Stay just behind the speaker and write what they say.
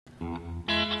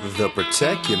The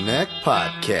Protect Your Neck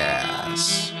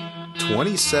Podcast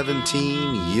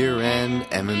 2017 Year-End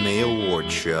MMA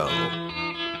Award Show.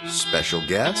 Special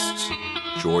guests,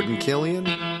 Jordan Killion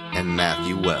and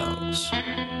Matthew Wells.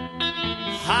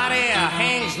 Hot air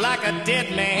hangs like a dead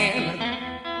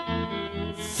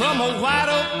man from a white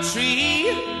oak tree.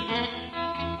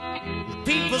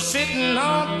 People sitting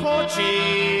on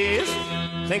porches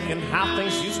thinking how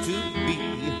things used to be.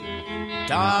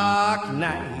 Dark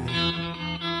night.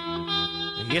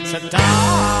 It's a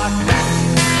dark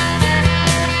night.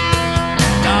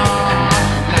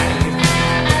 Dark night.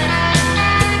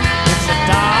 It's a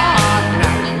dark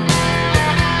night.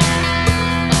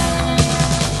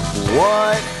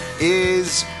 What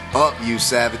is up, you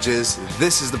savages?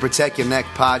 This is the Protect Your Neck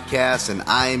Podcast, and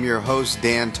I am your host,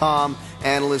 Dan Tom,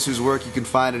 analyst whose work you can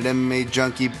find at MMA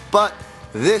Junkie. But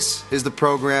this is the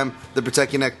program, the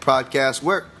Protect Your Neck Podcast,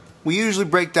 where we usually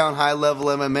break down high-level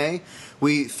MMA.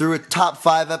 We threw a top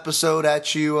 5 episode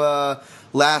at you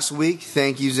last week.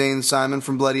 Thank you, Zane Simon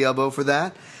from Bloody Elbow, for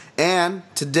that. And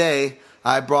today,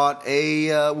 I brought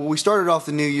we started off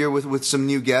the new year with some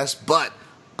new guests, but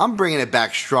I'm bringing it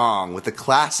back strong with the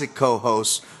classic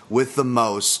co-host with the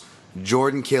most,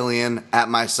 Jordan Killion, at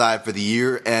my side for the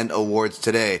year-end awards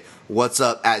today. What's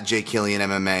up at J Killion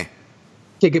MMA?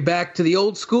 Take it back to the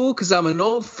old school because I'm an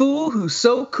old fool who's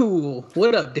so cool.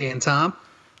 What up, Dan Tom?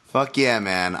 Fuck yeah,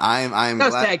 man! I'm How's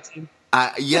glad. tag team?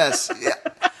 Yes,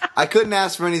 I couldn't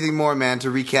ask for anything more, man.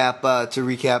 To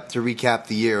recap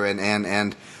the year,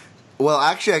 and well,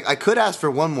 actually, I could ask for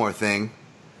one more thing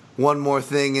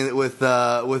with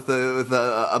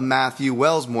a Matthew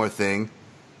Wells more thing.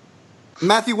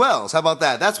 Matthew Wells, how about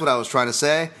that? That's what I was trying to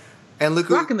say. And look,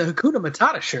 rocking the Hakuna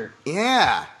Matata shirt.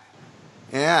 Yeah,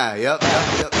 yep.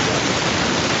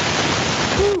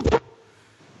 Woo.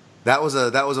 That was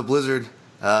a blizzard.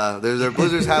 There are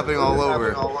blizzards happening all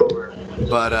over.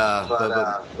 But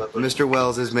Mr.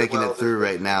 Wells is making it through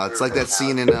right now. It's like that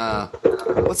scene in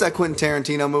what's that Quentin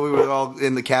Tarantino movie where they're all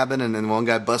in the cabin and then one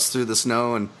guy busts through the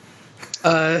snow and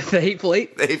The Hateful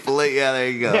Eight. The Hateful Eight, yeah, there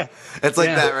you go. Yeah. It's like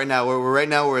that right now.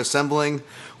 We're assembling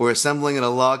in a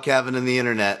log cabin in the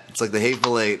internet. It's like the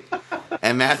Hateful Eight,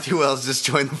 and Matthew Wells just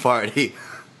joined the party.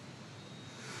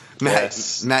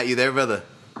 Matt, you there, brother?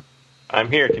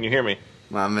 I'm here. Can you hear me?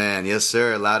 My man, yes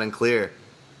sir, loud and clear.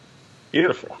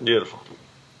 Beautiful.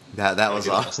 That was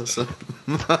awesome.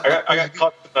 I got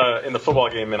caught in the football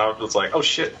game, and I was like, "Oh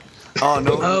shit!" Oh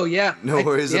no! Oh yeah! No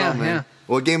worries at all, man. Yeah.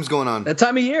 What game's going on? That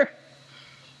time of year.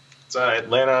 It's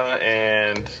Atlanta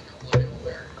and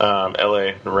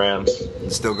LA, the Rams.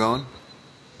 It's still going?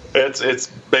 It's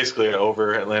basically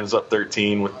over. Atlanta's up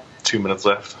 13 with 2 minutes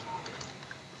left.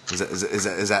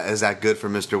 Is that good for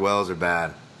Mr. Wells or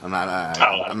bad? I'm not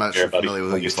sure familiar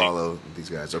with who you follow these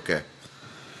guys. Okay.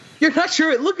 You're not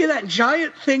sure. Look at that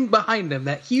giant thing behind him,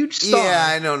 that huge star. Yeah,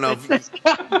 I don't know.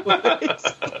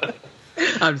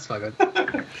 I'm just fucking.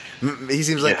 He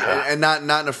seems like, and not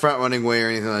in a front running way or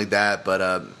anything like that,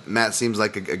 but Matt seems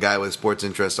like a guy with sports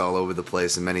interests all over the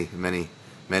place in many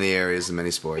areas and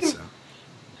many sports. So.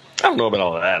 I don't know about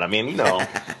all of that. I mean, I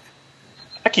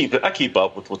keep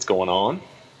up with what's going on.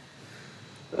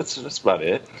 That's about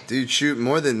it. Dude, shoot,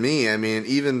 more than me. I mean,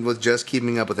 even with just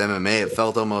keeping up with MMA, it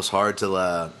felt almost hard to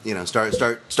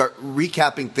start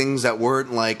recapping things that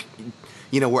weren't like,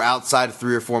 we're outside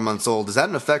 3 or 4 months old. Is that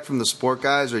an effect from the sport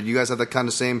guys, or do you guys have that kind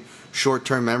of same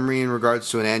short-term memory in regards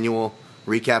to an annual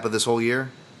recap of this whole year?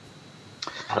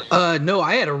 No,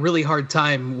 I had a really hard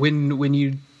time when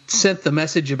you sent the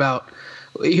message about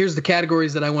here's the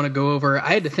categories that I want to go over.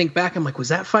 I had to think back. I'm like, was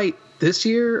that fight this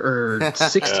year or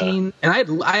 16? And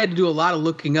I had to do a lot of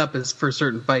looking up for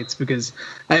certain fights because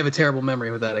I have a terrible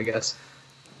memory with that, I guess.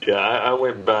 Yeah, I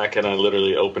went back and I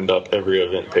literally opened up every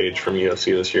event page from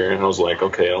UFC this year, and I was like,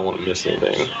 okay, I don't want to miss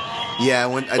anything. Yeah,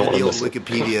 I did the old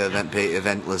Wikipedia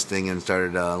event listing and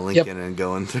started linking and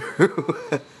going through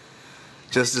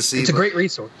just to see. It's a great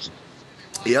resource.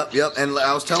 Yep. And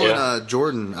I was telling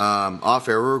Jordan off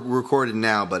air. We're recorded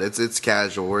now, but it's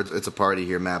casual. It's a party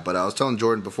here, Matt. But I was telling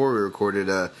Jordan before we recorded,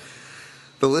 the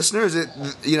listeners,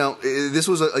 this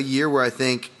was a year where I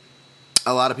think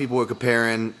a lot of people were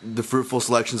comparing the fruitful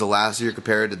selections of last year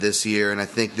compared to this year, and I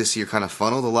think this year kind of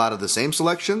funneled a lot of the same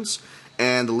selections,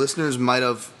 and the listeners might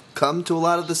have come to a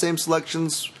lot of the same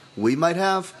selections we might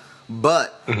have,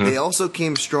 but they also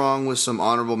came strong with some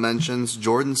honorable mentions.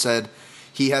 Jordan said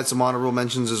he had some honorable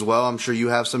mentions as well. I'm sure you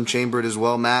have some chambered as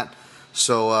well, Matt.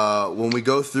 So when we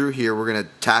go through here, we're going to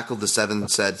tackle the 7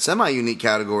 said semi-unique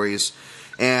categories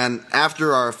And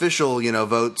after our official,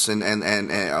 votes and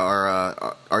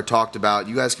are talked about,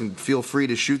 you guys can feel free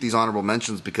to shoot these honorable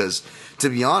mentions because, to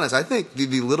be honest, I think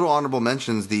the little honorable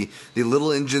mentions, the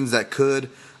little engines that could,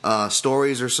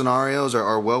 stories or scenarios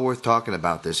are well worth talking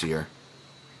about this year.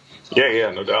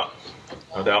 Yeah, no doubt.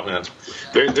 No doubt, man.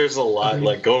 There's a lot,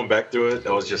 like, going back through it,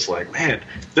 I was just like, man,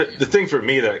 the thing for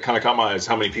me that kind of caught my eye is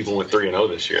how many people went 3-0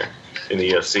 this year in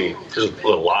the UFC. There's a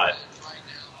lot.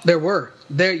 There were.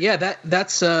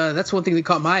 That's one thing that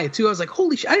caught my eye, too. I was like,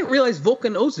 holy shit, I didn't realize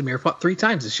Volkan Ozdemir fought 3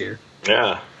 times this year.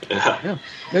 Yeah.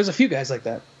 There's a few guys like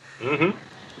that. Mm-hmm.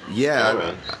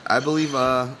 Yeah, I believe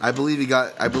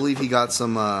he got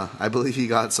some love.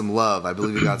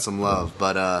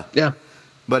 But yeah.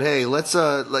 But hey, let's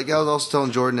like I was also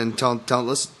telling Jordan and telling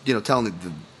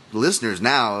the listeners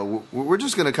now, we're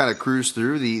just gonna kind of cruise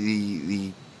through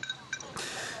the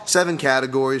 7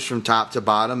 categories from top to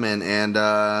bottom, and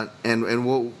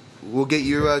we'll get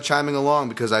you chiming along,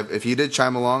 because if you did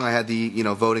chime along, I had the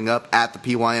voting up at the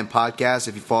PYM podcast.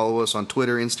 If you follow us on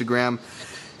Twitter, Instagram.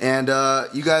 And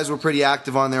you guys were pretty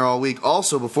active on there all week.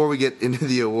 Also, before we get into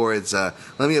the awards, let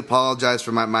me apologize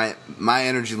for my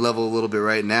energy level a little bit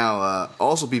right now.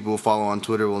 Also, people who follow on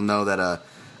Twitter will know that I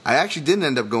actually didn't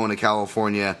end up going to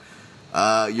California.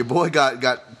 Your boy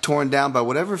got torn down by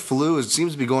whatever flu. It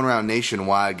seems to be going around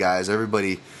nationwide, guys.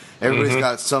 Everybody's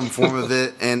got some form of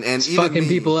it, and it's even fucking me,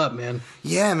 people up, man.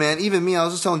 Yeah, man. Even me, I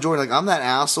was just telling Jordan, like, I'm that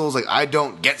asshole. Like, I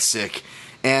don't get sick,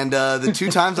 and the 2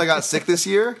 times I got sick this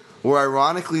year were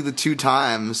ironically the 2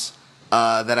 times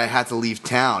that I had to leave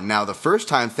town. Now, the first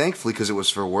time, thankfully, because it was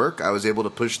for work, I was able to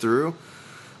push through.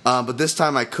 But this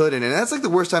time I couldn't. And that's like the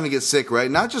worst time to get sick, right?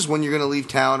 Not just when you're going to leave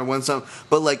town or when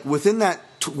but like within that,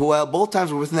 both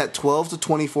times were within that 12 to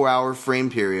 24 hour frame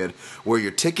period where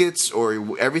your tickets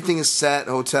or everything is set,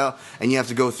 hotel, and you have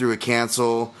to go through a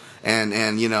cancel. And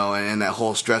that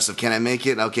whole stress of, can I make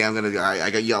it? Okay,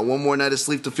 I got one more night of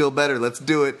sleep to feel better. Let's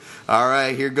do it. All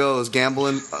right, here goes.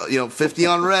 Gambling, 50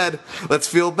 on red. Let's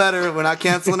feel better. We're not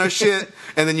canceling our shit.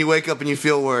 And then you wake up and you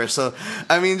feel worse. So,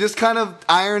 I mean, just kind of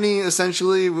irony,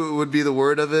 essentially, would be the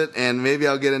word of it. And maybe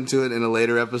I'll get into it in a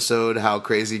later episode, how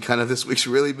crazy kind of this week's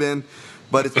really been.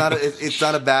 But it's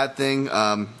not a bad thing.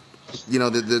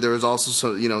 There was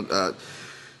also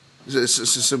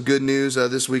some good news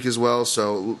this week as well.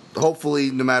 So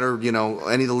hopefully, no matter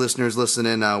any of the listeners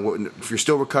listening, if you're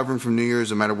still recovering from New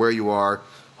Year's, no matter where you are,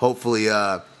 hopefully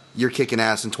you're kicking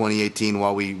ass in 2018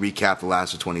 while we recap the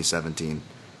last of 2017.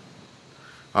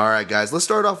 All right, guys, let's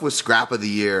start off with Scrap of the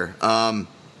Year.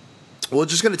 We're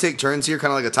just going to take turns here,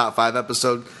 kind of like a top 5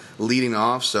 episode leading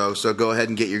off. So go ahead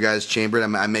and get your guys chambered.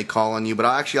 I may call on you, but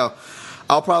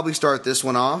I'll probably start this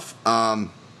one off.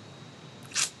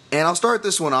 And I'll start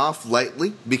this one off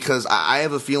lightly because I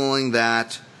have a feeling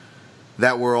that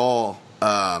we're all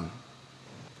going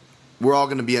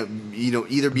to be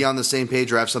either be on the same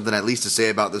page or have something at least to say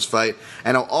about this fight.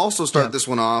 And I'll also start this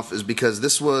one off is because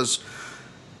this was,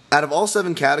 out of all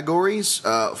 7 categories,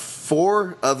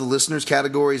 4 of the listeners'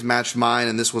 categories matched mine,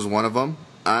 and this was one of them.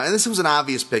 And this was an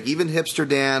obvious pick. Even Hipster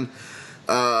Dan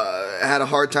had a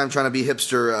hard time trying to be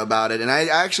hipster about it, and I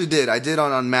actually did. I did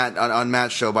on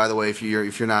Matt's show. By the way, if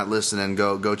you're not listening,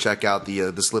 go check out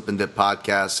the Slip and Dip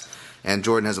podcast. And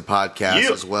Jordan has a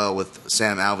podcast as well with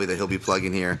Sam Alvey that he'll be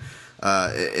plugging here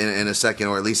in a second,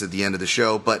 or at least at the end of the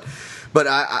show. But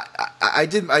I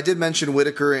did mention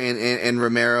Whitaker and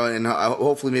Romero, and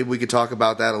hopefully maybe we could talk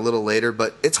about that a little later.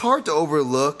 But it's hard to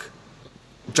overlook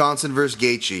Johnson versus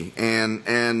Gaethje,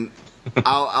 and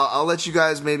I'll let you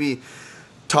guys maybe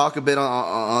talk a bit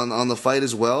on the fight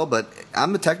as well, but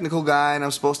I'm a technical guy, and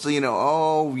I'm supposed to,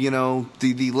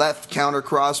 the left counter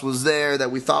cross was there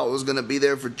that we thought was going to be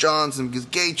there for Johnson because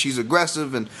Gaethje's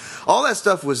aggressive, and all that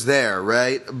stuff was there,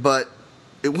 right? But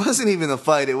it wasn't even the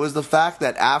fight. It was the fact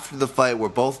that after the fight, where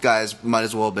both guys might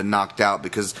as well have been knocked out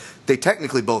because they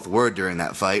technically both were during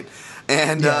that fight.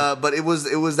 And but it was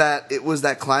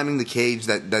that climbing the cage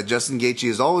that Justin Gaethje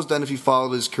has always done if you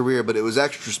follow his career, but it was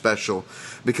extra special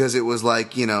because it was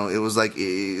like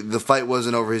the fight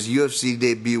wasn't over. His UFC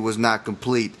debut was not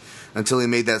complete until he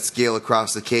made that scale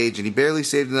across the cage, and he barely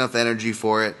saved enough energy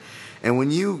for it. And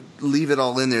when you leave it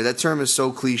all in there, that term is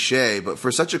so cliche, but for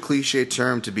such a cliche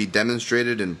term to be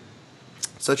demonstrated in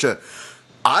such a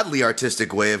oddly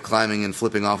artistic way of climbing and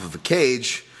flipping off of a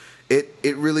cage,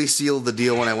 It really sealed the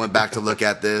deal when I went back to look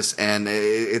at this, and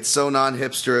it's so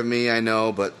non-hipster of me, I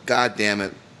know, but god damn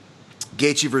it,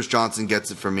 Gaethje versus Johnson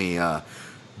gets it for me.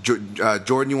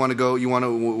 Jordan, you want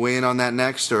to weigh in on that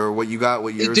next, or what you got?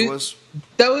 What yours was?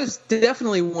 That was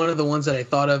definitely one of the ones that I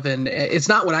thought of, and it's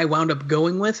not what I wound up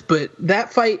going with, but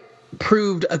that fight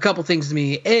proved a couple things to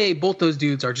me. A, both those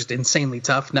dudes are just insanely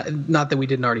tough. Not that we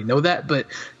didn't already know that, but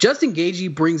Justin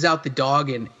Gaethje brings out the dog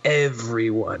in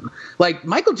everyone. Like,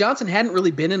 Michael Johnson hadn't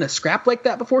really been in a scrap like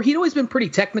that before. He'd always been pretty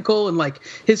technical, and like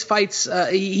his fights,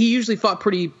 he usually fought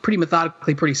pretty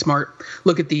methodically, pretty smart.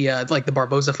 Look at the the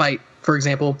Barboza fight, for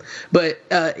example. But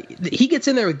he gets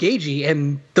in there with Gaethje,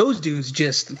 and those dudes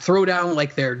just throw down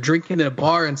like they're drinking at a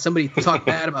bar and somebody talk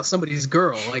bad about somebody's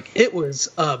girl. Like, it was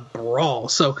a brawl.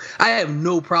 So I have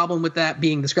no problem with that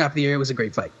being the scrap of the year. It was a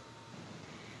great fight.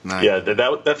 Nice. Yeah,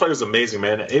 that fight was amazing,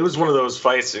 man. It was one of those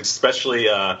fights, especially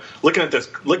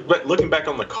looking back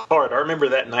on the card. I remember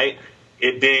that night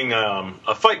it being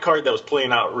a fight card that was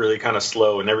playing out really kind of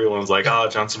slow, and everyone was like,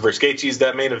 Johnson versus Gaethje's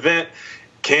that main event.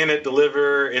 Can it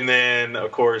deliver? And then,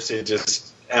 of course, it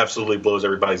just absolutely blows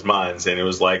everybody's minds. And it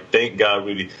was like, thank God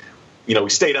we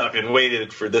stayed up and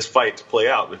waited for this fight to play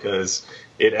out, because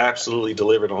it absolutely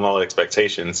delivered on all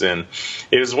expectations. And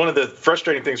it was one of the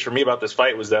frustrating things for me about this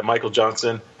fight was that Michael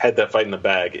Johnson had that fight in the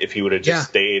bag if he would have just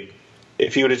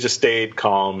stayed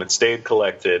calm and stayed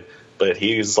collected. But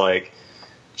he was like,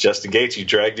 Justin Gaethje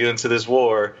dragged you into this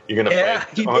war. You're going to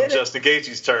fight on Justin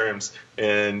Gaethje's terms.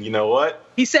 And you know what?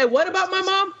 He said, what about my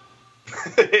mom?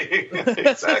 Exactly.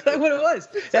 That's what it was.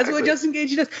 That's what Justin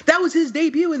Gaethje does. That was his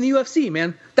debut in the UFC,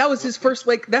 man. That was his first,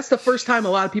 that's the first time a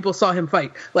lot of people saw him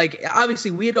fight. Like,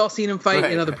 obviously, we had all seen him fight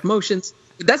in other promotions.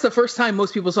 That's the first time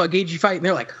most people saw Gaethje fight, and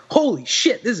they're like, holy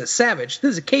shit, this is a savage.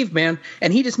 This is a caveman.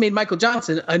 And he just made Michael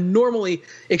Johnson, a normally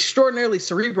extraordinarily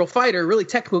cerebral fighter, really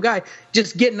technical guy,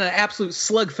 just getting an absolute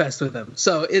slugfest with him.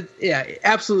 So,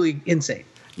 absolutely insane.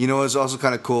 You know what's also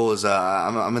kind of cool is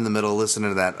I'm in the middle of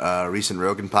listening to that recent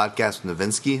Rogan podcast with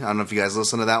Novinsky. I don't know if you guys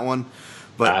listen to that one.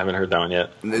 But I haven't heard that one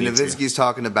yet. Novinsky's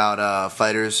talking about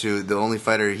fighters who the only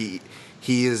fighter he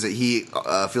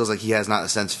feels like he has not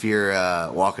sensed fear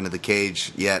walking to the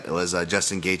cage yet was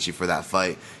Justin Gaethje for that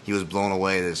fight. He was blown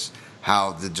away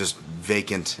how just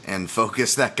vacant and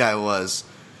focused that guy was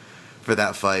for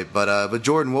that fight. But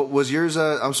Jordan, what was yours?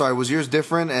 Was yours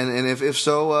different? And if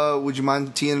so, would you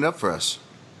mind teeing it up for us?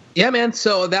 Yeah, man.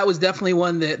 So that was definitely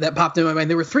one that popped in my mind.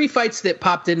 There were 3 fights that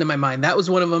popped into my mind. That was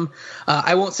one of them.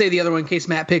 I won't say the other one in case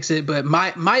Matt picks it, but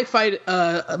my fight,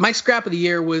 my scrap of the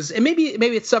year was, and maybe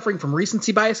it's suffering from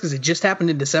recency bias because it just happened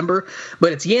in December,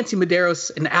 but it's Yancy Medeiros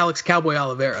and Alex Cowboy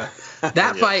Oliveira.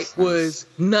 That fight was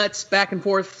nuts, back and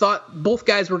forth. Thought both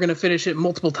guys were going to finish it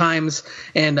multiple times,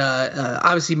 and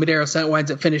obviously Medeiros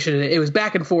winds up finishing it. It was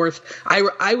back and forth.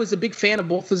 I was a big fan of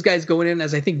both those guys going in,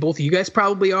 as I think both of you guys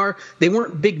probably are. They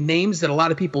weren't big names that a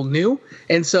lot of people knew,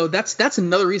 and so that's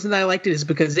another reason that I liked it, is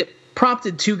because it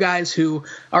prompted 2 guys who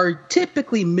are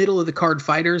typically middle of the card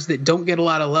fighters that don't get a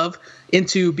lot of love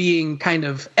into being kind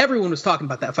of, everyone was talking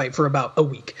about that fight for about a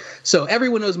week. So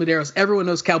everyone knows Medeiros, everyone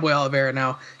knows Cowboy Oliveira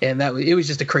now, and it was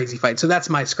just a crazy fight. So that's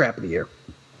my scrap of the year.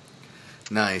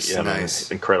 Nice. Man,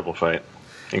 incredible fight.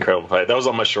 That was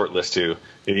on my short list too.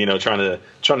 Trying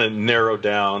to narrow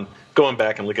down, going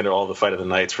back and looking at all the fight of the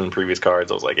nights from the previous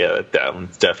cards. I was like, yeah, that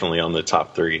one's definitely on the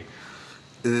top 3.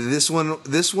 This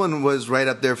one was right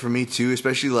up there for me too,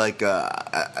 especially like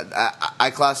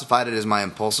I classified it as my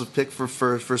impulsive pick for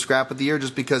scrap of the year,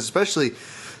 just because, especially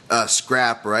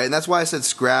scrap, right? And that's why I said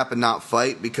scrap and not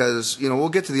fight, because we'll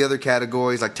get to the other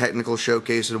categories like technical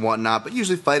showcase and whatnot, but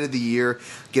usually fight of the year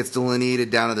gets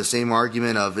delineated down to the same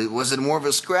argument of, was it more of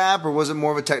a scrap or was it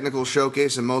more of a technical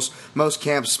showcase? And most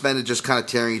camps spend it just kind of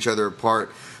tearing each other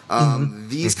apart.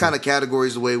 These kind of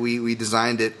categories, the way we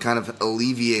designed it, kind of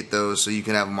alleviate those, so you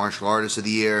can have martial artist of the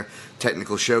year,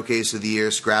 technical showcase of the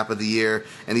year, scrap of the year,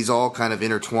 and these all kind of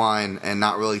intertwine and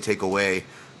not really take away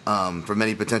from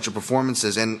any potential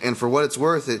performances. And for what it's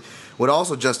worth, what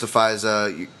also justifies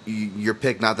your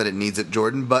pick, not that it needs it,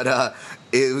 Jordan, but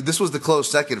this was the close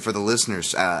second for the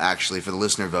listeners, actually, for the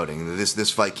listener voting.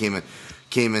 This fight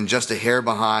came in just a hair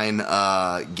behind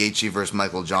Gaethje versus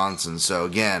Michael Johnson. So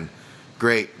again,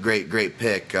 great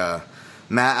pick.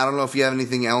 Matt, I don't know if you have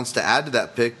anything else to add to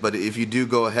that pick, but if you do,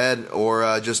 go ahead,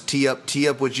 or just tee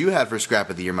up what you had for scrap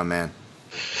of the year, my man.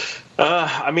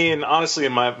 Honestly,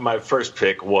 my first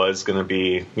pick was going to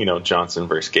be, Johnson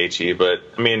versus Gaethje, but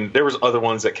there was other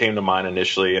ones that came to mind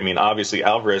initially. Obviously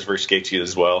Alvarez versus Gaethje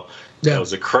as well. Yeah. That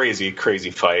was a crazy,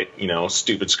 crazy fight,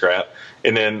 stupid scrap.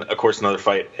 And then, of course, another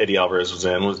fight Eddie Alvarez was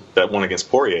in was that one against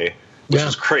Poirier, which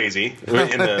was crazy in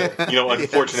the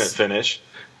unfortunate finish.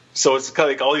 So it's kind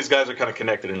of like all these guys are kind of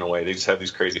connected in a way. They just have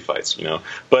these crazy fights,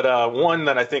 But one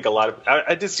that I think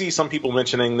I did see some people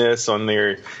mentioning this on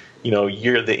their,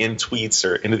 year of the end tweets,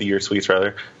 or end of the year tweets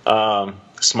rather.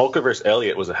 Smolka versus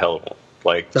Elliott was a hell of one.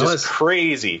 Like, just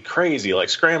crazy, like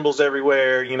scrambles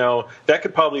everywhere. That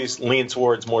could probably lean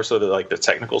towards more so the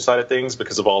technical side of things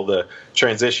because of all the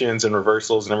transitions and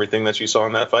reversals and everything that you saw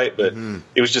in that fight. But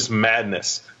it was just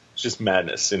madness. It's just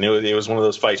madness, and it was one of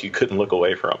those fights you couldn't look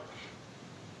away from.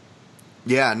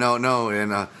 Yeah, no,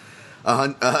 and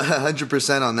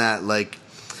 100% on that. Like,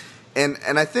 and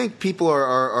I think people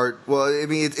are well. I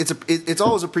mean, it's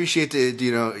always appreciated.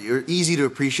 You're easy to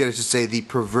appreciate. I should say the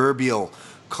proverbial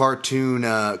cartoon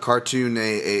a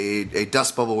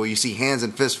dust bubble where you see hands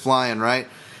and fists flying, right?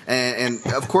 And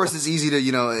of course it's easy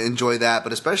to enjoy that,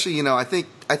 but especially I think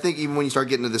even when you start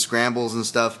getting to the scrambles and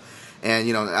stuff, and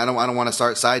I don't want to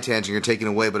start side tangenting or taking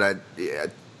away, but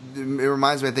it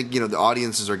reminds me, I think the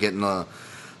audiences are getting a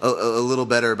little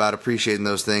better about appreciating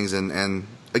those things, and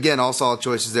again, all solid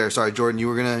choices there. Sorry, Jordan, you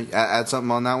were gonna add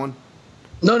something on that one?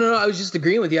 No, I was just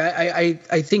agreeing with you.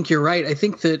 I think you're right. I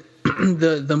think that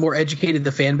the more educated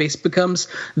the fan base becomes,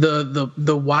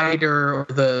 the wider or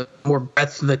the more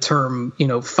breadth the term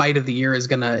fight of the year is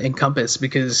going to encompass,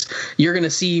 because you're going to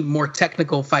see more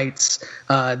technical fights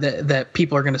that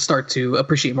people are going to start to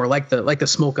appreciate more, like the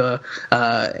Smolka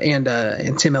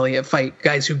and Tim Elliott fight,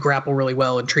 guys who grapple really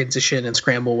well and transition and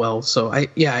scramble well. So I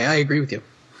agree with you.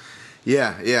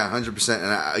 Yeah, 100%.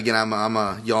 And again,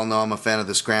 y'all know I'm a fan of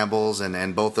the scrambles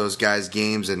and both those guys'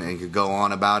 games, and could go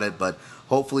on about it, but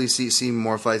hopefully see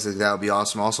more fights like that would be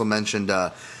awesome. Also mentioned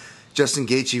Justin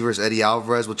Gaethje versus Eddie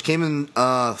Alvarez, which came in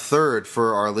third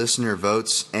for our listener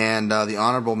votes, and the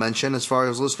honorable mention as far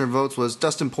as listener votes was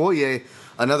Dustin Poirier,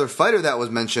 another fighter that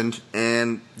was mentioned,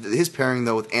 and his pairing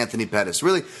though with Anthony Pettis.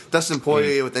 Really, Dustin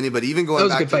Poirier with anybody, even going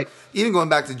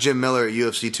back to Jim Miller at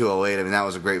UFC 208. I mean, that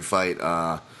was a great fight.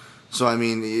 So, I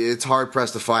mean, it's hard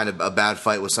pressed to find a bad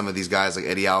fight with some of these guys like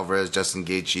Eddie Alvarez, Justin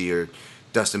Gaethje, or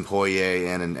Dustin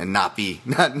Poirier, and not be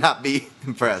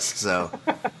impressed. So,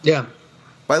 yeah.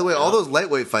 By the way, all those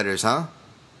lightweight fighters, huh?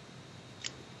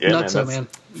 Yeah, not so, man.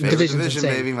 Favorite division,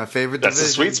 baby. My favorite division. That's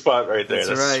the sweet spot right there.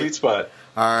 That's right. The sweet spot.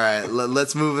 All right,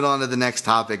 let's move it on to the next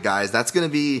topic, guys. That's going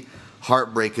to be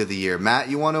Heartbreak of the Year. Matt,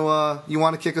 you want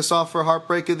to kick us off for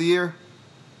Heartbreak of the Year?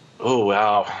 Oh,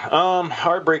 wow.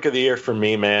 Heartbreak of the Year for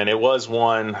me, man. It was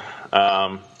one.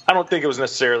 I don't think it was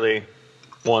necessarily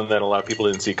one that a lot of people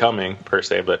didn't see coming, per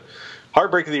se, but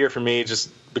Heartbreak of the Year for me,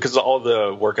 just because of all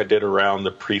the work I did around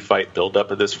the pre-fight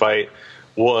build-up of this fight,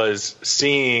 was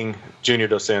seeing Junior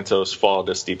Dos Santos fall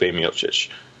to Stipe Miocic.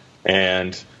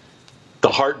 And the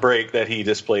heartbreak that he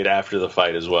displayed after the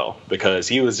fight as well, because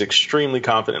he was extremely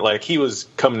confident. Like, he was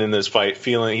coming in this fight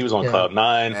feeling he was on cloud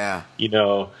nine.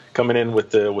 Yeah. Coming in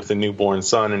with the newborn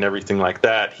son and everything like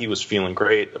that, he was feeling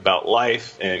great about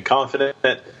life and confident.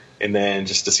 And then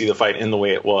just to see the fight in the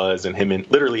way it was, and him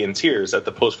literally in tears at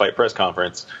the post-fight press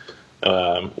conference,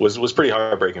 was pretty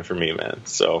heartbreaking for me, man.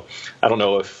 So I don't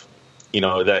know if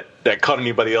that caught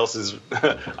anybody else's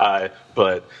eye,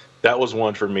 but that was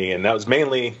one for me, and that was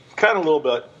mainly kind of a little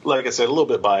bit, like I said, a little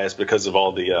bit biased because of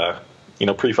all the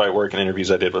pre-fight work and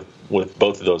interviews I did with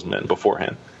both of those men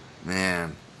beforehand.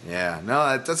 Man, yeah,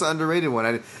 no, that's an underrated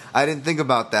one. I didn't think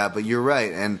about that, but you're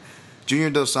right. And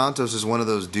Junior Dos Santos is one of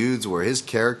those dudes where his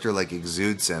character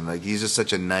exudes him. Like, he's just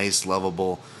such a nice,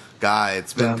 lovable guy.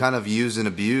 It's been kind of used and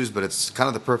abused, but it's kind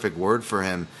of the perfect word for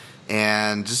him.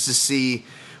 And just to see,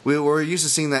 we're used to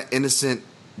seeing that innocent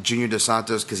Junior Dos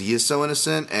Santos because he is so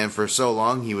innocent, and for so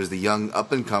long he was the young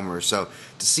up-and-comer. So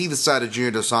to see the side of Junior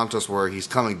Dos Santos where he's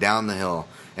coming down the hill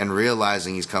and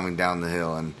realizing he's coming down the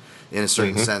hill, and in a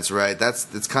certain sense, right?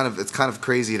 It's kind of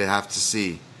crazy to have to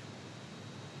see.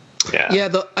 Yeah.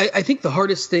 I think the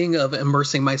hardest thing of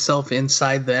immersing myself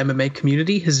inside the MMA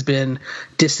community has been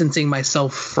distancing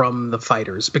myself from the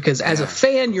fighters, because as a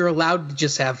fan, you're allowed to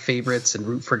just have favorites and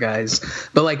root for guys.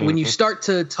 But when you start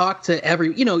to talk to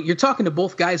you're talking to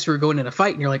both guys who are going in a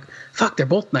fight, and you're like, fuck, they're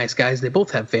both nice guys. They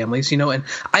both have families, and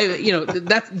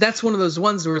that's one of those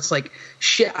ones where it's like,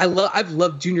 shit, I've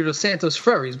loved Junior Dos Santos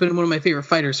forever. He's been one of my favorite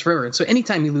fighters forever. And so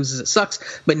anytime he loses, it sucks.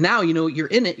 But now, you're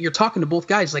in it, you're talking to both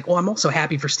guys like, oh, I'm also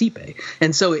happy for Stipe.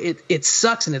 And so it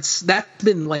sucks, and that's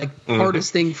been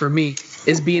hardest thing for me,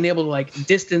 is being able to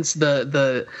distance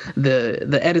the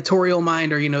editorial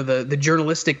mind, or the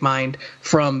journalistic mind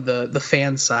from the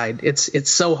fan side. It's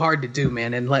so hard to do,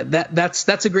 man. And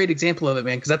that's a great example of it,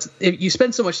 man, because you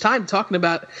spend so much time talking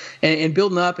about and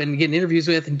building up and getting interviews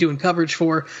with and doing coverage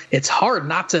for. It's hard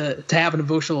not to have an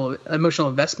emotional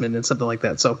investment in something like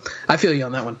that. So I feel you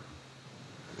on that one.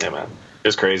 Yeah, man.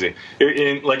 It's crazy.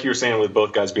 Like you were saying, with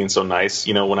both guys being so nice,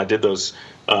 when I did those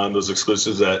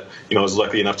exclusives that, I was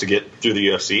lucky enough to get through the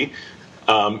UFC,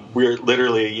 we were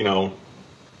literally,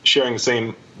 sharing the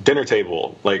same dinner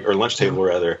table, or lunch table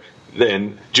rather,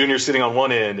 then Junior's sitting on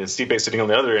one end and Stipe's sitting on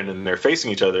the other end, and they're facing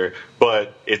each other,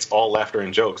 but it's all laughter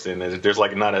and jokes, and there's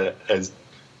like not a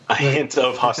hint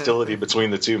of hostility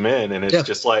between the two men, and it's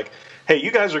just like, hey, you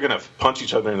guys are gonna punch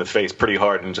each other in the face pretty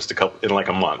hard in just like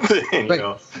a month, and, you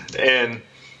know, and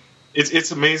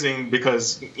it's amazing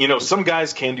because, you know, some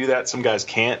guys can do that, some guys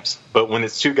can't, but when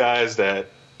it's two guys that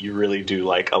you really do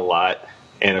like a lot,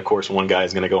 and of course one guy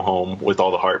is gonna go home with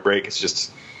all the heartbreak, it's just,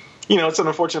 you know, it's an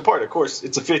unfortunate part. Of course,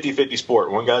 it's a 50-50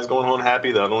 sport. One guy's going home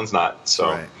happy, the other one's not.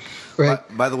 So,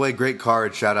 right. By the way, great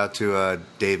card. Shout out to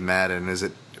Dave Madden. Is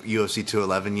it UFC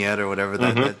 211 yet or whatever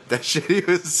that shit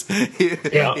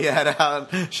he had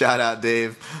out? Shout out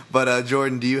Dave. But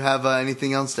Jordan, do you have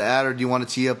anything else to add, or do you want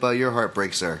to tee up your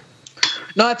heartbreak, sir?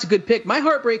 No, that's a good pick. My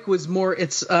heartbreak was more.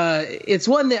 It's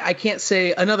one that I can't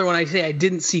say. Another one I say I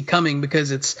didn't see coming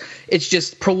because it's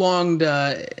just prolonged.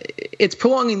 It's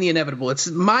prolonging the inevitable. It's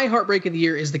my heartbreak of the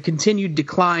year is the continued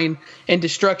decline and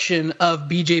destruction of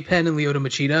BJ Penn and Lyoto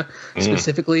Machida,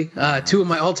 specifically two of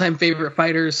my all-time favorite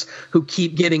fighters who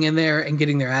keep getting in there and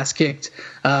getting their ass kicked.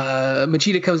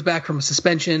 Machida comes back from a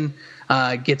suspension.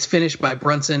 Gets finished by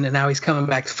Brunson, and now he's coming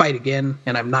back to fight again,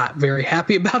 and I'm not very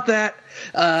happy about that.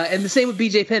 And the same with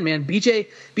BJ Penn, man.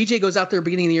 BJ goes out there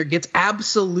beginning of the year, gets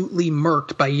absolutely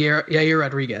murked by Yair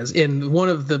Rodriguez in one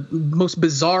of the most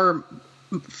bizarre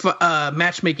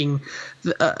matchmaking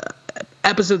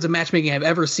episodes of matchmaking I've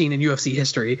ever seen in UFC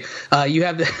history. You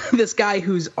have this guy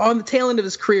who's on the tail end of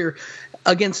his career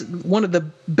against one of the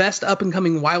best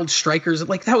up-and-coming wild strikers.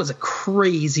 Like, that was a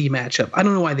crazy matchup. I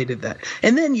don't know why they did that.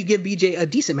 And then you give BJ a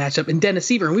decent matchup in Dennis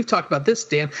Seaver, and we've talked about this,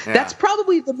 Dan. Yeah. That's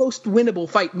probably the most winnable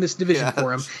fight in this division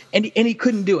for him, and he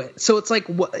couldn't do it. So it's like,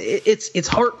 it's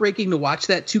heartbreaking to watch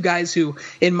that. Two guys who,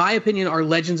 in my opinion, are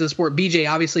legends of the sport. BJ,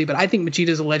 obviously, but I think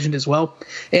Machida's a legend as well.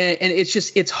 And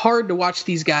it's hard to watch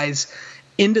these guys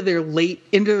into their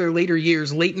later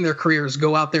years, late in their careers,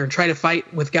 go out there and try to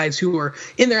fight with guys who are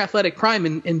in their athletic prime,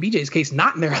 and in BJ's case,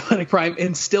 not in their athletic prime,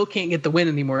 and still can't get the win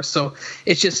anymore. So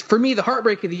it's just, for me, the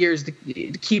heartbreak of the year is to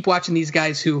keep watching these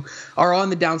guys who are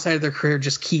on the downside of their career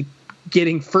just keep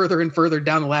getting further and further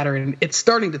down the ladder, and it's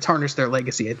starting to tarnish their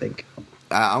legacy, I think.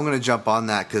 I'm going to jump on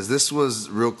that because this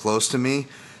was real close to me,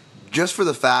 just for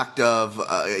the fact of,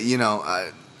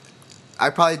 I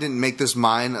probably didn't make this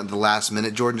mine at the last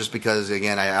minute, Jordan, just because,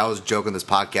 again, I was joking this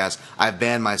podcast. I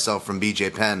banned myself from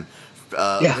BJ Penn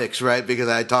picks, right, because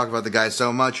I talked about the guy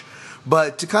so much.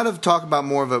 But to kind of talk about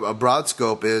more of a broad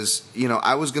scope is,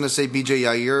 I was going to say BJ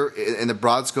Yair in the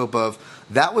broad scope of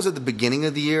that was at the beginning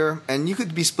of the year, and you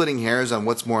could be splitting hairs on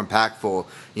what's more impactful.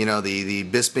 The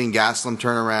Bisping Gaslam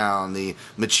turnaround, the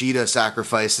Machida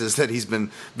sacrifices that he's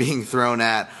been being thrown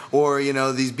at, or,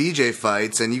 these BJ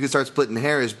fights, and you could start splitting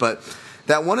hairs, but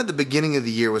that one at the beginning of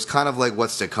the year was kind of like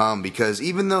what's to come, because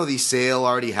even though the sale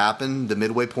already happened, the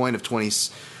midway point of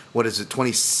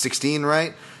 2016,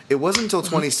 right? It wasn't until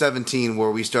 2017 where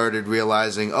we started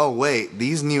realizing, oh, wait,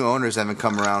 these new owners haven't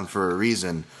come around for a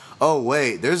reason. Oh,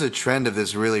 wait, there's a trend of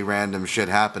this really random shit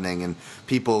happening, and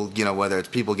people, whether it's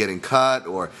people getting cut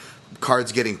or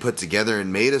cards getting put together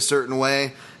and made a certain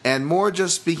way, and more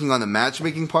just speaking on the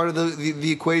matchmaking part of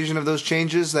the equation of those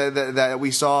changes that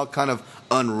we saw kind of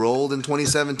unrolled in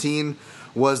 2017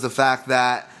 was the fact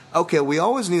that, okay, we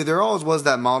always knew there always was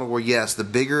that model where, yes,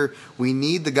 we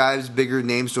need the guys' bigger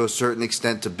names to a certain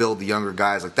extent to build the younger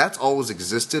guys. Like, that's always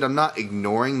existed. I'm not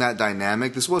ignoring that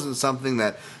dynamic. This wasn't something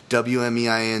that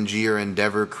WMEING or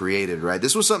Endeavor created, right?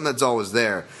 This was something that's always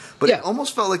there. But it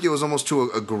almost felt like it was almost to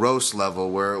a gross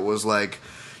level where it was like,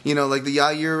 like the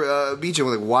Yair BJ,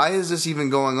 like, why is this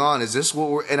even going on? Is this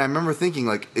what and I remember thinking,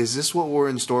 like, is this what we're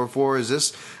in store for? Is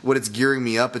this what it's gearing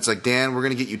me up? It's like, Dan, we're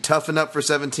going to get you toughened up for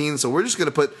 17, so we're just going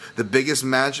to put the biggest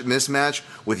mismatch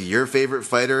with your favorite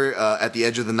fighter at the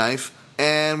edge of the knife,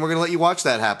 and we're going to let you watch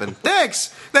that happen.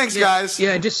 Thanks, guys.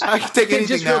 Yeah, just I can take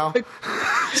anything now.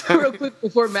 Real quick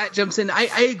before Matt jumps in,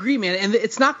 I agree, man. And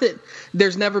it's not that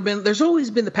there's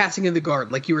always been the passing of the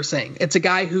guard, like you were saying. It's a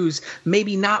guy who's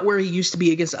maybe not where he used to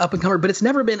be against up and comer, but it's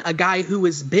never been a guy who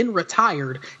has been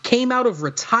retired, came out of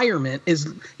retirement,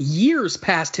 is years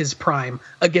past his prime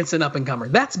against an up and comer.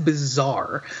 That's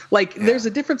bizarre. Like, there's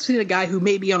a difference between a guy who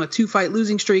may be on a 2-fight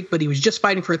losing streak, but he was just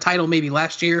fighting for a title maybe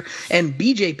last year, and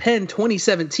BJ Penn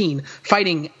 2017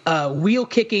 fighting wheel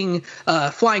kicking,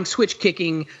 flying switch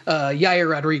kicking Yair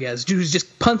Rodriguez, who's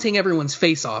just punting everyone's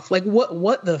face off. Like,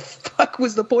 what the fuck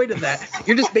was the point of that?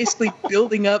 You're just basically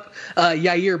building up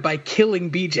Yair by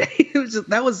killing BJ.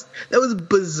 That was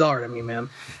bizarre to me, man.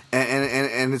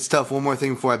 And it's tough. One more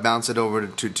thing before I bounce it over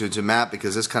to Matt,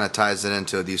 because this kind of ties it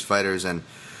into these fighters, and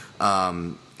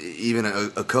even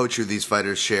a coach who these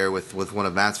fighters share with one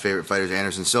of Matt's favorite fighters,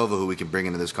 Anderson Silva, who we can bring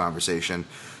into this conversation.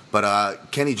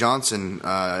 But Kenny Johnson,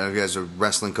 I know you guys are a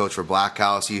wrestling coach for Black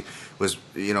House. He was,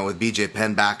 with BJ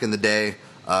Penn back in the day.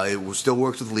 It still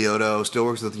works with Lyoto, still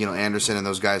works with Anderson and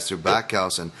those guys through Black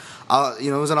House. And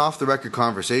it was an off the record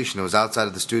conversation. It was outside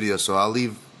of the studio, so I'll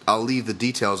leave the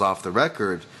details off the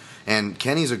record. And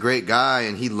Kenny's a great guy,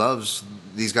 and he loves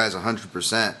these guys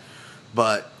 100%.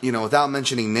 But without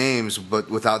mentioning names, but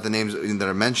without the names that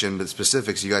are mentioned, but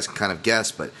specifics, you guys can kind of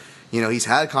guess. But he's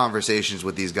had conversations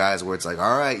with these guys where it's like,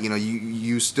 all right,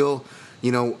 you still.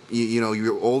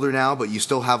 You're older now, but you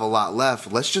still have a lot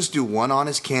left. Let's just do one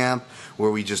honest camp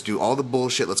where we just do all the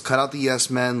bullshit. Let's cut out the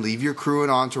yes men, leave your crew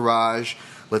and entourage.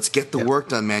 Let's get the work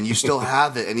done, man. You still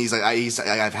have it. And he's like,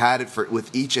 I've had it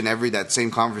with each and every that same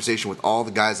conversation with all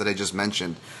the guys that I just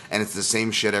mentioned, and it's the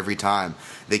same shit every time.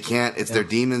 They can't. It's their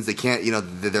demons. They can't.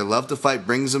 Their love to fight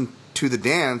brings them to the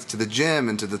dance, to the gym,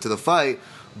 and to the fight.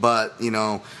 But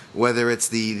whether it's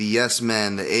the yes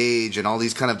men, the age, and all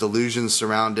these kind of delusions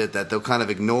surround it, that they'll kind of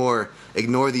ignore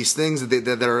these things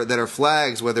that are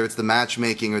flags, whether it's the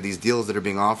matchmaking or these deals that are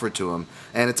being offered to them.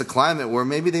 And it's a climate where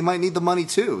maybe they might need the money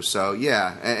too. So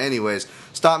yeah. Anyways,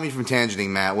 stop me from tangenting,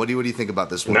 Matt. What do you think about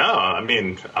this one? No, I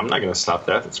mean, I'm not going to stop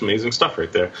that. That's amazing stuff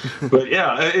right there. But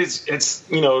yeah, it's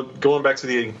going back to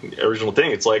the original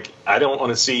thing. It's like I don't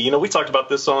want to see. We talked about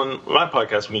this on my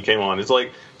podcast when you came on. It's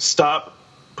like stop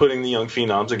putting the young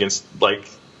phenoms against like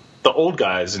the old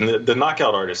guys and the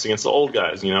knockout artists against the old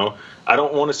guys. I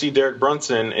don't want to see Derek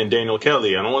Brunson and Daniel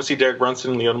Kelly. I don't want to see Derek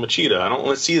Brunson and Lyoto Machida. I don't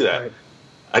want to see that. Right.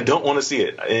 I don't want to see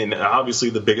it. And obviously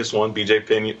the biggest one, BJ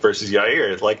Penn versus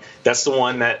Yair, like that's the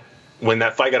one that when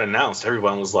that fight got announced,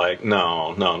 everyone was like,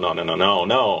 no, not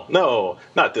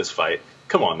this fight.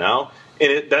 Come on now.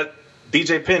 And that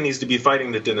BJ Penn needs to be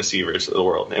fighting the Dennis Severs of the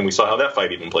world, and we saw how that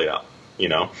fight even played out.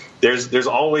 There's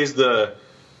always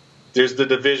there's the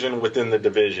division within the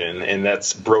division, and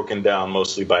that's broken down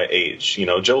mostly by age.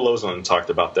 Joe Lozon talked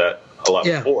about that a lot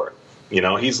before.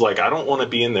 He's like, I don't want to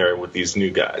be in there with these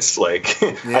new guys. Like,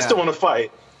 I still want to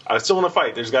fight.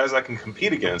 There's guys I can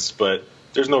compete against, but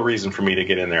there's no reason for me to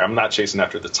get in there. I'm not chasing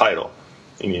after the title.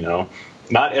 And,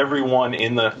 not everyone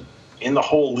in the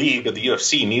whole league of the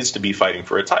UFC needs to be fighting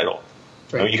for a title.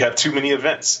 Right. You have too many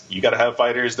events. You got to have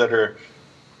fighters that are,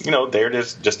 there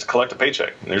just to collect a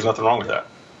paycheck. And there's nothing wrong with that.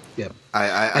 Yeah,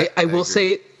 I will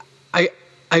say, I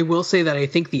will say that I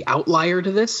think the outlier to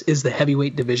this is the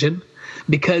heavyweight division,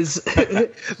 because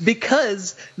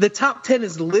the top 10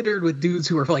 is littered with dudes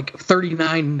who are like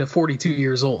 39 to 42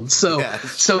 years old. So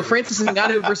Francis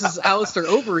Ngannou versus Alistair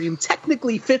Overeem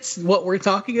technically fits what we're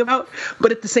talking about,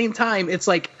 but at the same time, it's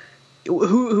like.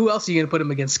 Who else are you going to put him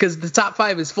against? Because the top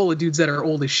 5 is full of dudes that are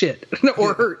old as shit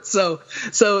or hurt. So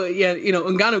yeah,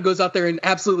 Ngannou goes out there and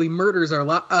absolutely murders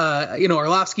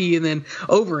Arlovsky and then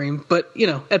Overeem. But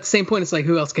at the same point, it's like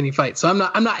who else can he fight? So I'm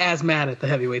not as mad at the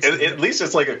heavyweights. At least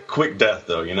it's like a quick death,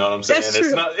 though. You know what I'm saying? That's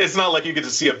true. It's not like you get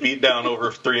to see a beat down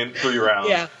over three rounds.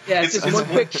 Yeah. It's just one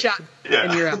quick shot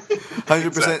and you're out. 100%.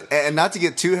 Exactly. And not to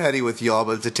get too heady with y'all,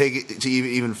 but to take it to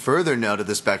even further note of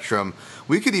the spectrum,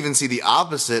 we could even see the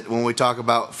opposite when we talk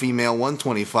about female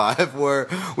 125, where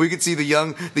we could see the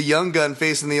young gun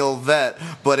facing the old vet,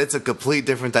 but it's a complete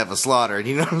different type of slaughter.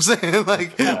 You know what I'm saying?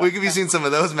 Like we could be seeing some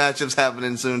of those matchups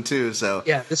happening soon too. So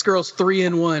yeah, this girl's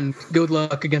 3-1. Good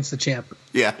luck against the champ.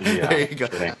 Yeah, there you go.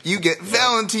 You get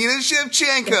Valentina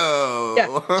Shevchenko.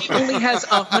 Yeah, she only has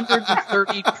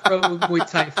 130 pro Muay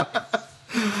Thai fights.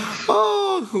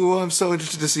 Oh, I'm so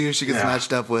interested to see who she gets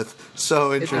matched up with.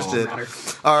 So interested.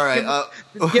 All right.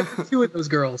 Give 2 of those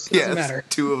girls. Doesn't matter.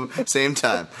 2 of them, same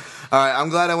time. All right. I'm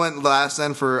glad I went last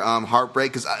then for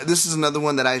Heartbreak, because this is another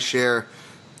one that I share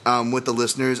with the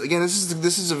listeners. Again,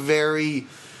 this is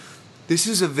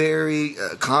a very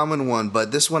common one,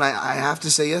 but this one I have to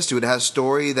say yes to. It has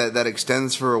story that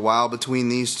extends for a while between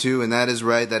these two, and that is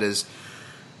right. That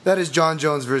is John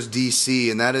Jones versus DC,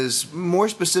 and that is more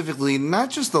specifically not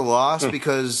just the loss,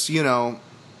 because, even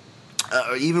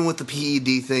with the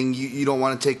PED thing, you don't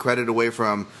want to take credit away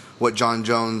from what John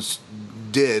Jones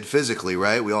did physically,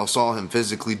 right? We all saw him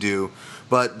physically do.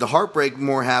 But the heartbreak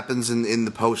more happens in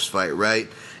the post-fight, right?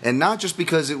 And not just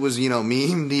because it was,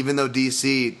 memed, even though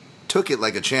DC took it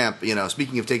like a champ.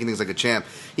 Speaking of taking things like a champ,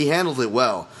 he handled it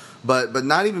well. But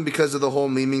not even because of the whole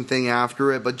memeing thing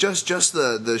after it, but just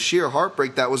the sheer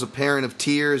heartbreak that was apparent of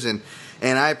tears, and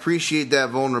I appreciate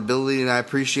that vulnerability, and I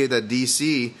appreciate that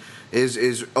DC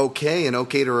is okay, and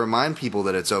okay to remind people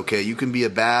that it's okay. You can be a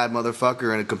bad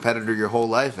motherfucker and a competitor your whole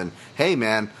life, and hey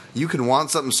man, you can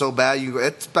want something so bad,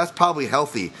 that's probably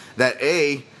healthy. That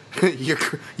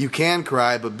you can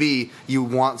cry, but B, you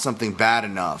want something bad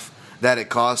enough that it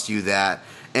costs you that.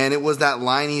 And it was that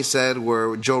line he said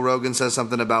where Joe Rogan says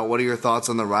something about, what are your thoughts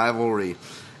on the rivalry?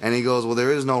 And he goes, well,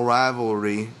 there is no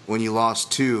rivalry when you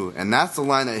lost 2. And that's the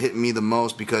line that hit me the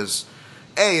most because,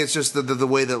 A, it's just the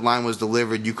way that line was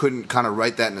delivered. You couldn't kind of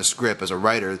write that in a script as a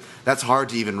writer. That's hard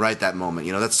to even write that moment.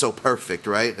 That's so perfect,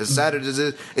 right? As sad as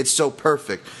it is, it's so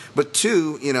perfect. But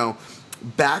 2,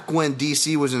 back when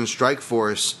DC was in Strike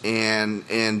Force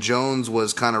and Jones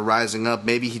was kind of rising up,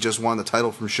 maybe he just won the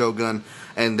title from Shogun,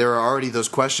 and there are already those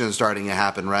questions starting to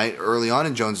happen, right? Early on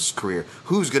in Jones' career.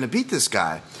 Who's going to beat this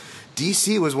guy?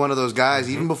 DC was one of those guys,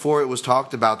 even before it was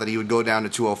talked about that he would go down to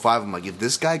 205. I'm like, if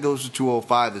this guy goes to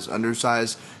 205, this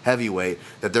undersized heavyweight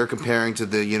that they're comparing to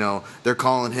they're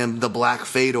calling him the Black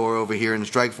Fedor over here in the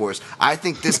Strike Force. I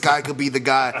think this guy could be the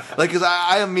guy. Because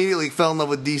I immediately fell in love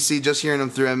with DC just hearing him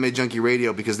through MMA Junkie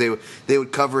Radio because they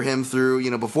would cover him through,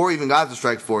 before he even got to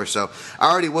Strike Force. So I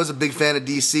already was a big fan of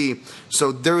DC.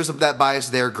 So there was that bias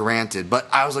there, granted. But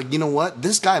I was like, you know what?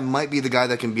 This guy might be the guy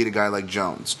that can beat a guy like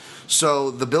Jones.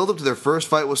 So the build-up to their first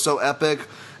fight was so epic,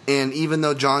 and even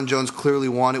though John Jones clearly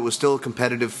won, it was still a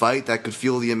competitive fight that could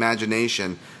fuel the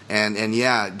imagination. And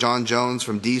yeah, John Jones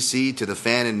from DC to the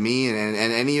fan and me and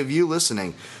any of you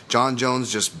listening, John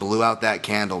Jones just blew out that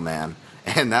candle, man.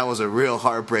 And that was a real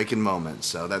heartbreaking moment.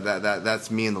 So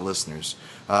that's me and the listeners.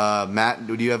 Matt,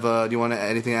 do you want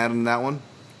anything to add on that one?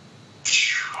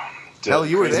 Hell,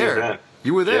 you were there. Event.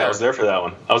 You were there. Yeah, I was there for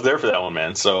that one,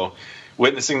 man. So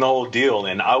witnessing the whole deal,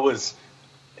 and I was,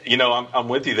 I'm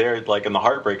with you there, like in the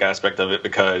heartbreak aspect of it,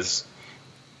 because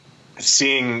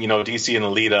seeing, DC in the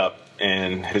lead up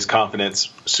and his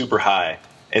confidence super high,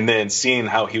 and then seeing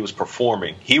how he was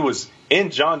performing. He was in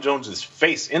John Jones's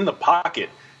face, in the pocket,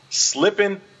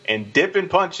 slipping and dipping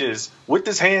punches with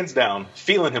his hands down,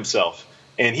 feeling himself.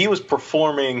 And he was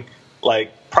performing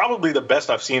like probably the best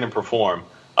I've seen him perform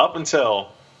up until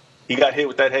he got hit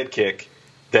with that head kick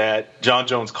that John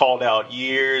Jones called out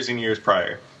years and years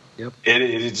prior. Yep.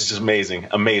 It's just amazing.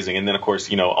 And then of course,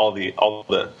 all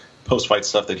the post-fight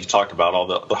stuff that you talked about, all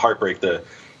the heartbreak, the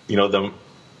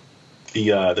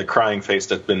crying face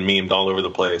that's been memed all over the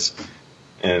place,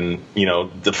 and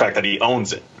the fact that he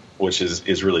owns it, which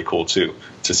is really cool too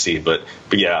to see. But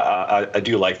yeah, I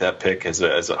do like that pick as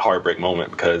a heartbreak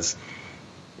moment because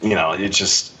it's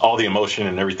just all the emotion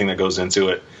and everything that goes into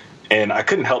it. And I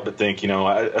couldn't help but think,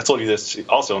 I told you this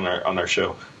also on our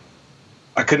show.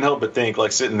 I couldn't help but think,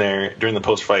 like sitting there during the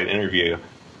post-fight interview,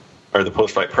 or the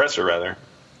post-fight presser rather,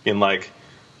 in like,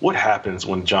 what happens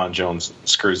when John Jones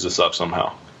screws this up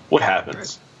somehow? What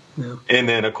happens? Yeah. And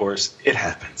then, of course, it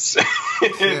happens.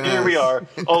 And here we are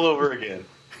all over again.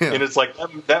 Yeah. And it's like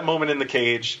that moment in the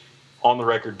cage on the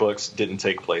record books didn't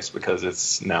take place because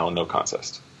it's now no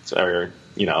contest. So,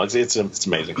 it's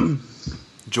amazing.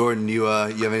 Jordan, you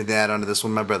have anything to add on to this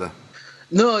one, my brother?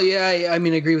 No, yeah, I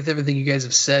mean, I agree with everything you guys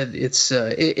have said. It's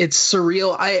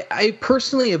surreal. I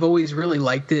personally have always really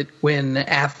liked it when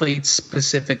athletes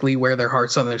specifically wear their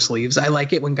hearts on their sleeves. I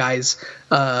like it when guys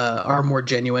are more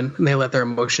genuine and they let their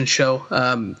emotions show.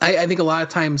 I think a lot of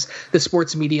times the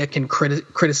sports media can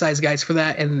criticize guys for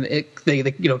that, and they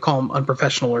call them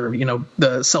unprofessional or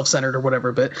the self-centered or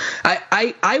whatever. But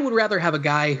I would rather have a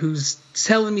guy who's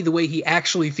telling me the way he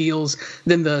actually feels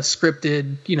than the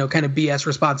scripted, kind of BS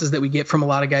responses that we get from a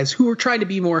lot of guys who are trying to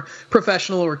be more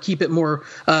professional or keep it more,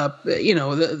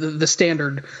 the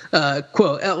standard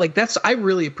quote. I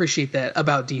really appreciate that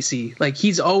about DC. Like,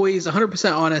 he's always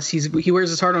 100% honest. He wears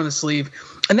his heart on his sleeve.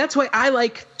 And that's why I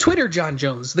like Twitter John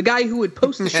Jones, the guy who would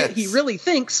post the shit he really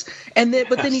thinks, but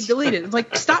then he deleted it. It's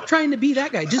like, stop trying to be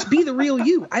that guy. Just be the real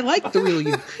you. I like the real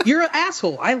you. You're an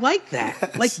asshole. I like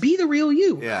that. Like, be the real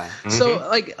you. Yeah.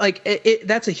 So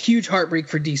that's a huge heartbreak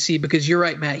for DC, because you're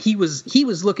right, Matt. He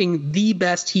was looking the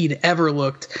best he'd ever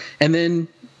looked, and then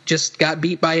just got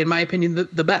beat by, in my opinion,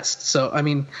 the best. So, I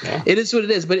mean, It is what it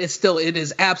is, but it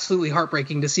is absolutely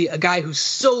heartbreaking to see a guy who's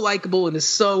so likable and is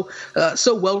so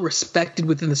well respected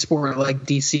within the sport like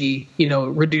DC,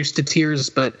 reduced to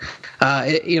tears. But,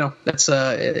 it's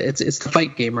the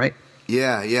fight game, right?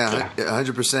 Yeah,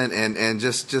 100%. And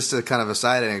just a kind of a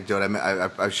side anecdote.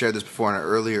 I've shared this before in an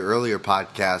earlier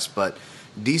podcast, but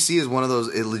DC is one of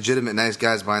those illegitimate nice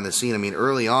guys behind the scene. I mean,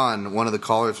 early on, one of the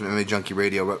callers from MMA Junkie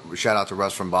Radio, shout out to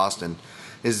Russ from Boston,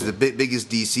 is the biggest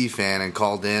DC fan and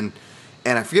called in.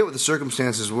 And I forget what the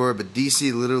circumstances were, but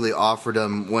DC literally offered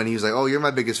him, when he was like, "Oh, you're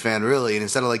my biggest fan, really?" And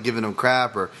instead of like giving him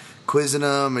crap or quizzing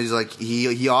him, he's like,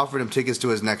 he offered him tickets to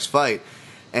his next fight.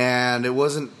 And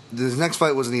his next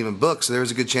fight wasn't even booked, so there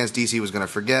was a good chance DC was going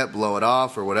to forget, blow it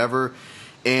off, or whatever.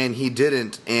 and he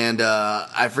didn't. And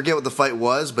I forget what the fight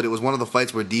was, but it was one of the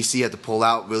fights where DC had to pull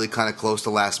out really kind of close to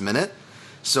last minute.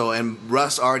 So, and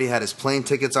Russ already had his plane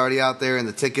tickets already out there and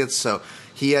the tickets, so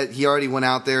he already went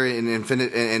out there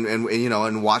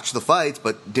and watched the fights,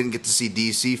 but didn't get to see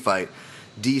DC fight.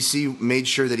 DC made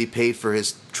sure that he paid for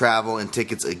his travel and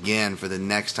tickets again for the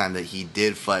next time that he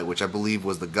did fight, which I believe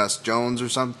was the Gus Jones or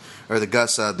the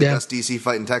Gus DC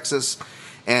fight in Texas,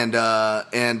 and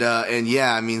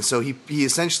yeah, I mean, so he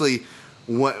essentially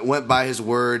went by his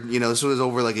word. This was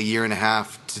over like a year and a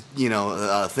half,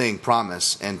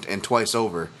 promise, and twice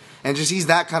over, and just he's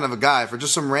that kind of a guy for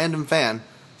just some random fan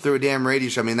through a damn radio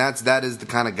show. I mean, that is the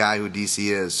kind of guy who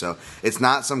DC is. So it's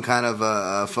not some kind of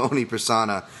a phony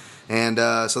persona. And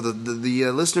so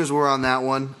the listeners were on that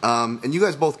one. And you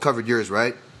guys both covered yours,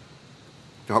 right?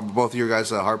 Both of your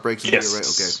guys' heartbreaks. Yes. Right?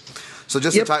 Okay. So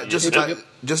just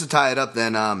to tie it up,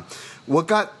 then, what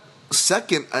got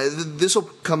second? This will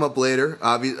come up later.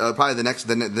 Probably the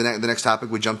next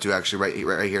topic we jump to actually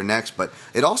right here next. But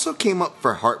it also came up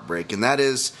for heartbreak, and that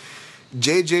is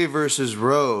JJ versus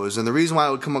Rose. And the reason why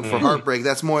it would come up for heartbreak,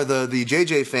 that's more the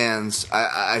JJ fans.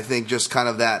 I think just kind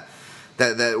of that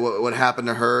what happened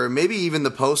to her, maybe even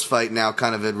the post-fight now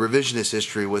kind of a revisionist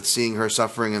history with seeing her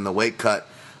suffering in the weight cut.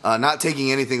 Not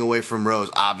taking anything away from Rose,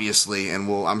 obviously, and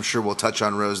I'm sure we'll touch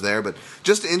on Rose there, but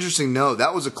just an interesting note,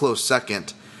 that was a close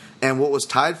second. And what was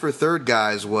tied for third,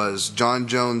 guys, was John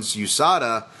Jones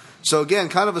USADA. So again,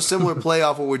 kind of a similar play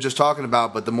off what we were just talking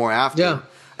about, but the more after. Yeah.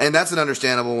 And that's an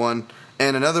understandable one.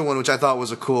 And another one which I thought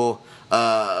was a cool,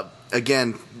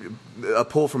 again, a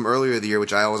pull from earlier in the year,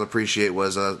 which I always appreciate,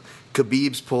 was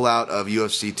Khabib's pullout of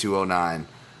UFC 209.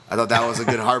 I thought that was a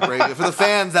good heartbreak. For the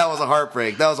fans, that was a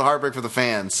heartbreak. That was a heartbreak for the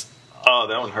fans. Oh,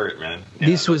 that one hurt, man. Yeah,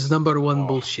 this was number one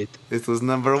bullshit. This was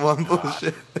number one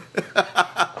bullshit.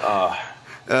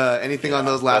 Anything on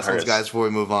those last ones, guys, before we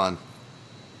move on?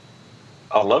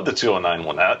 I love the 209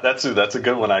 one. That's a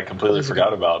good one I completely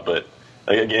forgot about. But,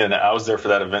 again, I was there for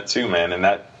that event too, man, and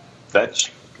that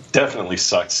definitely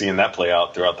sucked seeing that play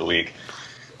out throughout the week.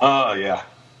 Oh, yeah.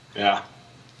 Yeah.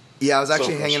 Yeah, I was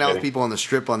actually hanging out with people on the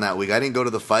strip on that week. I didn't go to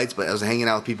the fights, but I was hanging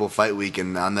out with people fight week,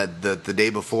 and on the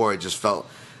day before, it just felt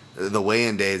the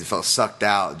weigh-in day. It felt sucked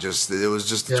out. It was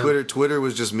just Twitter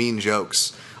was just mean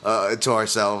jokes to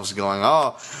ourselves, going,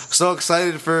 "Oh, so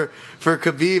excited for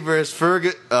Khabib versus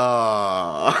Ferguson."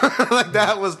 Oh, like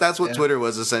that's what Twitter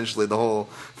was essentially the whole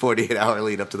 48-hour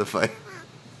lead up to the fight.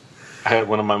 I had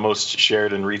one of my most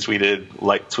shared and retweeted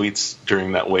liked tweets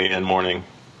during that weigh-in morning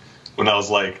when I was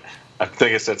like, I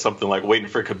think I said something like waiting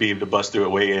for Khabib to bust through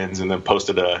at weigh-ins, and then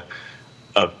posted a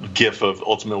gif of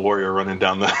Ultimate Warrior running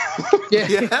down the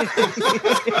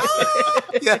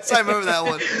Yes, I remember that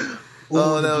one.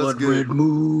 Oh, that was good. Red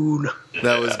Moon.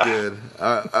 That was good.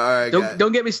 All right,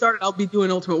 don't get me started. I'll be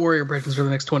doing Ultimate Warrior impressions for the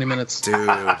next 20 minutes. Dude.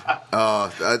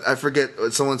 I forget.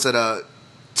 Someone said I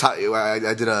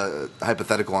did a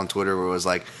hypothetical on Twitter where it was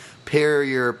like,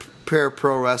 pair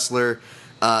pro wrestler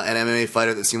an MMA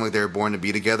fighter that seemed like they were born to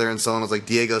be together, and someone was like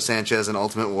Diego Sanchez and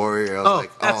Ultimate Warrior. I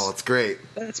was it's great.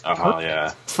 That's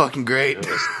yeah. It's fucking great.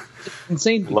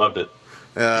 Insane. Loved it.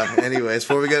 Anyways,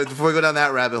 before we go down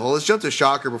that rabbit hole, let's jump to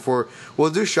Shocker before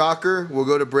we'll do Shocker. We'll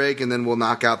go to break, and then we'll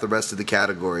knock out the rest of the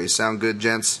categories. Sound good,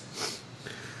 gents?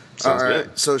 Sounds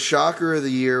good. So Shocker of the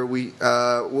year,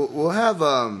 we'll have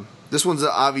this one's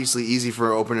obviously easy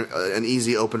for an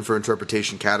easy open for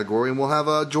interpretation category, and we'll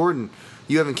have Jordan.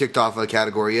 You haven't kicked off a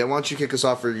category yet. Why don't you kick us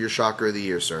off for your Shocker of the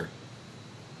year, sir?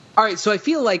 All right, so I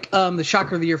feel like the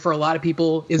Shocker of the year for a lot of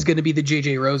people is going to be the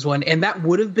JJ Rose one, and that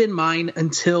would have been mine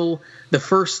until the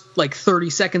first 30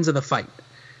 seconds of the fight.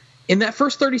 In that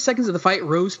first 30 seconds of the fight,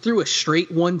 Rose threw a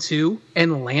straight 1-2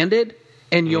 and landed,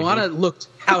 and Joanna looked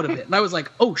out of it. And I was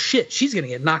like, oh, shit, she's going to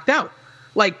get knocked out.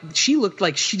 Like, she looked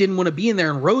like she didn't want to be in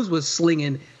there, and Rose was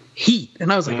slinging heat,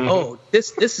 and I was like, oh,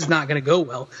 this is not going to go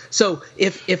well. So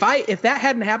if that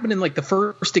hadn't happened in the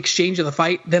first exchange of the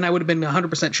fight, then I would have been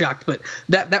 100% shocked. But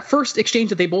that first exchange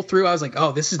that they both threw, I was like,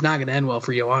 oh, this is not going to end well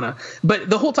for Joanna. But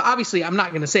the whole time, obviously, I'm not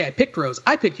going to say I picked Rose.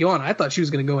 I picked Joanna. I thought she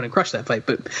was going to go in and crush that fight.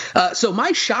 But so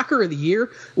my Shocker of the year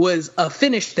was a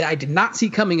finish that I did not see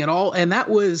coming at all, and that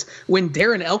was when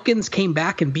Darren Elkins came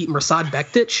back and beat Mirsad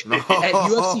Bektic at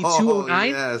UFC 209.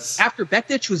 Yes. After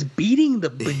Bektic was beating the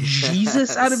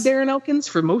bejesus out of Darren Elkins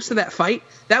for most of that fight.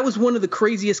 That was one of the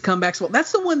craziest comebacks. Well,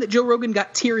 that's the one that Joe Rogan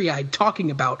got teary-eyed talking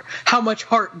about how much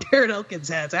heart Darren Elkins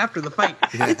has after the fight.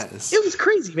 Yes. It was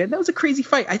crazy, man. That was a crazy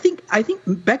fight. I think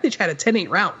Bektic had a 10-8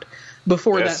 round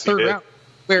before that third round.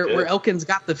 where Elkins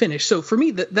got the finish. So for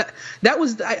me, that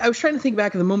was I was trying to think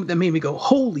back of the moment that made me go,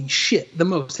 holy shit, the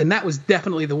most, and that was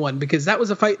definitely the one, because that was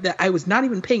a fight that I was not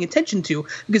even paying attention to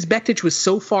because Bektic was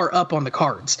so far up on the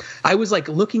cards. I was like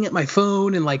looking at my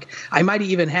phone, and like I might have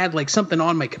even had like something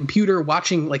on my computer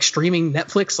watching, like streaming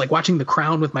Netflix, like watching The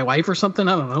Crown with my wife or something.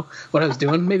 I don't know what I was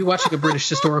doing. Maybe watching a British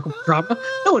historical drama.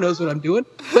 No one knows what I'm doing.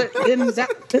 But then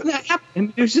that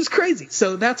happened. It was just crazy.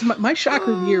 So that's my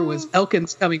shocker of the year was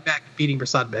Elkins coming back and beating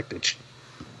Prasad Bektic.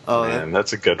 Oh man,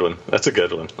 that's a good one. That's a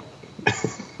good one.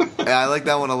 Yeah, I like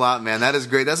that one a lot, man. That is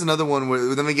great. That's another one where,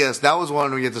 let me guess, that was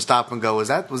one where you get to stop and go. Was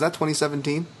that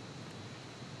 2017?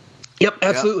 Yep,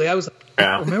 absolutely. Yep.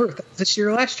 I remember if that was this year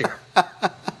or last year.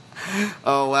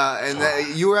 Oh wow!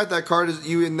 And you were at that card.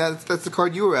 That's the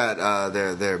card you were at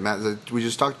there, Matt. That we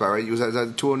just talked about, right? Was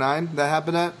that 209 that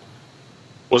happened at?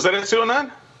 Was that at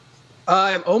 209?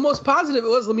 I'm almost positive it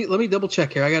was. Let me double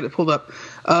check here. I got it pulled up.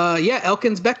 Yeah,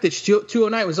 Elkins Bektic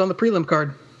 209 was on the prelim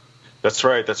card. That's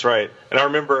right. And I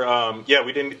remember.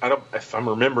 We didn't. If I'm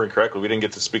remembering correctly, we didn't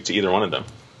get to speak to either one of them.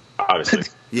 Obviously.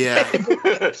 Yeah.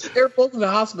 They're both in the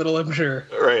hospital, I'm sure.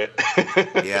 Right.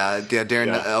 Yeah.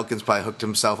 Darren Elkins probably hooked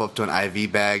himself up to an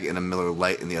IV bag and a Miller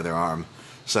Lite in the other arm.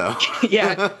 So.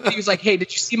 Yeah. He was like, hey,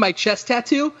 did you see my chest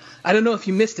tattoo? I don't know if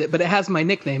you missed it, but it has my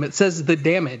nickname. It says The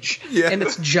Damage. Yeah. And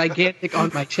it's gigantic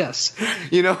on my chest.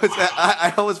 You know,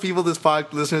 I always people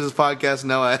listeners to this podcast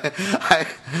know I'm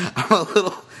a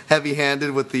little heavy-handed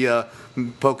with the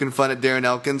poking fun at Darren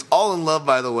Elkins. All in love,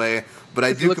 by the way. But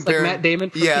I do compare. Like Matt Damon.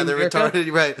 From yeah, Team they're America.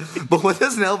 retarded, right? But what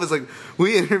doesn't help is like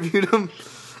we interviewed him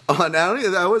on.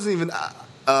 I wasn't even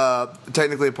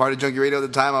technically a part of Junkie Radio at the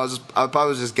time. I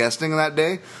probably was just guesting that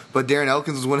day. But Darren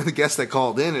Elkins was one of the guests that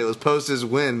called in. It was post his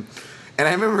win. And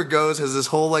I remember Goes has this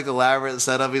whole like elaborate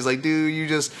setup. He's like, dude,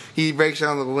 he breaks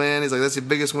down the win. He's like, that's the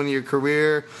biggest win of your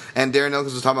career. And Darren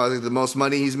Elkins was talking about like the most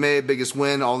money he's made, biggest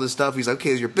win, all this stuff. He's like, okay,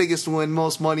 it's your biggest win,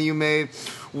 most money you made.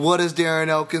 What does Darren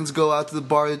Elkins go out to the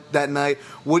bar that night?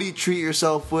 What do you treat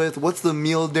yourself with? What's the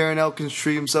meal Darren Elkins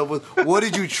treat himself with? What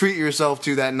did you treat yourself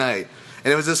to that night?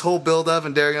 And it was this whole build up,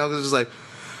 and Darren Elkins was like,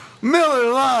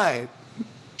 Miller Lite.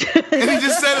 And he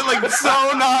just said it like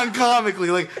so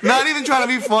non-comically, like not even trying to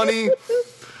be funny.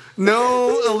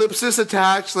 No ellipsis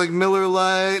attached, like Miller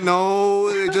Lite.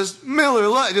 No, just Miller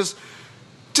Lite.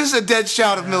 Just a dead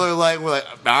shout of Miller Lite. We're like,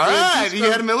 all right, he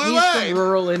had a Miller Lite. From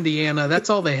rural Indiana. That's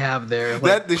all they have there.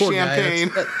 Like, the champagne.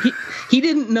 He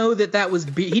didn't know that was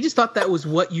beer. He just thought that was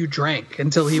what you drank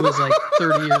until he was like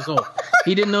 30 years old.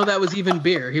 He didn't know that was even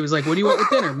beer. He was like, what do you want with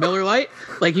dinner? Miller Lite?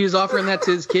 Like he was offering that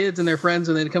to his kids and their friends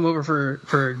when they'd come over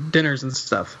for dinners and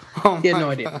stuff. He had no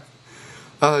idea.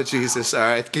 Oh, Jesus. All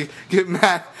right.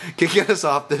 Matt, get us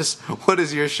off this. What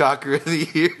is your shocker of the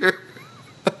year?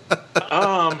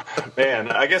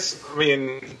 Man,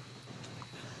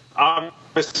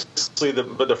 obviously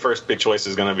the first big choice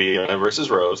is going to be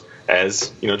versus Rose,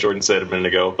 as Jordan said a minute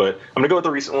ago. But I'm going to go with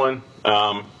the recent one.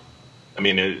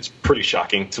 It's pretty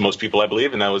shocking to most people, I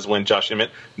believe, and that was when Josh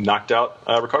Emmett knocked out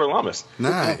Ricardo Lamas.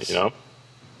 Nice.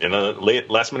 In a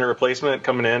last minute replacement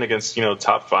coming in against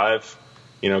top 5,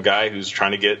 guy who's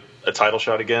trying to get a title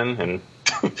shot again, and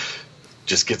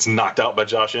just gets knocked out by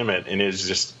Josh Emmett, and it is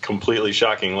just completely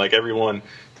shocking. Like everyone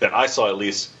that I saw, at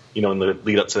least, in the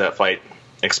lead up to that fight,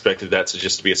 expected that to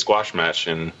just be a squash match,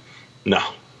 and no,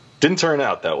 didn't turn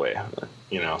out that way.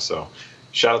 So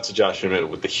shout out to Josh Emmett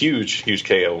with the huge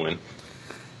KO win.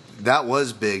 That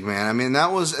was big, man. I mean,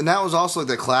 that was also like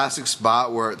the classic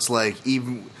spot where it's like,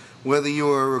 even whether you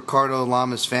were a Ricardo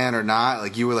Lamas fan or not,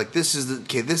 like you were like,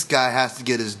 this guy has to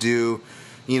get his due.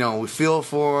 We feel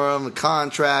for him, the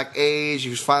contract, age. He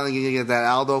was finally going to get that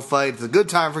Aldo fight. It's a good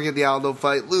time for him to get the Aldo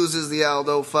fight. Loses the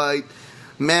Aldo fight.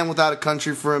 Man without a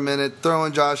country for a minute.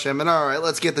 Throwing Josh Emmett. All right,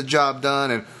 let's get the job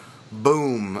done. And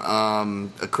boom.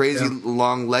 A crazy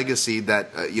long legacy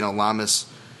that, Lamas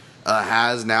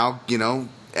has now,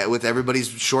 with everybody's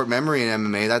short memory in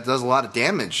MMA. That does a lot of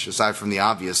damage, aside from the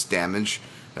obvious damage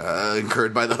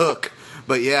incurred by the hook.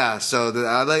 But yeah, so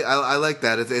I like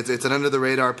that. It's an under the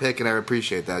radar pick, and I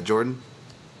appreciate that. Jordan?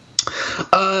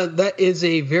 That is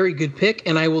a very good pick,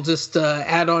 and I will just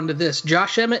add on to this.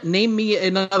 Josh Emmett, name me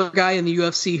another guy in the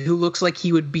UFC who looks like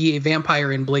he would be a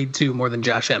vampire in Blade 2 more than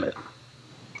Josh Emmett.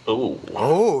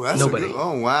 Oh, that's nobody.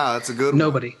 Wow, that's a good one.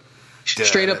 Nobody.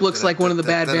 Straight up looks like one of the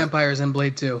bad vampires in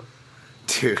Blade 2.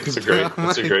 Dude,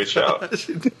 that's a great shout.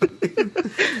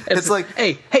 It's like,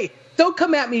 hey. Don't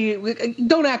come at me.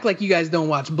 Don't act like you guys don't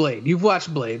watch Blade. You've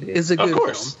watched Blade. It's a good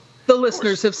film. The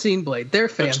listeners have seen Blade. They're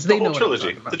fans. They know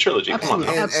trilogy. The trilogy. Come on.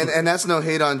 And that's no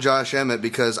hate on Josh Emmett,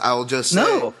 because I will just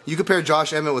say, you compare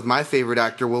Josh Emmett with my favorite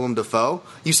actor, Willem Dafoe,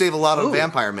 you save a lot on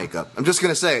vampire makeup. I'm just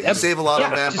going to say it. You save a lot on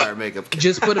vampire makeup.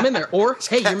 Just put him in there. Or,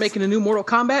 hey, you're making a new Mortal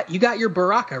Kombat? You got your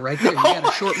Baraka right there. You got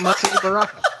a short, muscly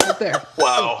Baraka right there.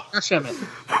 Wow. Josh Emmett.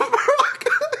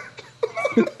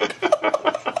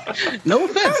 No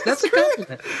offense. That's a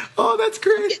compliment. Oh, that's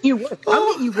great. I'm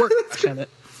getting you work, Josh Emmett.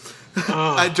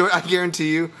 I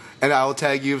guarantee you, and I will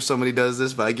tag you if somebody does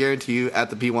this, but I guarantee you at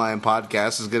the PYM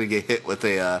podcast is going to get hit with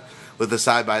a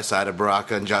side by side of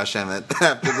Baraka and Josh Emmett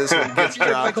after this one gets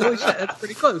dropped. Holy shit, that's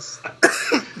pretty close.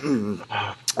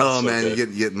 Oh man,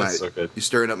 you're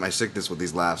stirring up my sickness with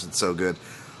these laughs. It's so good.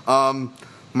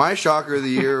 My shocker of the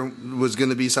year was going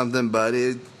to be something, but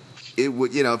it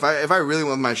would, if I really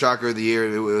want my shocker of the year,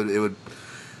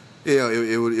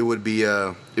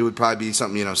 it would probably be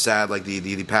something sad, like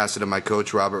the passing of my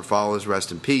coach Robert Fallis,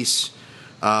 rest in peace.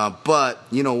 But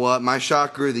you know what, my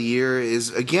shocker of the year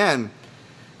is, again,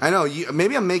 I know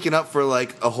maybe I'm making up for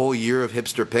like a whole year of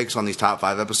hipster picks on these top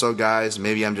 5 episode guys.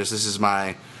 Maybe I'm just this is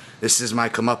my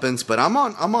comeuppance, but I'm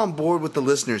on board with the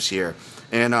listeners here,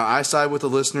 and I side with the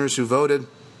listeners who voted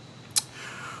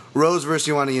Rose versus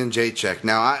Ioana Jędrzejczyk.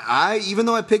 Now, I even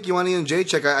though I picked Ioana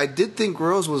Jędrzejczyk, I did think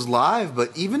Rose was live,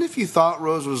 but even if you thought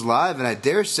Rose was live, and I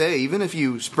dare say, even if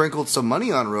you sprinkled some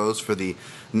money on Rose for the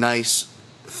nice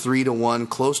 3-1,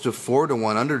 close to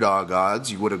 4-1 underdog odds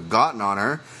you would have gotten on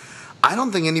her, I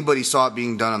don't think anybody saw it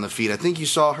being done on the feet. I think you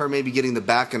saw her maybe getting the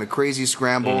back in a crazy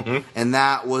scramble, and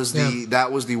that was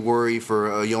the worry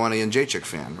for a Ioana Jędrzejczyk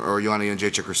fan, or Ioana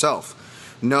Jędrzejczyk herself.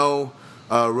 No,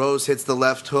 Rose hits the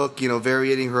left hook,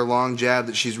 varying her long jab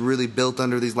that she's really built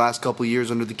under these last couple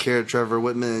years under the care of Trevor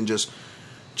Whitman, and just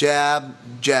jab,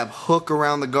 hook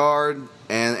around the guard,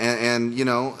 and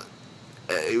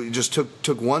it just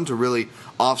took one to really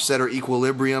offset her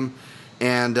equilibrium,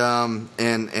 and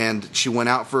she went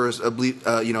out for a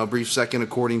brief second,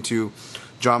 according to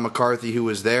John McCarthy, who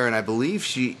was there, and I believe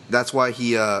that's why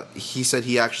he said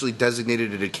he actually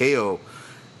designated it a KO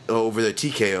over the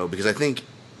TKO, because I think,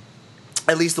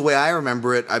 at least the way I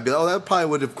remember it, I'd be, that probably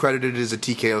would have credited it as a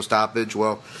TKO stoppage.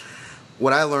 Well,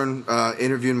 what I learned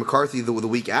interviewing McCarthy the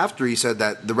week after, he said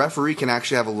that the referee can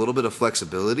actually have a little bit of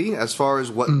flexibility as far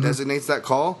as what designates that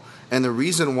call. And the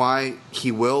reason why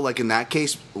he will, like in that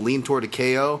case, lean toward a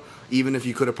KO, even if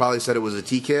you could have probably said it was a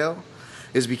TKO,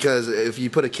 is because if you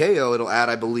put a KO, it'll add,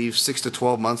 I believe, 6 to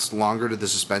 12 months longer to the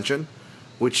suspension,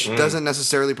 which doesn't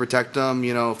necessarily protect them.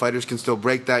 Fighters can still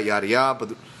break that, yada yada,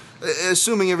 but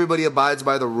assuming everybody abides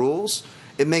by the rules,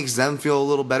 it makes them feel a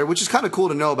little better, which is kind of cool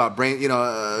to know about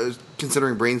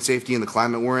considering brain safety in the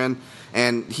climate we're in.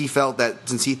 And he felt that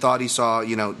since he thought he saw,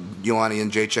 Ioana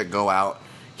Jędrzejczyk go out,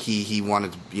 he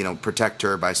wanted to, protect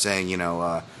her by saying,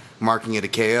 marking it a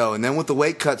KO. And then with the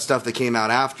weight cut stuff that came out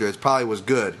after, it probably was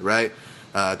good, right?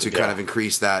 To kind of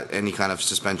increase that, any kind of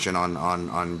suspension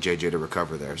on JJ to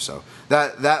recover there. So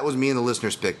that was me and the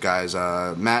listeners' pick, guys.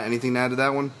 Matt, anything to add to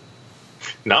that one?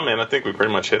 No, man, I think we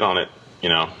pretty much hit on it.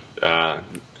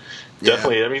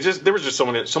 Definitely. Yeah. I mean, there was just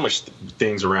so much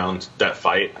things around that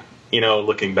fight.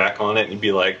 Looking back on it, and you'd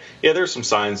be like, yeah, there's some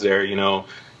signs there.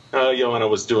 Ioana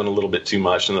was doing a little bit too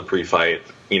much in the pre-fight.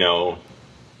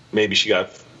 Maybe she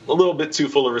got a little bit too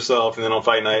full of herself, and then on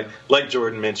fight night, like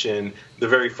Jordan mentioned, the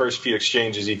very first few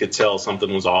exchanges, you could tell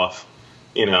something was off.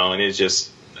 And it's just,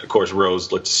 of course,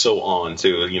 Rose looked so on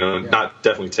too. Not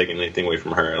definitely taking anything away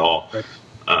from her at all. Right.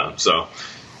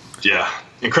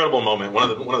 Incredible moment. One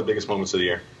of the biggest moments of the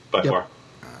year by far.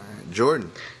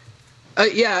 Jordan.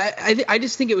 I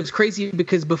just think it was crazy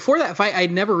because before that fight,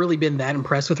 I'd never really been that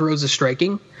impressed with Rose's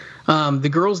striking. The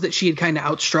girls that she had kind of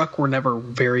outstruck were never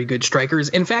very good strikers.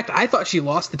 In fact, I thought she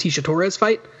lost the Tisha Torres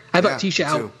fight. I thought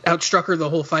Tisha outstruck her the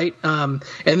whole fight. And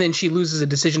then she loses a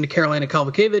decision to Karolina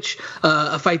Kowalkiewicz,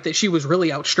 a fight that she was really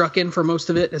outstruck in for most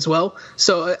of it as well.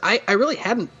 So I really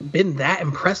hadn't been that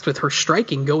impressed with her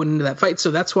striking going into that fight.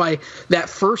 So that's why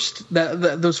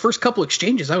those first couple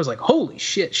exchanges, I was like, holy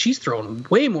shit, she's throwing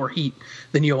way more heat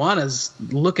than Ioana's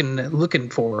looking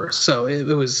for. So it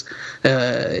was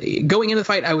going into the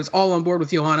fight, I was all on board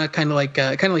with Ioana, kind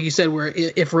of like you said, where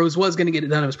if Rose was going to get it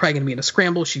done, it was probably going to be in a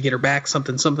scramble. She'd get her back,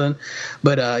 something.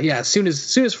 But as soon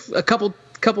as a couple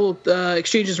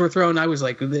exchanges were thrown, I was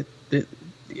like,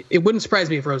 it wouldn't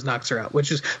surprise me if Rose knocks her out,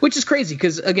 which is crazy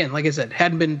because, again, like I said,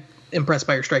 hadn't been impressed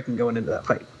by her striking going into that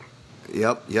fight.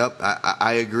 Yep.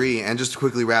 I agree. And just to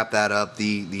quickly wrap that up,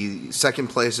 the second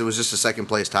place, it was just a second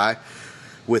place tie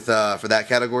with for that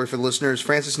category for the listeners.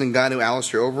 Francis Ngannou,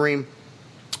 Alistair Overeem,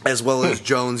 as well as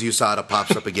Jones USADA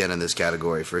pops up again in this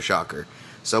category for a shocker.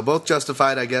 So both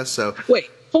justified, I guess. So wait,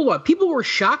 hold on. People were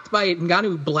shocked by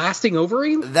Ngannou blasting over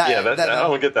him? I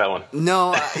don't get that one.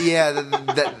 No,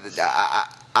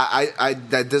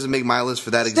 that doesn't make my list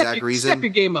for that exact reason. Step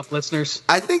your game up, listeners.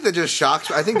 I think that just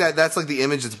shocks. I think that's like the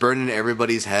image that's burned into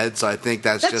everybody's head. So I think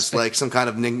that's just like some kind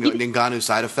of Ngannou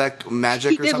side effect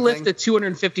magic or something. He did lift a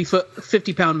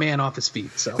 250-pound man off his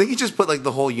feet. So I think he just put like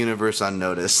the whole universe on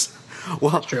notice.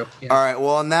 Well, that's true. Yeah. All right.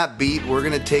 Well, on that beat, we're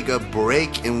gonna take a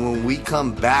break, and when we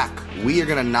come back, we are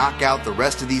gonna knock out the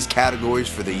rest of these categories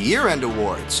for the year-end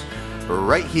awards,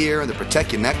 right here on the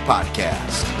Protect Your Neck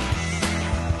podcast.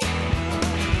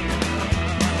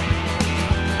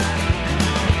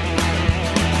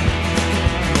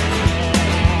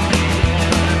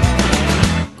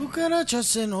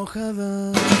 Cucarachas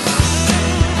enojadas.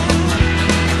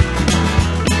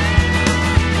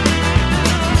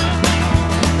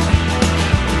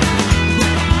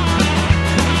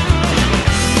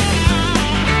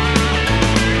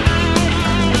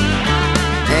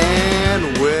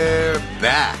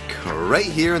 Back right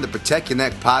here in the Protect Your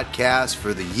Neck podcast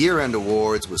for the year-end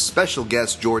awards with special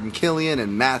guests Jordan Killion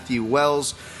and Matthew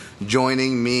Wells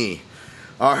joining me.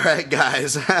 All right,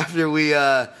 guys, after we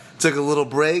took a little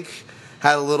break,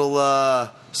 had a little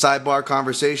sidebar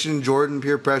conversation, Jordan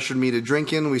peer pressured me to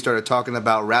drinking. We started talking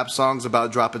about rap songs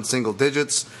about dropping single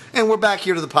digits, and we're back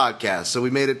here to the podcast. So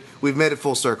we've made it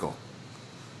full circle.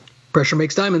 Pressure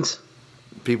makes diamonds.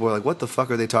 People are like, what the fuck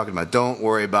are they talking about? Don't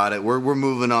worry about it. We're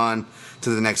moving on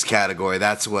to the next category.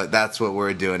 That's what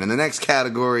we're doing. And the next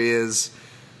category is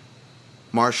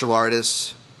Martial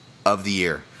Artists of the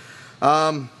Year.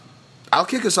 I'll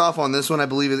kick us off on this one. I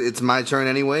believe it's my turn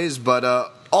anyways.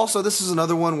 But also, this is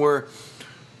another one where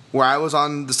I was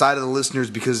on the side of the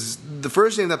listeners because the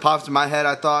first name that popped in my head,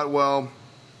 I thought, well,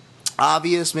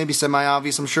 obvious, maybe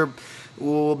semi-obvious. I'm sure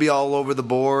we'll be all over the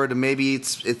board, and maybe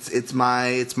it's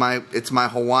my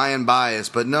Hawaiian bias,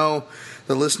 but no,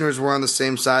 the listeners were on the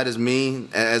same side as me,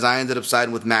 as I ended up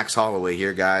siding with Max Holloway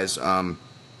here, guys. I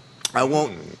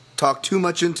won't talk too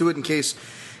much into it in case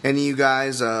any of you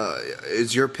guys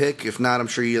is your pick. If not, I'm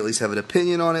sure you at least have an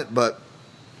opinion on it. But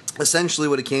essentially,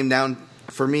 what it came down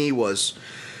for me was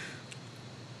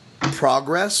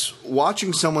progress,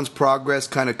 watching someone's progress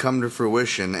kind of come to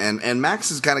fruition, and Max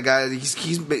is the kind of guy,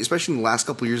 he's especially in the last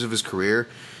couple of years of his career,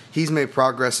 he's made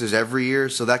progresses every year,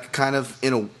 so that could kind of,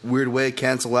 in a weird way,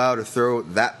 cancel out or throw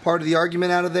that part of the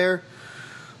argument out of there.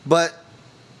 But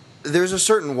there's a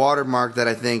certain watermark that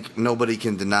I think nobody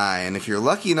can deny, and if you're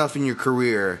lucky enough in your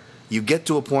career, you get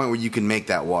to a point where you can make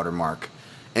that watermark,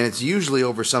 and it's usually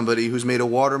over somebody who's made a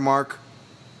watermark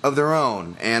of their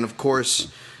own, and of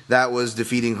course that was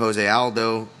defeating Jose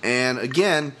Aldo. And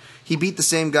again, he beat the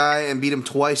same guy and beat him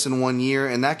twice in 1 year,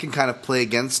 and that can kind of play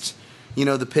against,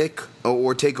 the pick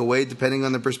or take away depending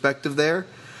on the perspective there.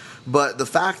 But the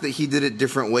fact that he did it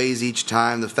different ways each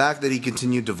time, the fact that he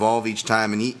continued to evolve each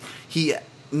time, and he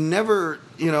never,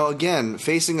 again,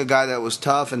 facing a guy that was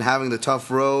tough and having the tough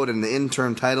road and the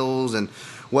interim titles and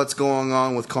what's going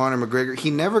on with Conor McGregor, he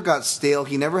never got stale.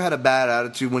 He never had a bad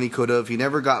attitude when he could have. He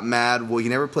never got mad. Well, he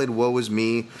never played woe is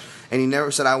me. And he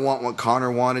never said, I want what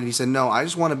Conor wanted. He said, no, I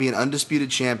just want to be an undisputed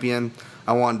champion.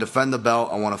 I want to defend the belt.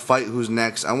 I want to fight who's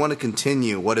next. I want to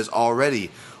continue what is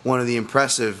already one of the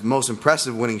most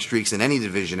impressive winning streaks in any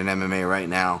division in MMA right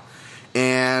now.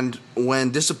 And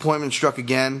when disappointment struck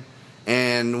again,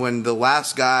 and when the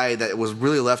last guy that was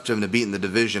really left to him to beat in the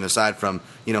division, aside from,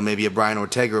 maybe a Brian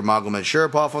Ortega or Magomed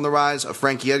Sharapov on the rise, a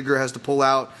Frankie Edgar has to pull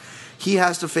out, he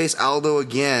has to face Aldo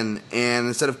again, and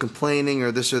instead of complaining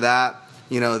or this or that,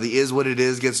 the is what it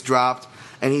is gets dropped,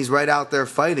 and he's right out there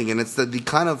fighting. And it's the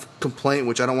kind of complaint,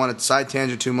 which I don't want to side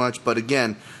tangent too much, but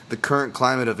again, the current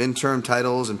climate of interim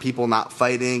titles and people not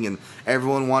fighting and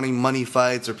everyone wanting money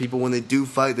fights, or people when they do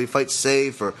fight, they fight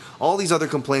safe, or all these other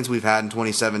complaints we've had in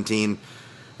 2017.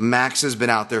 Max has been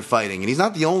out there fighting, and he's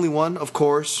not the only one, of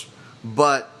course,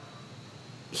 but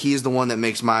he's the one that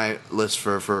makes my list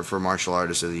for Martial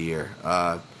Artist of the Year.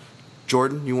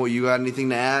 Jordan, you got anything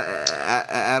to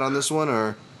add on this one,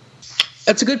 or?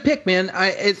 That's a good pick, man.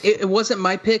 It wasn't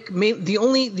my pick. The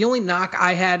only knock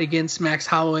I had against Max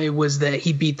Holloway was that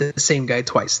he beat the same guy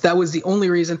twice. That was the only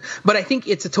reason. But I think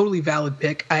it's a totally valid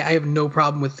pick. I have no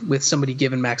problem with somebody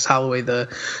giving Max Holloway the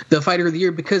Fighter of the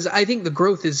Year, because I think the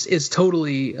growth is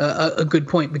totally a good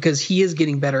point, because he is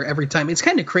getting better every time. It's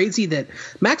kind of crazy that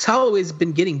Max Holloway's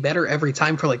been getting better every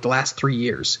time for like the last 3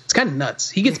 years. It's kind of nuts.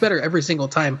 He gets better every single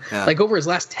time. Yeah. Like over his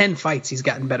last 10 fights, he's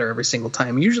gotten better every single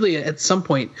time. Usually at some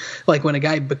point, like when a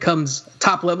guy becomes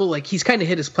top level, like he's kind of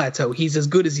hit his plateau. He's as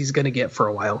good as he's going to get for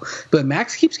a while. But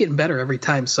Max keeps getting better every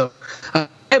time. So I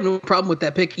have no problem with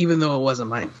that pick, even though it wasn't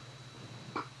mine.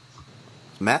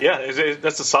 Matt? Yeah,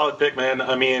 that's a solid pick, man.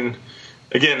 I mean,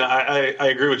 again, I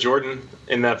agree with Jordan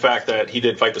in that fact that he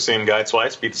did fight the same guy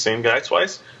twice, beat the same guy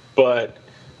twice, but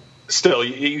still,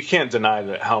 you can't deny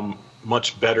that how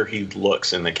much better he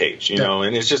looks in the cage, you know,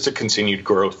 and it's just a continued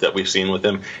growth that we've seen with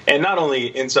him, and not only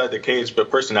inside the cage,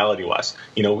 but personality-wise.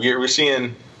 You know, we're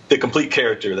seeing the complete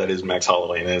character that is Max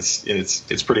Holloway, and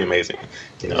it's pretty amazing,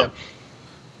 you know. Yep.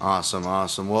 Awesome.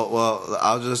 Well,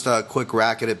 I'll just quick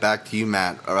racket it back to you,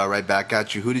 Matt. Right back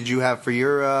at you. Who did you have for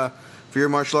your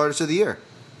martial artist of the year?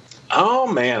 Oh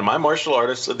man, my martial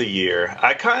artist of the year.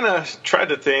 I kind of tried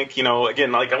to think, you know,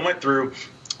 again, like I went through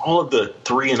all of the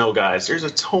 3-0 guys.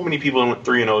 There's so many people who went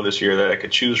 3-0 this year that I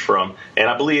could choose from, and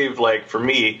I believe, like for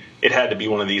me, it had to be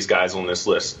one of these guys on this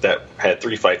list that had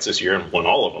 3 fights this year and won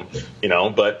all of them, you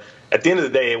know. But at the end of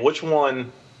the day, which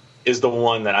one is the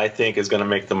one that I think is going to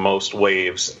make the most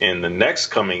waves in the next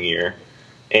coming year?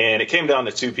 And it came down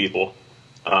to 2 people.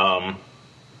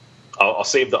 I'll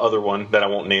save the other one that I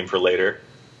won't name for later.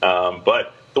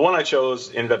 But the one I chose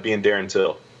ended up being Darren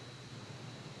Till,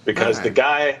 because the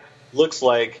guy looks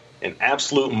like an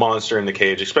absolute monster in the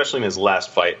cage, especially in his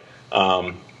last fight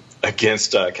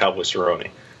against Cowboy Cerrone.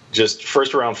 Just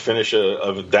first round finish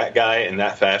of that guy in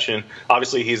that fashion.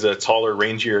 Obviously, he's a taller,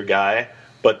 rangier guy,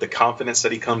 but the confidence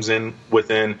that he comes in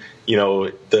within, you know,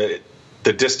 the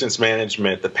distance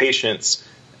management, the patience,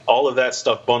 all of that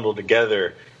stuff bundled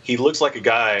together, he looks like a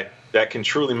guy that can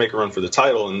truly make a run for the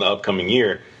title in the upcoming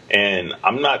year. And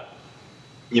I'm not,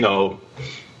 you know,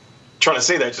 trying to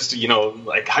say that just to, you know,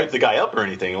 like hype the guy up or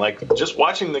anything. Like just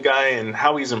watching the guy and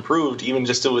how he's improved even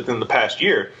just within the past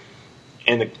year,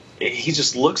 and he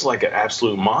just looks like an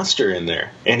absolute monster in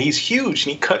there. And he's huge,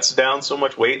 and he cuts down so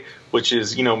much weight, which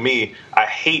is, you know, me. I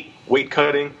hate weight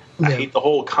cutting. Yeah. I hate the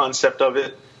whole concept of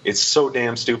it. It's so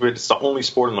damn stupid. It's the only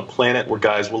sport on the planet where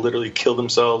guys will literally kill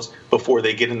themselves before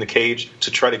they get in the cage to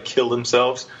try to kill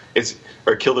themselves.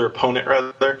 Or kill their opponent,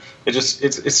 rather.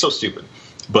 It's so stupid.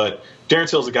 But Darren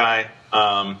Till's a guy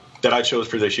that I chose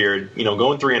for this year. You know,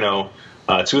 going 3-0.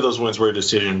 2 of those wins were a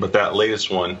decision, but that latest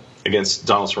one against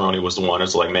Donald Cerrone was the one.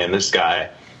 It's like, man, this guy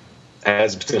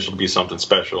has the potential to be something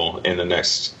special in the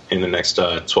next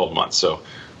 12 months. So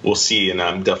we'll see, and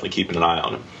I'm definitely keeping an eye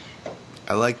on him.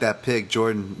 I like that pick,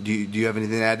 Jordan. Do you have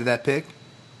anything to add to that pick?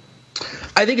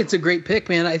 I think it's a great pick,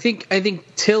 man. I think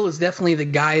Till is definitely the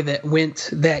guy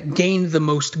that gained the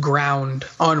most ground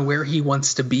on where he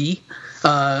wants to be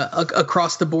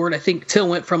across the board. I think Till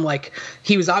went from, like,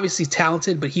 he was obviously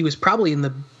talented, but he was probably in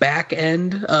the back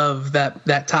end of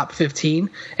that top 15,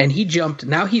 and he jumped.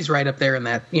 Now he's right up there in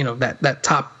that, you know, that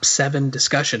top 7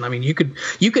 discussion. I mean, you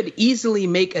could easily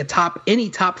make any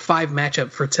top 5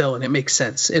 matchup for Till, and it makes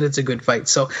sense, and it's a good fight.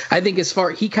 So I think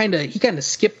he kind of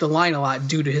skipped the line a lot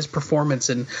due to his performance,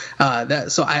 and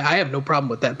that. So I have no problem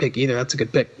with that pick either. That's a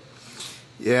good pick.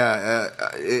 Yeah,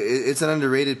 it's an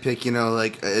underrated pick. You know,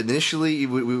 like initially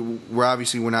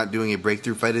we're not doing a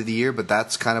breakthrough fight of the year, but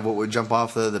that's kind of what would jump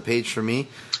off the page for me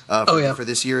for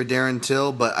this year, Darren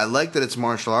Till. But I like that it's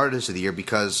martial artist of the year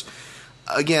because,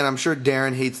 again, I'm sure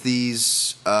Darren hates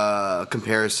these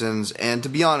comparisons, and to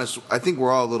be honest, I think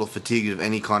we're all a little fatigued of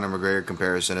any Conor McGregor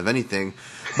comparison, of anything.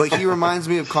 But he reminds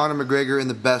me of Conor McGregor in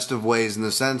the best of ways, in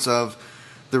the sense of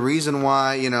the reason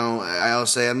why, you know, I'll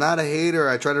say I'm not a hater.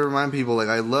 I try to remind people, like,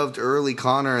 I loved early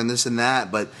Conor and this and that,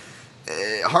 but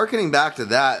hearkening back to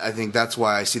that, I think that's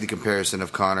why I see the comparison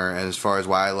of Conor, and as far as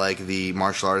why I like the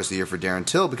martial artist of the year for Darren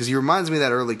Till, because he reminds me of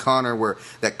that early Conor, where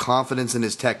that confidence in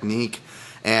his technique,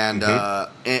 and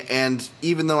and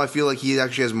even though I feel like he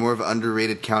actually has more of an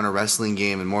underrated counter wrestling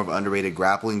game and more of an underrated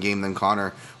grappling game than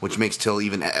Conor, which makes Till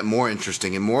even more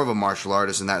interesting and more of a martial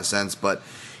artist in that sense, but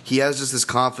he has just this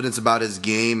confidence about his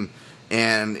game,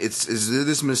 and it's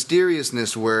this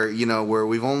mysteriousness where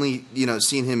we've only, you know,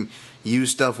 seen him use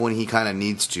stuff when he kind of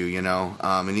needs to, you know,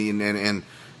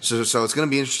 so it's going to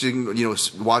be interesting, you know,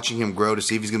 watching him grow to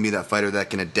see if he's going to be that fighter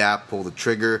that can adapt, pull the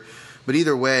trigger. But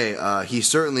either way, he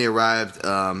certainly arrived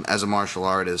as a martial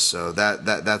artist, so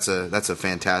that's a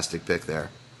fantastic pick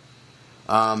there.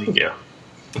 Yeah.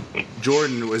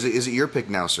 Jordan, is it your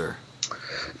pick now, sir?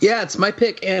 Yeah, it's my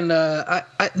pick, and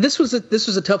this was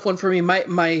a tough one for me.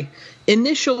 My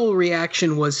initial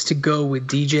reaction was to go with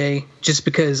DJ, just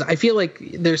because I feel like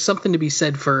there's something to be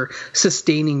said for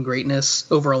sustaining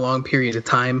greatness over a long period of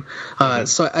time.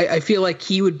 So I feel like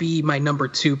he would be my number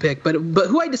 2 pick. But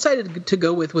who I decided to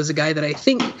go with was a guy that I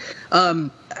think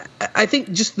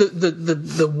just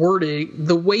the wording,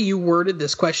 the way you worded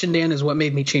this question, Dan, is what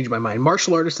made me change my mind.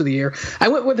 Martial artist of the year. I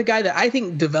went with a guy that I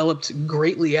think developed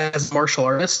greatly as a martial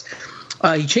artist.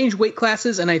 He changed weight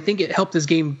classes, and I think it helped his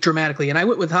game dramatically. And I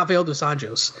went with Rafael dos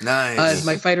Anjos as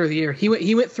my fighter of the year. He went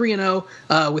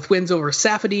 3-0 with wins over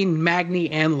Safadine,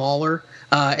 Magny, and Lawler.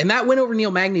 And that win over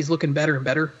Neil Magny's looking better and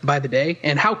better by the day.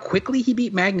 And how quickly he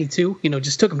beat Magny, too.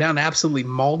 Just took him down and absolutely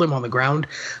mauled him on the ground.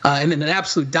 And then an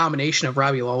absolute domination of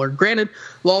Robbie Lawler. Granted,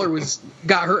 Lawler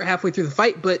got hurt halfway through the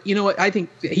fight, but you know what? I think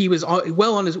he was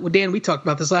well on his – Dan, we talked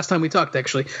about this last time we talked,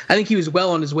 actually. I think he was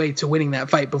well on his way to winning that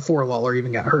fight before Lawler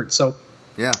even got hurt. So –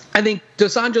 yeah, I think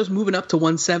Dos Anjos moving up to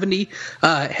 170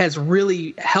 has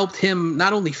really helped him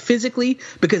not only physically,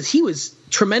 because he was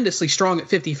tremendously strong at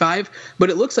 55, but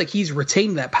it looks like he's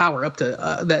retained that power up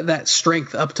to that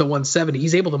strength up to 170.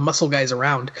 He's able to muscle guys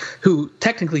around who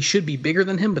technically should be bigger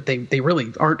than him, but they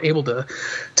really aren't able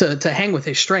to hang with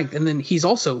his strength. And then he's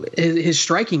also his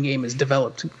striking game is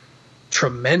developed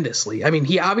tremendously. I mean,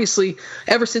 he obviously,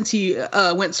 ever since he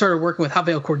went and started working with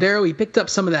Javier Cordero, he picked up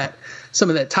some of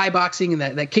that Thai boxing and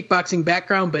that kickboxing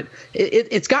background, but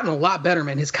it's gotten a lot better,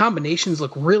 man. His combinations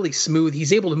look really smooth.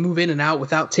 He's able to move in and out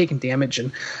without taking damage.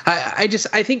 And I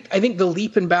think the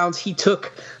leap and bounds he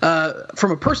took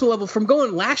from a personal level, from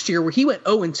going last year where he went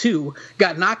 0-2,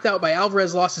 got knocked out by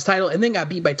Alvarez, lost his title, and then got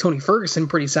beat by Tony Ferguson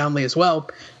pretty soundly as well,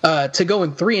 to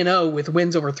going 3-0 with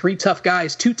wins over 3 tough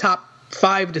guys, 2 top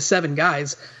 5 to 7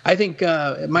 guys. I think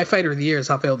my fighter of the year is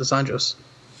Rafael dos Anjos.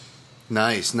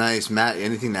 Nice. Matt,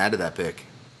 anything to add to that pick?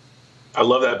 I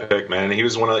love that pick, man. He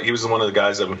was one of the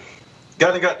guys that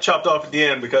got chopped off at the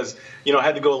end because I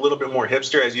had to go a little bit more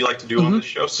hipster, as you like to do on this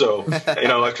show. So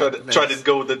I tried to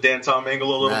go with the Dan Tom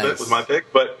angle a little bit with my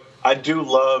pick, but I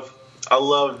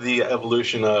love the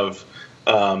evolution of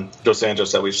Dos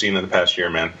Anjos that we've seen in the past year,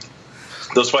 man.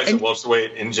 Those fights at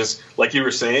welterweight, and just like you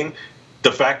were saying,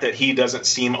 the fact that he doesn't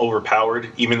seem overpowered,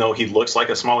 even though he looks like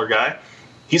a smaller guy,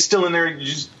 he's still in there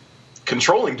just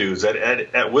controlling dudes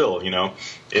at will.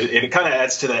 It kind of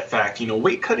adds to that fact.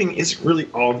 Weight cutting isn't really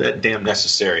all that damn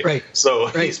necessary. Right. So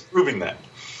he's proving that.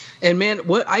 And man,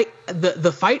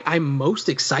 the fight I'm most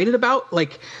excited about,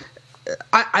 like,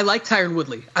 I like Tyron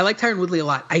Woodley. I like Tyron Woodley a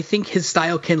lot. I think his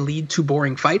style can lead to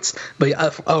boring fights, but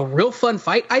a real fun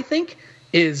fight, I think,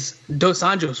 is Dos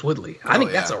Anjos Woodley. I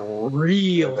think that's a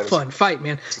real fun fight,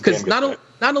 man. Because not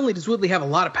only does Woodley have a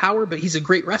lot of power, but he's a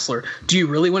great wrestler. Do you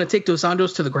really want to take Dos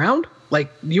Anjos to the ground?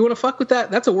 Like, do you want to fuck with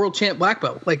that? That's a world champ black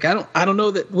belt. Like, I don't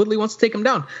know that Woodley wants to take him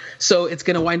down. So it's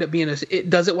going to wind up being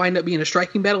does it wind up being a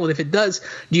striking battle? And if it does,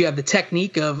 do you have the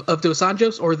technique of Dos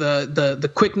Anjos or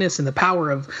the quickness and the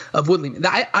power of Woodley?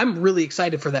 I'm really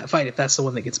excited for that fight if that's the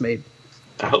one that gets made.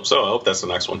 I hope so. I hope that's the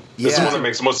next one. This is the one that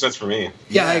makes the most sense for me.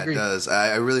 Yeah, I agree. It does.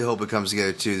 I really hope it comes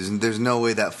together, too. There's no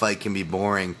way that fight can be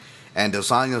boring. And Dos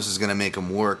Anjos is going to make him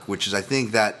work, which is, I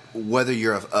think, that whether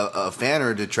you're a fan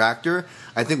or a detractor,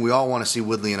 I think we all want to see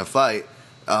Woodley in a fight.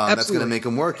 That's going to make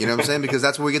him work. You know what I'm saying? Because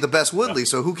that's where we get the best Woodley.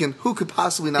 So who could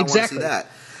possibly not want to see that?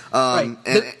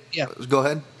 Go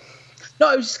ahead. No,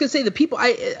 I was just gonna say the people.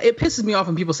 It pisses me off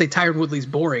when people say Tyron Woodley's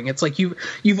boring. It's like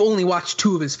you've only watched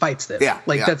 2 of his fights. Then,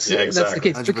 that's the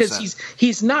case 100%. Because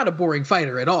he's not a boring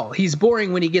fighter at all. He's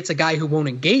boring when he gets a guy who won't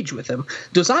engage with him.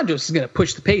 Dos Anjos is gonna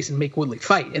push the pace and make Woodley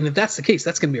fight, and if that's the case,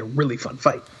 that's gonna be a really fun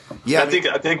fight. Yeah, I think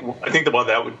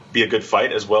that would be a good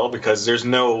fight as well, because there's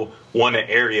no one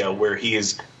area where he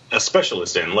is a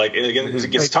specialist in. Like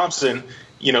against Thompson,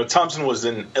 Thompson was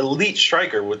an elite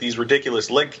striker with these ridiculous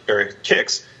leg or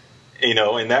kicks.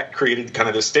 And that created kind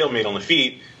of this stalemate on the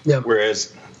feet,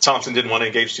 whereas Thompson didn't want to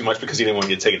engage too much because he didn't want to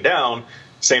get taken down.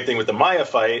 Same thing with the Maia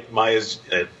fight. Maia's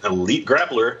an elite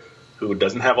grappler who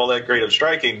doesn't have all that great of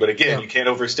striking, but again, you can't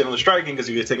overextend on the striking because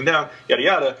you get taken down, yada,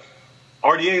 yada.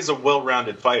 RDA is a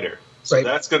well-rounded fighter. So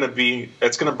that's going to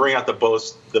bring out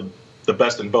the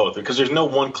best in both, because there's no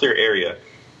one clear area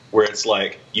where it's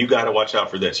like, you got to watch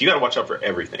out for this. You got to watch out for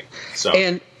everything. So.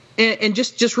 And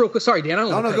just real quick, sorry, Dan.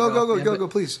 Go,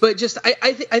 please. But just,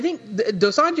 I think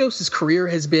Dos Anjos' career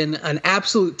has been an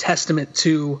absolute testament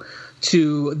to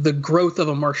the growth of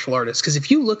a martial artist. Because if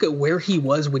you look at where he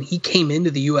was when he came into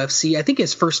the UFC, I think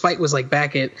his first fight was like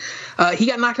back at he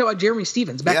got knocked out by Jeremy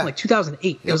Stevens back in like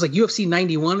 2008. It was like UFC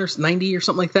 91 or 90 or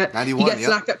something like that. 91. He got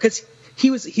knocked out because he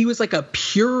was like a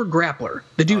pure grappler.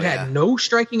 The dude had no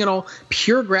striking at all,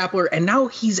 pure grappler, and now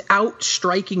he's out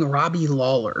striking Robbie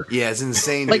Lawler. Yeah, it's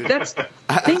insane. Like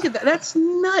think of that. That's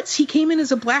nuts. He came in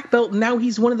as a black belt, and now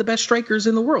he's one of the best strikers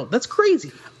in the world. That's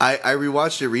crazy. I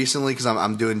rewatched it recently because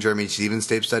I'm doing Jeremy Stevens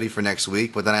tape study for next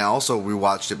week, but then I also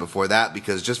rewatched it before that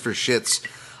because just for shits.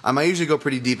 I usually go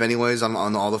pretty deep anyways on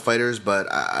all the fighters, but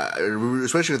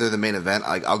especially if they're the main event,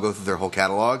 I'll go through their whole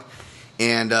catalog.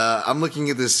 And I'm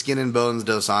looking at this skin and bones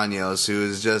Dos Anjos, who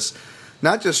is just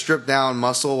not just stripped down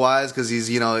muscle wise because he's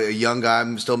a young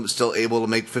guy, still able to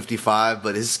make 55,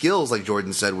 but his skills, like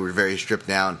Jordan said, were very stripped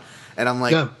down. And I'm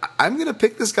like, I'm gonna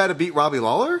pick this guy to beat Robbie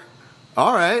Lawler.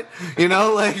 All right,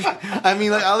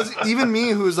 I was even me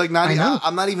who's like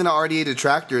I'm not even an RDA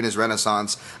detractor in his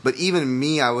renaissance, but even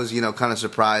me, I was kind of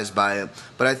surprised by it.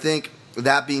 But I think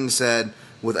that being said,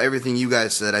 with everything you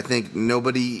guys said, I think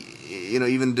nobody,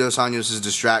 even Dos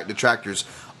Anjos' detractors,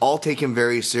 all take him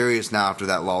very serious now after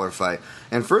that Lawler fight.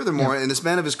 And furthermore, in the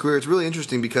span of his career, it's really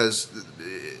interesting because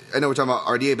I know we're talking about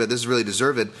RDA, but this is really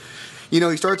deserved.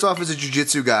 He starts off as a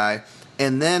jiu-jitsu guy,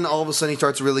 and then all of a sudden he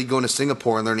starts really going to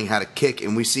Singapore and learning how to kick,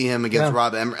 and we see him against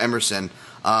Rob Emerson,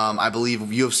 I believe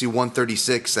UFC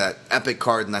 136, that epic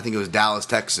card, and I think it was Dallas,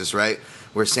 Texas, right?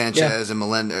 Where Sanchez and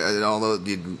Melendez and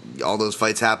all those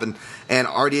fights happen, and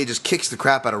RDA just kicks the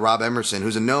crap out of Rob Emerson,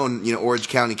 who's a known Orange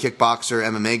County kickboxer,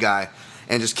 MMA guy,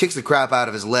 and just kicks the crap out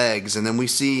of his legs. And then we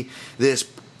see this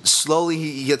slowly.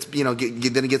 He gets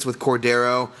then he gets with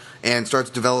Cordero and starts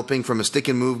developing from a stick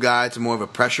and move guy to more of a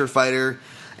pressure fighter.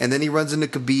 And then he runs into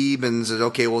Khabib and says,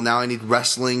 "Okay, well now I need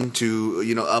wrestling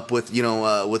to up with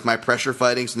with my pressure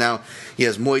fighting." So now he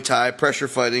has Muay Thai, pressure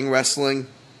fighting, wrestling.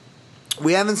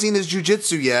 We haven't seen his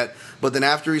jiu-jitsu yet, but then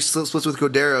after he splits with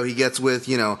Cordero, he gets with,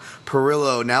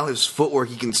 Perillo. Now his footwork,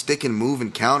 he can stick and move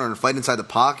and counter and fight inside the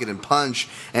pocket and punch,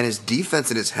 and his defense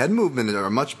and his head movement are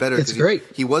much better. It's great.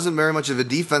 He wasn't very much of a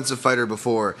defensive fighter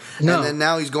before. No. And then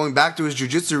now he's going back to his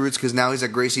jiu-jitsu roots because now he's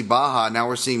at Gracie Barra. Now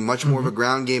we're seeing much more of a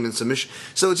ground game and submission.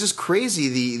 So it's just crazy,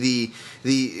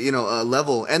 the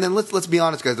level. And then let's be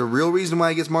honest, guys. The real reason why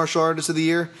he gets Martial Artist of the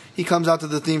Year, he comes out to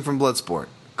the theme from Bloodsport.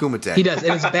 Kumite. He does.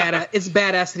 And it's badass. It's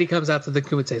badass that he comes out to the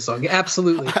Kumite song.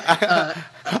 Absolutely.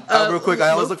 Real quick, I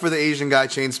always look for the Asian guy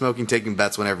chain smoking, taking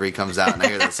bets whenever he comes out, and I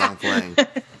hear that song playing.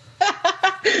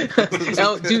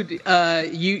 Oh, dude,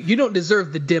 you don't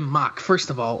deserve the dim mock.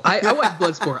 First of all, I watch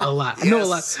Bloodsport a lot. I know a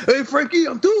lot. Hey, Frankie,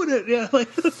 I'm doing it. Yeah, but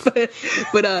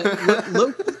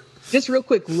just real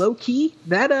quick, low key,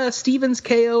 that Stevens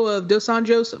KO of Dos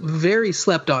Anjos, very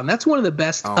slept on. That's one of the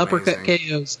best uppercut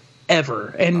KOs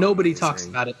ever, and nobody talks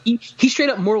about it. He straight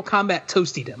up Mortal Kombat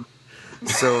toasted him.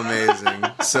 So amazing.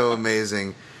 So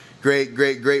amazing. Great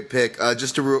pick.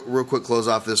 Just to real quick close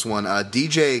off this one,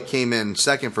 DJ came in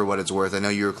second for what it's worth. I know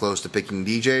you were close to picking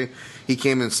DJ. He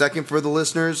came in second for the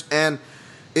listeners, and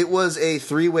it was a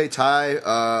three-way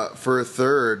tie for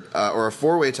third, or a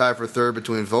four-way tie for third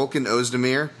between Volkan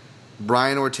Ozdemir,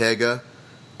 Brian Ortega,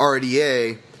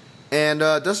 RDA, and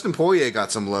Dustin Poirier got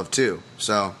some love too.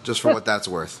 So just for what that's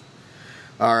worth.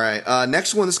 All right,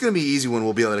 next one. This is going to be an easy one.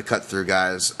 We'll be able to cut through,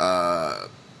 guys.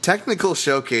 Technical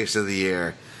Showcase of the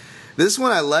Year. This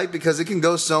one I like because it can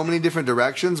go so many different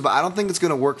directions, but I don't think it's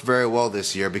going to work very well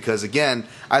this year because, again,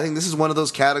 I think this is one of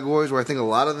those categories where I think a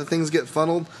lot of the things get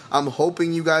funneled. I'm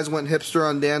hoping you guys went hipster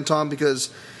on Dan Tom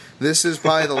because this is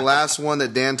probably the last one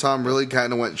that Dan Tom really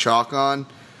kind of went chalk on.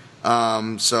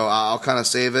 So I'll kind of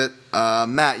save it.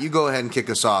 Matt, you go ahead and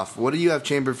kick us off. What do you have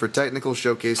chambered for Technical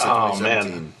Showcase of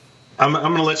 2017? Man. I'm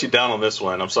going to let you down on this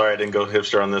one. I'm sorry I didn't go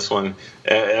hipster on this one.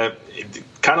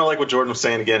 Kind of like what Jordan was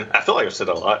saying again. I feel like I've said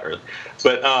that a lot earlier.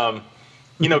 But,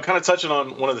 kind of touching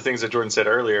on one of the things that Jordan said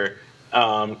earlier,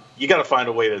 you got to find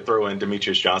a way to throw in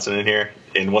Demetrius Johnson in here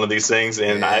in one of these things.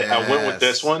 And yes. I went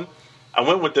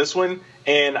with this one.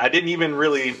 And I didn't even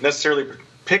really necessarily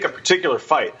pick a particular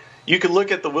fight. You could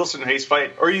look at the Wilson Hayes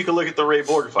fight, or you could look at the Ray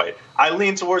Borg fight. I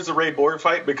lean towards the Ray Borg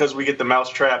fight because we get the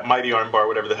mousetrap, mighty armbar,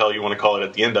 whatever the hell you want to call it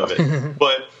at the end of it.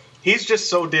 But he's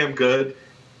just so damn good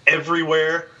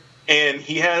everywhere, and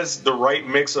he has the right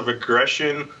mix of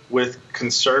aggression with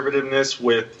conservativeness,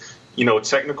 with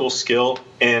technical skill,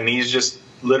 and he's just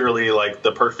literally like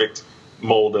the perfect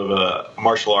mold of a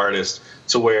martial artist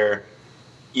to where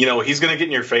he's going to get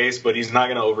in your face, but he's not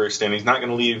going to overextend. He's not going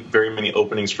to leave very many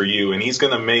openings for you, and he's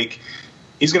going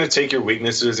to take your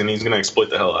weaknesses and he's going to exploit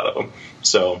the hell out of them.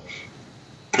 So,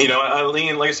 I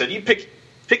lean, like I said, you pick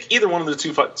either one of the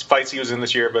two fights he was in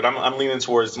this year, but I'm leaning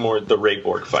towards more the Ray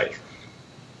Borg fight.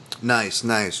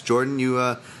 Nice. Jordan, you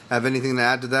have anything to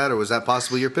add to that, or was that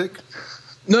possibly your pick?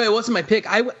 No, it wasn't my pick.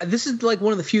 This is like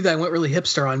one of the few that I went really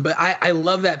hipster on, but I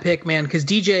love that pick, man. Because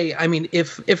DJ, I mean,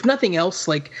 if nothing else,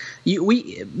 like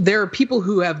there are people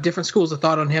who have different schools of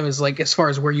thought on him as far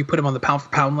as where you put him on the pound for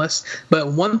pound list.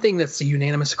 But one thing that's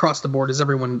unanimous across the board is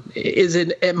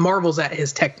it marvels at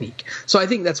his technique. So I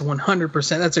think that's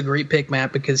 100%. That's a great pick,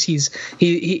 Matt, because he's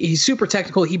super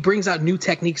technical. He brings out new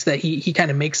techniques that he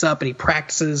kind of makes up and he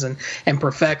practices and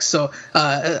perfects. So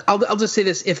I'll just say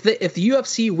this: if the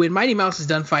UFC, when Mighty Mouse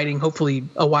is done fighting, hopefully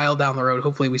a while down the road,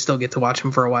 hopefully we still get to watch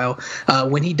him for a while.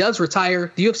 When he does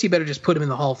retire, the UFC better just put him in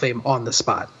the Hall of Fame on the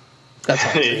spot. That's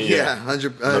all. Yeah,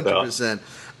 100%.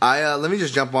 Let me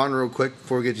just jump on real quick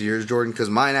before we get to yours, Jordan, because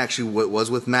mine actually was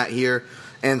with Matt here,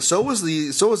 and so was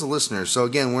the listeners. So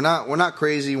again, we're not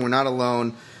crazy. We're not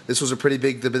alone. This was a pretty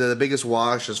big, the biggest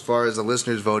wash as far as the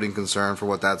listeners' voting concerned, for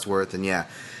what that's worth. And yeah,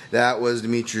 that was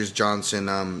Demetrius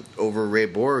Johnson over Ray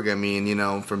Borg. I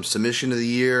mean, from submission of the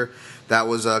year, that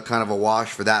was kind of a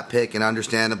wash for that pick, and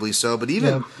understandably so. But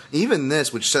even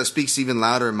this, which speaks even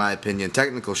louder in my opinion,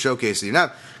 technical showcase of the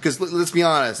year. Because let's be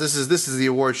honest, this is the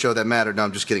award show that mattered. No,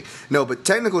 I'm just kidding. No, but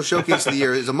technical showcase of the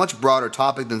year is a much broader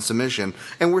topic than submission,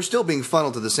 and we're still being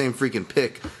funneled to the same freaking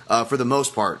pick for the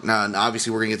most part. Now, and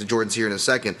obviously, we're going to get to Jordan's here in a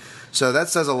second. So that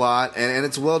says a lot, and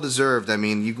it's well deserved. I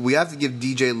mean, we have to give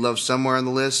DJ love somewhere on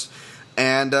the list.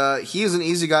 And he is an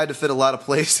easy guy to fit a lot of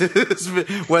places,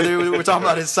 whether we're talking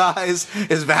about his size,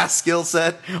 his vast skill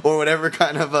set, or whatever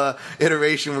kind of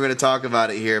iteration we're going to talk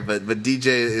about it here. But DJ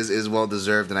is well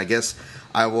deserved, and I guess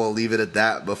I will leave it at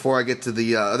that. Before I get to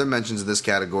the other mentions of this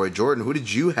category, Jordan, who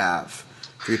did you have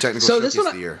for your technical showcase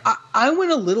of the year? I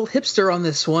went a little hipster on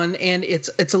this one, and it's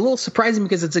a little surprising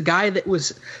because it's a guy that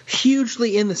was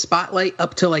hugely in the spotlight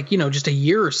up to just a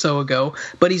year or so ago,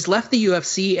 but he's left the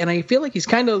UFC, and I feel like he's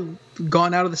kind of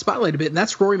gone out of the spotlight a bit, and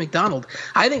that's Rory McDonald.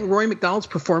 I think Rory McDonald's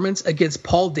performance against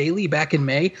Paul Daly back in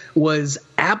May was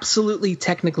absolutely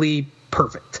technically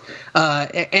perfect,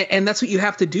 and that's what you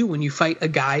have to do when you fight a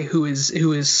guy who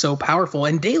is so powerful.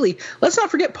 And Daly, let's not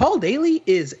forget, Paul Daly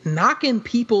is knocking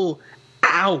people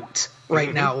out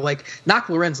right now. Like, knock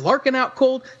Lorenz Larkin out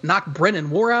cold, knock Brennan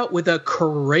Moore out with a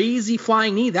crazy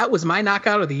flying knee. That was my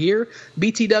knockout of the year.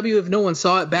 BTW, if no one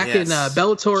saw it, back in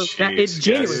Bellator in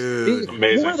January.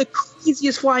 Amazing. One of the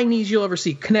craziest flying knees you'll ever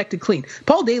see, connected clean.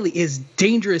 Paul Daly is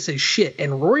dangerous as shit,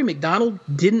 and Rory McDonald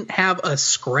didn't have a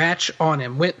scratch on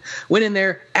him. Went in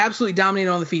there, absolutely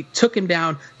dominated on the feet, took him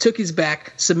down, took his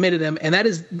back, submitted him. And that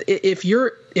is, if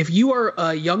you are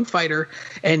a young fighter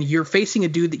and you're facing a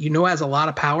dude that you know has a lot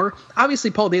of power,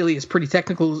 obviously Paul Daly is pretty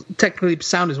technically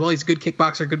sound as well. He's a good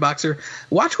kickboxer, good boxer.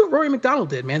 Watch what Rory McDonald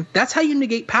did, man. That's how you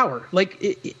negate power.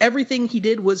 Like, everything he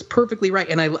did was perfectly right,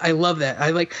 and I love that.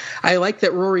 I like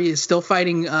that Rory is still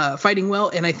fighting well,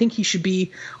 and I think he should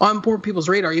be on more people's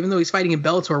radar, even though he's fighting in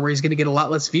Bellator where he's going to get a lot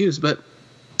less views. But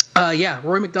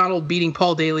Rory McDonald beating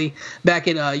Paul Daly back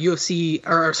at Bellator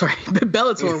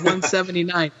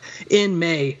 179 in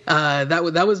May.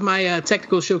 That was my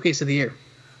technical showcase of the year.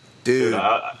 Dude,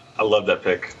 I love that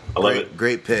pick. I love it.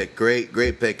 Great pick. Great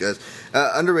pick.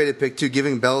 Underrated pick too.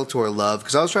 Giving Bellator love,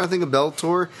 because I was trying to think of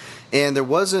Bellator, and there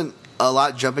wasn't a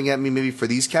lot jumping at me. Maybe for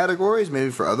these categories,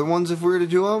 maybe for other ones if we were to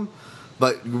do them.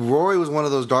 But Rory was one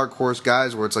of those dark horse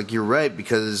guys where it's like, you're right,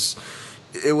 because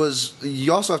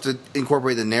you also have to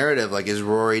incorporate the narrative. Like, is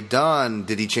Rory done?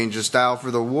 Did he change his style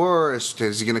for the worst?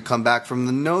 Is he going to come back from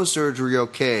the no surgery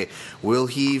okay? Will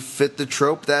he fit the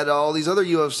trope that all these other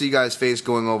UFC guys face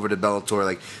going over to Bellator?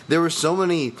 Like, there were so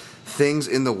many things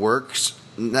in the works,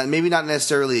 maybe not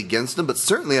necessarily against him, but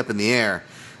certainly up in the air.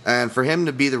 And for him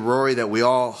to be the Rory that we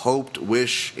all hoped,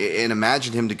 wish, and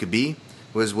imagined him to be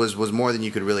was more than you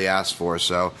could really ask for.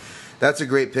 So that's a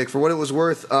great pick. For what it was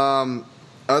worth,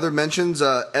 other mentions,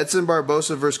 Edson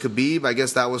Barbosa versus Khabib. I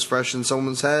guess that was fresh in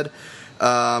someone's head.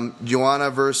 Joanna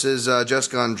versus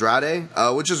Jessica Andrade,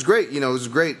 which is great. It was a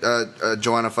great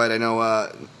Joanna fight. I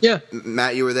know,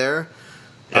 Matt, you were there.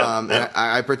 And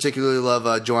I particularly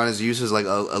love Joanna's use as like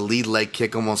a lead leg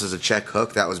kick, almost as a check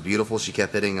hook. That was beautiful. She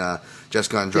kept hitting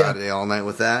Jessica Andrade all night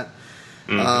with that.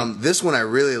 Mm-hmm. This one I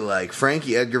really like.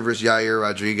 Frankie Edgar versus Yair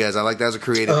Rodriguez. I like that as a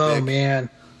creative pick. Oh, man.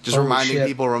 Just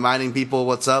reminding people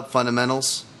what's up,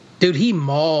 fundamentals. Dude, he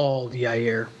mauled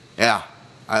Yair. Yeah,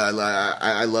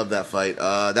 I love that fight.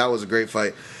 That was a great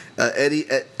fight.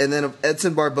 And then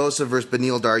Edson Barbosa versus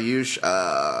Beneil Dariush.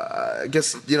 I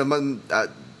guess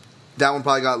that one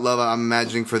probably got love. I'm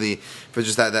imagining for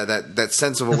just that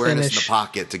sense of awareness in the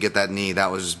pocket to get that knee.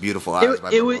 That was just beautiful.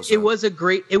 It was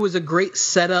a great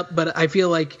setup, but I feel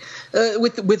like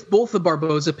with both the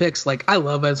Barboza picks, like, I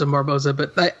love Edson Barboza,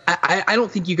 but I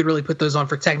don't think you could really put those on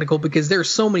for technical, because there's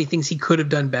so many things he could have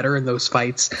done better in those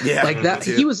fights. Yeah, like that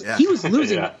he was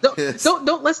losing. Yeah.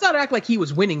 Don't let's not act like he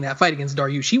was winning that fight against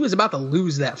Dariush. He was about to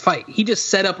lose that fight. He just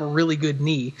set up a really good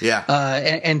knee. Yeah.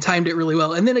 And timed it really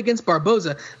well. And then against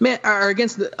Barboza, man, or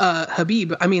against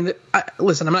Khabib, I mean,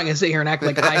 listen, I'm not going to sit here and act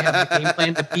like I have the game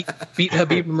plan to beat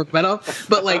Khabib Nurmagomedov,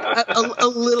 but like a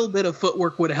little bit of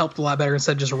footwork would have helped a lot better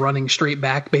instead of just running straight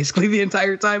back basically the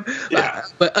entire time. Yeah.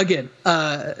 But again,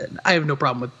 I have no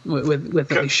problem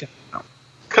with at least shit.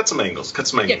 Cut some angles.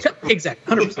 Yeah,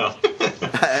 exactly.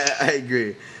 100%. I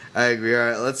agree. All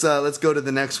right, let's go to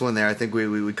the next one there. I think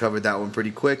we covered that one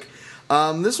pretty quick.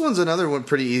 This one's another one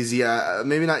pretty easy.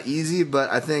 Maybe not easy, but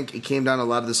I think it came down to a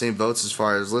lot of the same votes as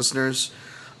far as listeners.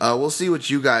 We'll see what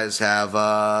you guys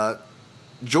have.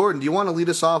 Jordan, do you want to lead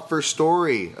us off for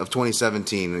story of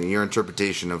 2017 and your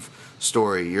interpretation of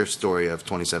your story of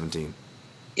 2017?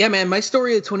 Yeah, man, my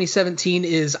story of 2017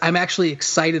 is I'm actually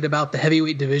excited about the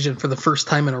heavyweight division for the first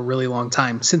time in a really long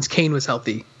time since Kane was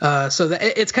healthy.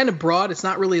 It's kind of broad. It's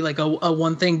not really like a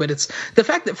one thing, but it's the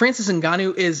fact that Francis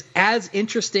Ngannou is as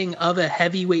interesting of a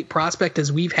heavyweight prospect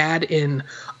as we've had in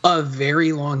a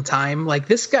very long time. Like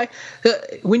this guy,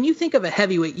 when you think of a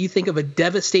heavyweight, you think of a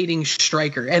devastating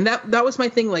striker. And that was my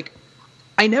thing. Like,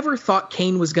 I never thought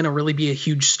Kane was going to really be a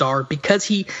huge star because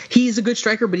he's a good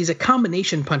striker, but he's a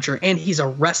combination puncher and he's a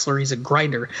wrestler. He's a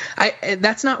grinder.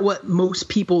 That's not what most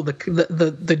people,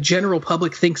 the general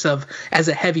public, thinks of as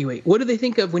a heavyweight. What do they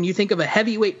think of when you think of a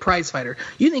heavyweight prize fighter?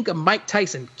 You think of Mike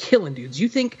Tyson killing dudes. You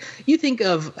think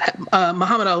of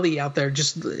Muhammad Ali out there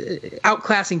just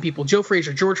outclassing people. Joe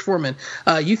Frazier, George Foreman.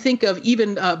 You think of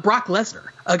even Brock Lesnar,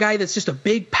 a guy that's just a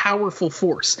big, powerful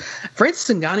force.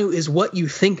 Francis Ngannou is what you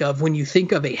think of when you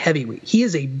think of a heavyweight. He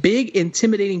is a big,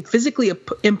 intimidating, physically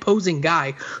imposing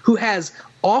guy who has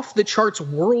off-the-charts,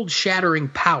 world-shattering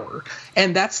power.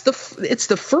 And it's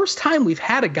the first time we've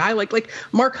had a guy like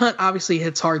Mark Hunt obviously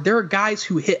hits hard. There are guys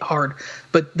who hit hard,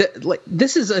 but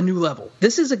this is a new level.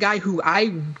 This is a guy who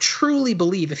I truly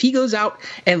believe if he goes out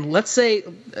and let's say,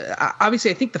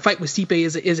 obviously I think the fight with Stipe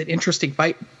is an interesting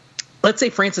fight. Let's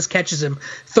say Francis catches him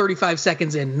 35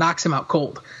 seconds in, knocks him out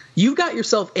cold. You've got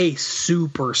yourself a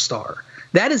superstar.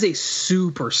 That is a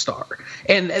superstar.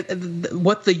 And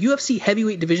what the UFC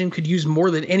heavyweight division could use more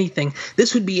than anything,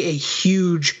 this would be a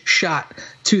huge shot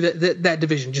to that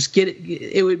division. Just get it.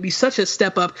 It would be such a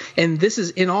step up. And this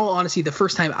is, in all honesty, the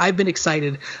first time I've been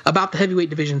excited about the heavyweight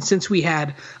division since we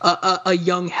had a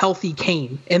young, healthy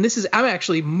Kane. And I'm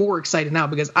actually more excited now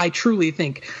because I truly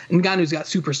think Ngannou's got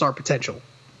superstar potential.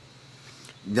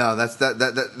 No, that's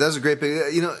a great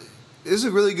pick. You know, this is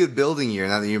a really good building year.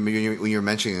 Now that when you're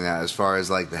mentioning that, as far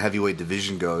as like the heavyweight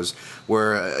division goes,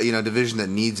 where a division that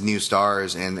needs new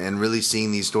stars and really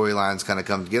seeing these storylines kind of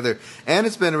come together. And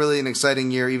it's been really an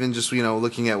exciting year, even just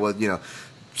looking at what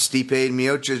Stipe and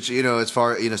Miocic, as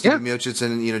far Stipe Miocic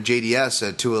and JDS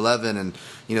at 211, and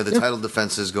the title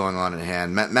defenses going on in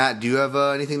hand. Matt, do you have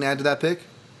anything to add to that pick?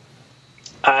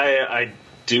 I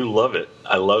do love it.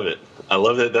 I love it. I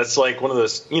love that. That's like one of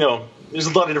those, there's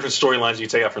a lot of different storylines you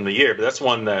take out from the year, but that's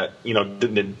one that,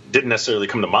 didn't necessarily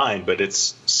come to mind, but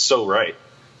it's so right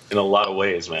in a lot of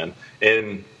ways, man.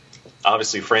 And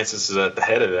obviously Francis is at the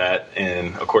head of that.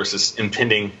 And of course this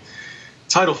impending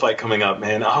title fight coming up,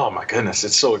 man. Oh my goodness.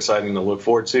 It's so exciting to look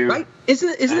forward to. Right.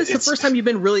 Isn't this the first time you've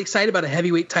been really excited about a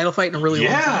heavyweight title fight in a really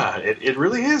long time? Yeah, it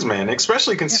really is, man.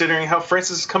 Especially considering how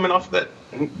Francis is coming off that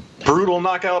brutal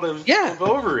knockout of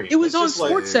Overeem. It was on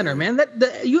SportsCenter, man. That the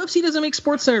UFC doesn't make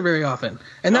SportsCenter very often,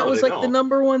 and that was like the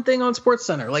number one thing on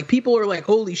SportsCenter. Like people are like,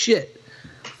 "Holy shit!"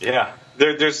 Yeah,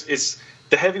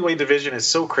 the heavyweight division is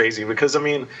so crazy because,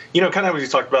 kind of as we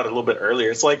talked about it a little bit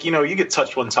earlier, it's like, you get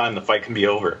touched one time, the fight can be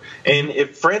over. And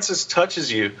if Francis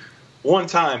touches you one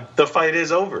time, the fight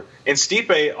is over. And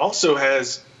Stipe also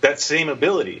has that same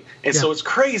ability. And so it's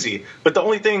crazy. But the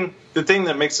thing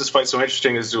that makes this fight so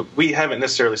interesting is we haven't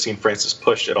necessarily seen Francis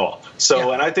push at all.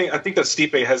 So, and I think that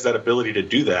Stipe has that ability to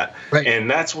do that. Right. And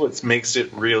that's what makes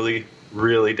it really,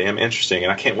 really damn interesting.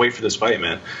 And I can't wait for this fight,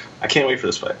 man. I can't wait for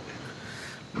this fight.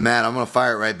 Matt, I'm going to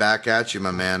fire it right back at you,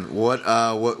 my man. What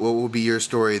will be your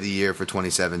story of the year for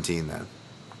 2017 then?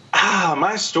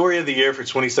 My story of the year for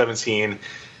 2017,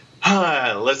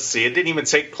 let's see. It didn't even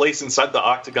take place inside the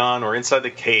octagon or inside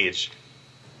the cage.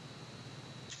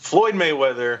 Floyd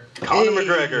Mayweather, Conor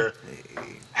McGregor.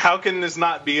 How can this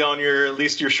not be on at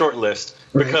least your short list?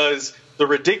 Right. Because the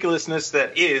ridiculousness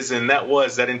that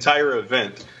was that entire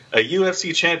event. A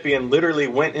UFC champion literally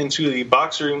went into the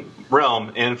boxing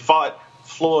realm and fought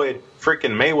Floyd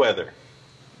freaking Mayweather.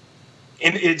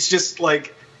 And it's just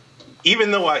like, even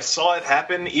though I saw it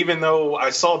happen, even though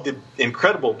I saw the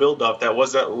incredible build-up that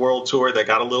was that world tour that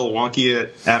got a little wonky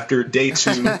after day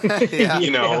 2,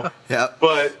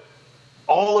 but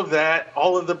all of that,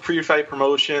 all of the pre-fight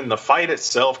promotion, the fight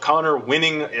itself, Conor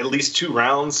winning at least 2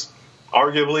 rounds,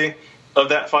 arguably, of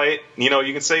that fight. You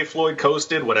can say Floyd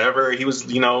coasted, whatever. He was,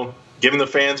 giving the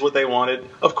fans what they wanted,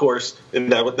 of course,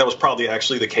 and that was probably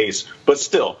actually the case. But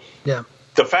still,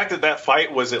 the fact that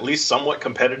fight was at least somewhat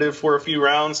competitive for a few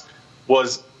rounds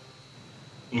was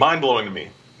mind-blowing to me,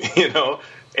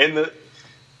 And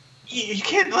you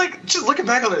can't, just looking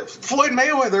back on it, Floyd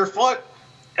Mayweather fought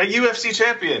a UFC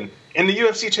champion, and the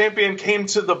UFC champion came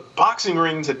to the boxing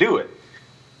ring to do it.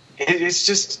 It's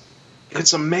just,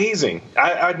 It's amazing.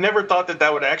 I'd never thought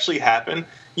that would actually happen.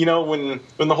 You know, when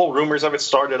the whole rumors of it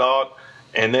started out,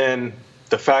 and then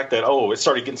the fact that, it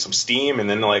started getting some steam, and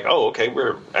then like, okay,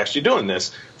 we're actually doing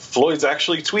this. Floyd's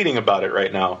actually tweeting about it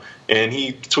right now, and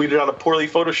he tweeted out a poorly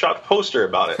photoshopped poster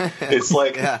about it. It's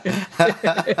like,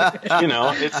 you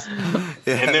know, it's,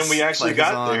 and then we actually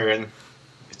got there, and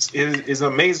it is an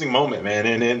amazing moment, man.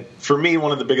 And for me,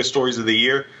 one of the biggest stories of the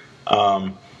year,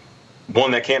 one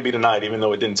that can't be denied, even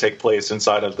though it didn't take place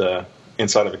inside of the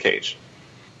cage.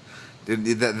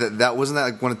 That wasn't that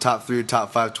like one of the top 3 or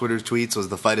top 5 Twitter tweets was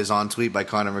the "fight is on" tweet by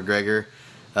Conor McGregor.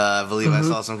 I believe I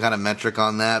saw some kind of metric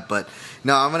on that, but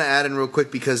no, I'm going to add in real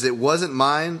quick because it wasn't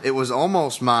mine. It was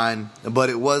almost mine, but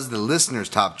it was the listener's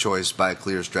top choice by a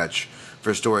clear stretch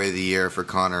for story of the year for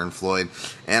Conor and Floyd.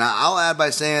 And I'll add by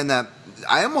saying that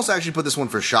I almost actually put this one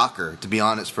for shocker, to be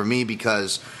honest, for me,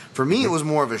 because for me it was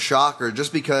more of a shocker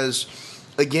just because,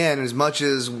 again, as much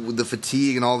as the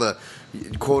fatigue and all the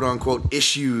quote-unquote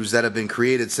issues that have been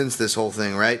created since this whole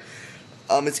thing, right,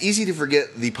 it's easy to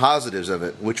forget the positives of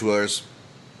it, which was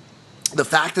the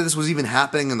fact that this was even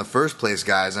happening in the first place,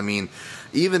 guys. I mean,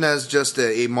 even as just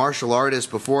a martial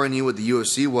artist, before I knew what the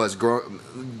UFC was,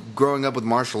 growing up with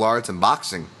martial arts and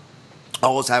boxing,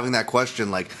 always having that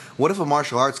question, like, what if a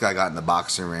martial arts guy got in the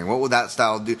boxing ring? What would that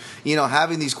style do? You know,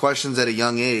 having these questions at a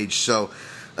young age. So,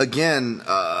 again,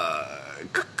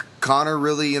 Conor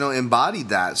really, embodied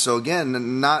that. So,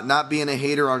 again, not being a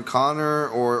hater on Conor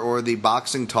or the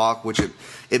boxing talk, which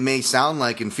it may sound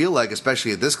like and feel like,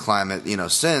 especially at this climate,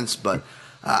 since, but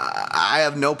I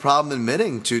have no problem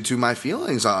admitting to my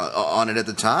feelings on it at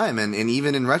the time. And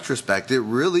even in retrospect, it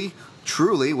really,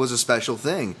 truly was a special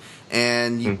thing.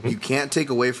 And you can't take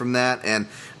away from that. And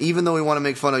even though we want to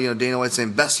make fun of, Dana White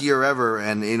saying best year ever,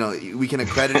 and we can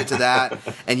accredit it to that.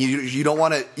 And you don't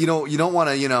want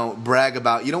to brag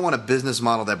about, you don't want a business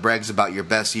model that brags about your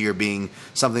best year being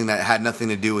something that had nothing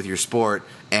to do with your sport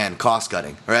and cost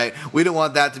cutting, right? We don't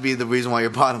want that to be the reason why your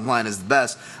bottom line is the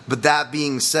best. But that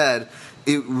being said,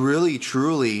 it really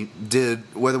truly did,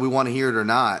 whether we want to hear it or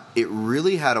not, it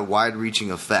really had a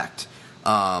wide-reaching effect.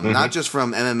 Not just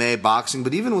from MMA, boxing,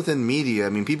 but even within media. I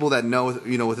mean, people that know,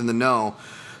 within the know,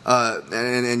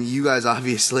 and you guys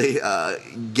obviously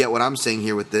get what I'm saying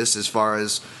here with this as far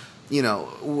as, we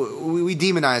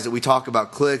demonize it. We talk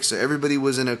about clicks. Everybody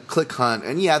was in a click hunt.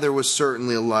 And, yeah, there was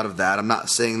certainly a lot of that. I'm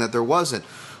not saying that there wasn't.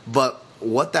 But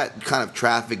what that kind of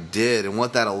traffic did and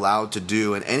what that allowed to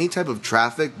do, and any type of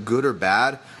traffic, good or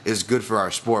bad, is good for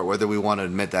our sport, whether we want to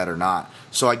admit that or not.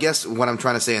 So I guess what I'm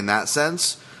trying to say in that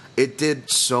sense, it did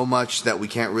so much that we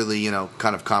can't really,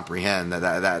 kind of comprehend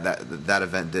that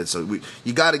event did. So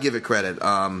you got to give it credit.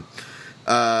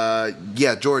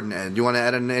 Yeah, Jordan, do you want to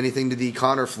add anything to the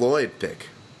Conor Floyd pick?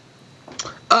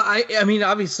 I mean,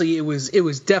 obviously, it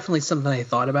was definitely something I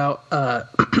thought about, and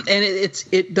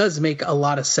it does make a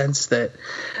lot of sense that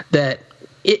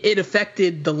it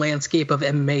affected the landscape of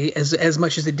MMA as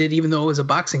much as it did, even though it was a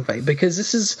boxing fight. Because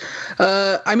this is,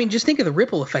 I mean, just think of the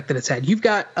ripple effect that it's had. You've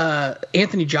got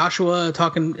Anthony Joshua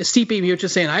talking, Stipe Miocic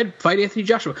saying, "I'd fight Anthony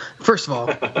Joshua." First of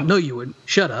all, no, you wouldn't.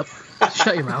 Shut up.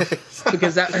 Shut your mouth,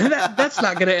 because that's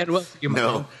not going to end well for you.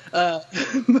 No.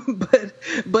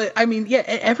 But I mean, yeah,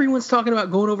 everyone's talking about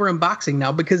going over in boxing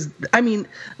now because, I mean,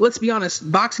 let's be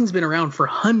honest, boxing's been around for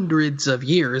hundreds of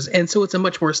years, and so it's a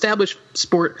much more established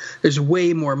sport. There's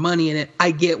way more money in it.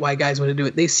 I get why guys want to do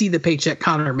it. They see the paycheck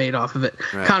Conor made off of it.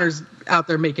 Right. Conor's out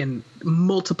there making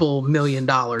multiple $1 million.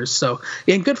 So,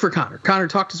 and good for Conor. Conor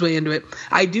talked his way into it.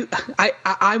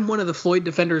 I'm one of the Floyd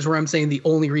defenders where I'm saying the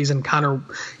only reason Conor,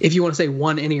 if you want to say,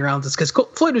 won any rounds is because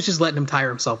Floyd was just letting him tire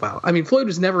himself out. I mean, Floyd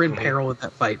was never in peril in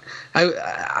that fight.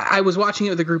 I was watching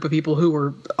it with a group of people who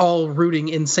were all rooting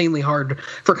insanely hard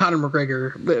for Conor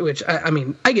McGregor, which I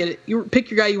mean, I get it. You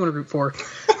pick your guy you want to root for,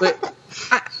 but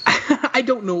I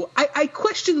don't know. I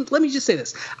question. Let me just say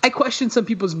this. I question some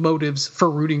people's motives for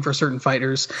rooting for certain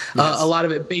fighters. Yes. A lot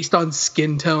of it based on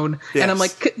skin tone, yes. And I'm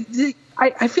like,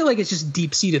 I feel like it's just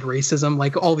deep-seated racism,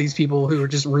 like all these people who are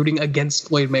just rooting against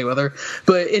Floyd Mayweather.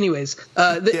 But anyways,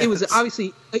 yes. It was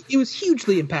obviously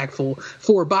hugely impactful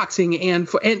for boxing and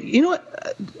you know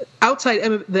what? Outside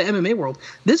the MMA world,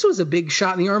 this was a big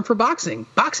shot in the arm for boxing.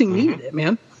 Boxing needed it,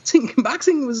 man.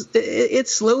 Boxing was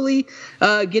it's slowly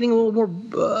getting a little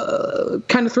more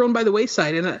kind of thrown by the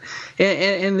wayside,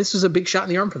 and this was a big shot in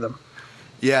the arm for them.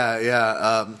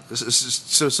 Yeah.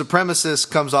 So Supremacist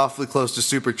comes awfully close to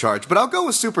Supercharged, but I'll go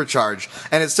with Supercharged,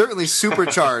 and it's certainly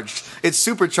supercharged. It's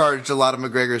supercharged a lot of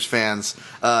McGregor's fans,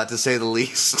 to say the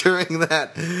least, during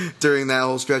that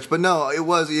whole stretch. But no, it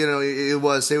was, it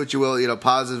was, say what you will,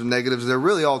 positives, negatives, they're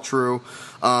really all true,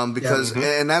 because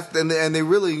and they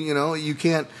really, you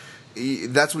can't.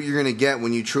 That's what you're going to get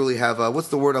when you truly have what's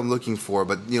the word I'm looking for?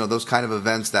 But those kind of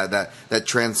events that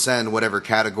transcend whatever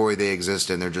category they exist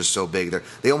in. They're just so big.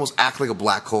 They almost act like a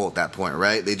black hole at that point,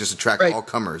 right? They just attract all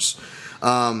comers.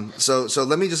 So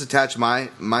let me just attach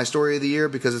my story of the year,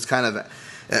 because it's kind of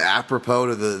apropos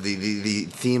to the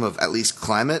theme of at least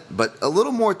climate, but a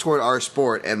little more toward our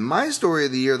sport. And my story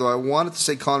of the year, though I wanted to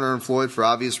say Conor and Floyd for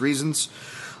obvious reasons,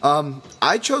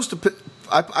 I chose to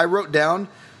I wrote down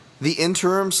the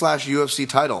interim / UFC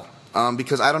title,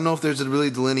 because I don't know if there's a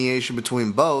really delineation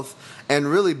between both, and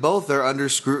really both are under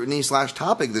scrutiny /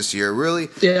 topic this year. Really,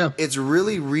 it's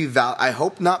really I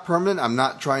hope not permanent. I'm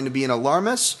not trying to be an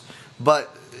alarmist,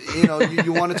 but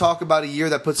you want to talk about a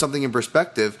year that puts something in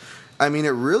perspective. I mean, it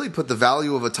really put the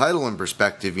value of a title in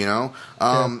perspective,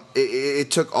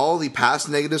 It took all the past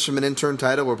negatives from an interim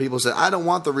title where people said, I don't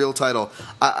want the real title.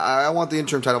 I want the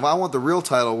interim title. I want the real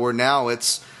title, where now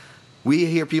we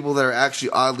hear people that are actually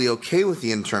oddly okay with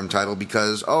the interim title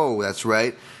because, that's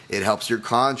right, it helps your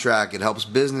contract, it helps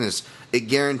business, it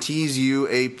guarantees you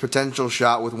a potential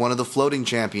shot with one of the floating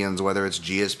champions, whether it's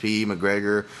GSP,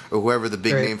 McGregor, or whoever the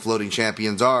big name floating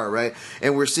champions are, right?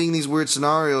 And we're seeing these weird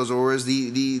scenarios, or as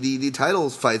the title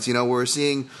fights, we're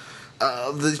seeing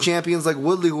the champions like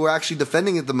Woodley, who are actually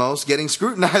defending it the most, getting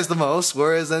scrutinized the most,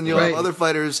 whereas then you'll have other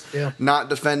fighters not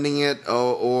defending it,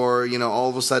 or all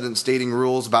of a sudden stating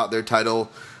rules about their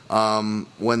title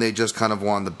when they just kind of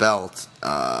won the belt,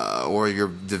 or your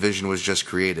division was just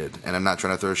created. And I'm not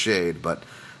trying to throw shade, but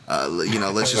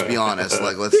let's just be honest.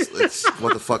 Like, let's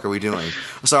what the fuck are we doing?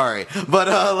 Sorry, but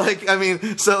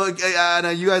I know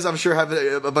you guys, I'm sure, have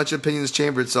a bunch of opinions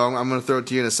chambered, so I'm going to throw it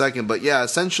to you in a second. But yeah,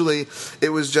 essentially, it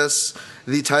was just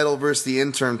the title versus the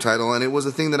interim title, and it was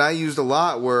a thing that I used a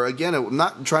lot. Where again, I'm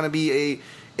not trying to be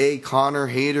a Conor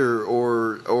hater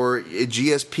or a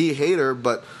GSP hater,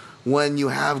 but when you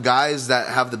have guys that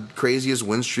have the craziest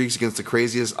win streaks against the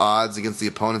craziest odds against the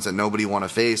opponents that nobody want to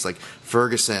face, like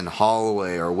Ferguson,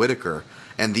 Holloway, or Whitaker,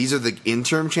 and these are the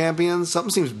interim champions, something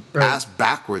seems ass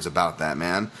backwards about that,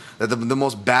 man. That the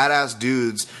most badass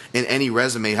dudes in any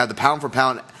resume have the pound for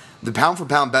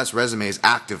pound best resumes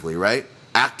actively, right?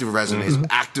 Active resumes,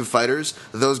 active fighters.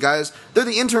 Those guys, they're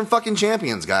the interim fucking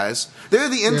champions, guys. They're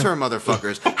the interim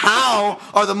motherfuckers. How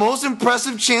are the most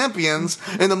impressive champions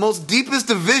in the most deepest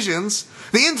divisions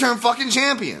the interim fucking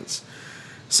champions?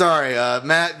 Sorry,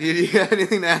 Matt, do you have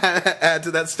anything to add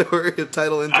to that story of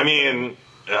title interim? I mean,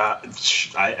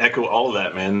 I echo all of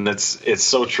that, man. It's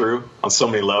so true on so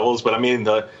many levels. But I mean,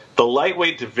 the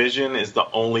lightweight division is the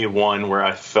only one where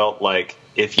I felt like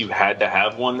if you had to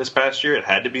have one this past year, it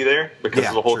had to be there because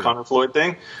of the whole Conor Floyd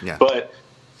thing. Yeah. But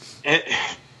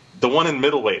the one in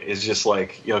middleweight is just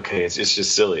like, okay, it's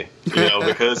just silly,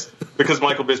 because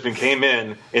Michael Bisping came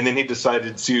in and then he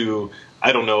decided to,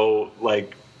 I don't know,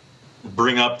 like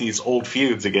bring up these old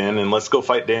feuds again and let's go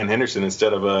fight Dan Henderson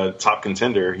instead of a top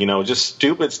contender, just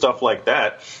stupid stuff like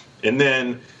that. And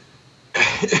then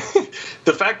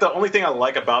the only thing I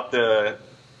like about the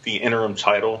interim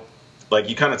title, like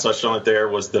you kind of touched on it there,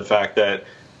 was the fact that,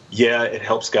 it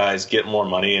helps guys get more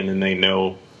money and then they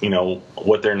know,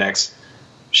 what their next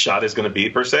shot is going to be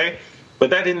per se. But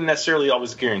that didn't necessarily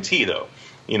always guarantee though,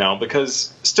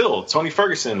 because still Tony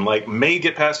Ferguson may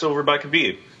get passed over by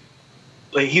Khabib.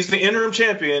 Like he's the interim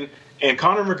champion and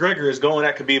Conor McGregor is going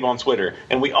at Khabib on Twitter.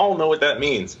 And we all know what that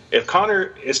means. If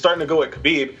Conor is starting to go at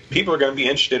Khabib, people are going to be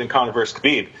interested in Conor versus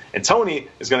Khabib. And Tony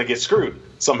is going to get screwed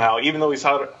somehow, even though he's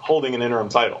holding an interim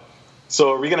title.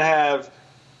 So are we going to have,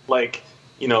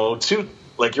 two,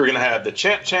 you're going to have the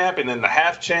champ and then the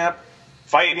half champ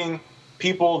fighting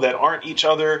people that aren't each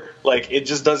other? It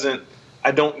just doesn't,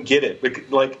 I don't get it.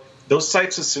 Those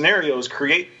types of scenarios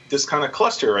create this kind of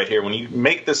cluster right here. When you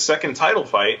make the second title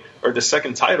fight or the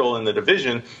second title in the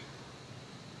division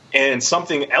and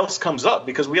something else comes up,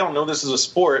 because we all know this is a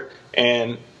sport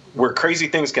and where crazy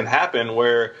things can happen,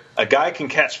 where a guy can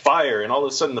catch fire and all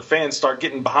of a sudden the fans start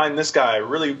getting behind this guy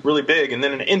really, really big, and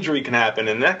then an injury can happen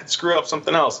and that could screw up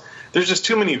something else. There's just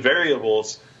too many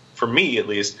variables, for me at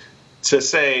least, to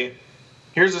say,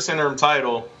 here's this interim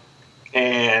title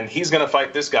and he's going to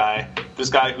fight this guy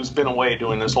who's been away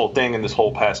doing this whole thing in this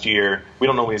whole past year. We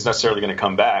don't know when he's necessarily going to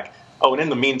come back. Oh, and in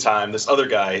the meantime, this other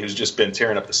guy who's just been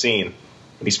tearing up the scene,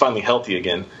 and he's finally healthy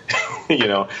again.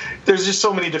 There's just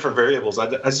so many different variables. I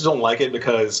just don't like it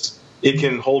because it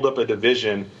can hold up a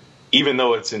division, even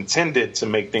though it's intended to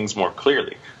make things more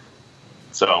clearly.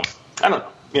 So I don't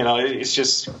know. You know, it's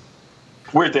just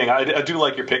weird thing. I do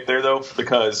like your pick there though,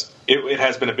 because it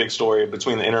has been a big story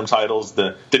between the interim titles,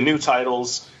 the new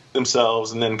titles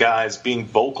themselves, and then guys being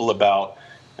vocal about,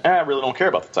 I really don't care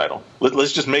about the title.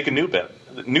 Let's just make a new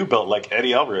belt like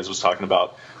Eddie Alvarez was talking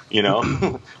about. You know,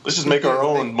 let's just make our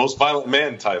own Most Violent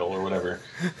Man title or whatever.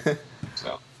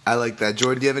 So I like that.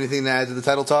 Jordan, do you have anything to add to the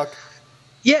title talk?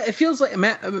 Yeah, it feels like,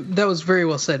 Matt, that was very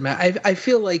well said, Matt. I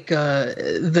feel like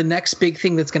the next big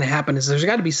thing that's going to happen is there's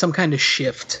got to be some kind of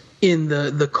shift in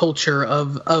the culture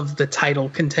of the title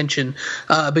contention,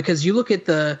 because you look at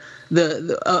the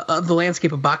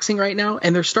landscape of boxing right now,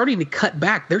 and they're starting to cut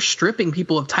back. They're stripping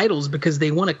people of titles because they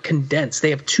want to condense.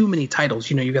 They have too many titles.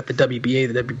 You know, you got the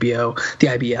WBA, the WBO, the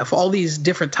IBF, all these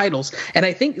different titles. And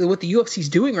I think what the UFC is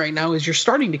doing right now is you're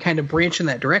starting to kind of branch in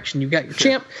that direction. You've got your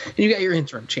champ and you got your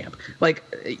interim champ. Like,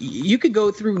 you could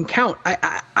go through and count.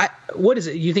 What is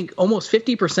it? You think almost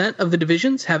 50% of the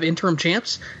divisions have interim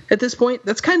champs at this point?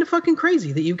 That's kind of fucking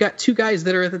crazy that you've got two guys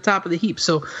that are at the top of the heap.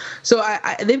 So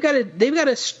they've got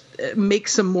to make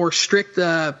some more strict.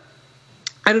 I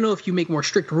don't know if you make more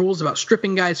strict rules about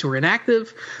stripping guys who are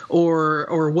inactive,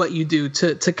 or what you do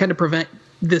to kind of prevent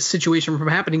this situation from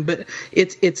happening. But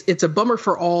it's a bummer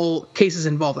for all cases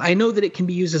involved. I know that it can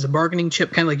be used as a bargaining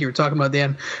chip, kind of like you were talking about,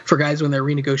 Dan, for guys when they're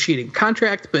renegotiating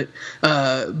contract. But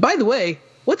by the way,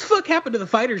 what the fuck happened to the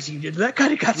fighters union? That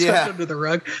kind of got swept under the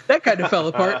rug. That kind of fell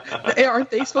apart. Aren't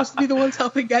they supposed to be the ones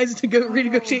helping guys to go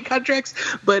renegotiate contracts?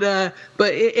 But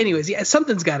anyways, yeah,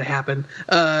 something's got to happen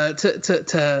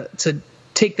to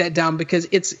take that down, because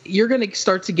you're going to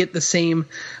start to get the same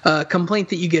complaint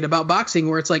that you get about boxing,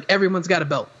 where it's like everyone's got a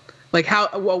belt. Like,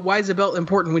 why is a belt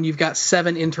important when you've got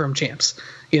 7 interim champs?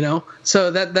 You know,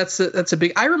 so that's a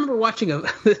big. I remember watching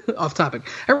off topic.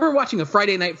 I remember watching a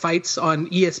Friday Night Fights on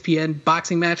ESPN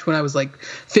boxing match when I was like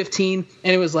 15,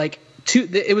 and it was like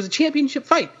it was a championship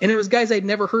fight, and it was guys I'd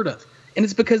never heard of, and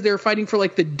it's because they were fighting for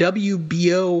like the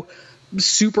WBO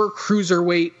super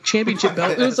cruiserweight championship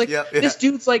belt. It was like, this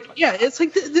dude's like, it's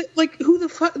like like who the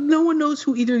fuck? No one knows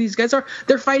who either of these guys are.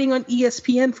 They're fighting on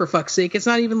ESPN, for fuck's sake. It's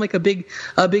not even like a big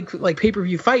like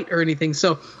pay-per-view fight or anything.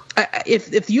 So if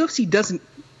the UFC doesn't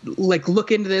like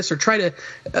look into this or try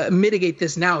to mitigate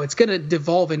this now, it's going to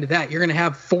devolve into that. You're going to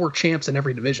have 4 champs in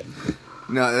every division.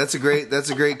 No, that's a great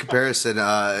comparison,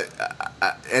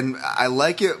 and I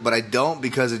like it, but I don't,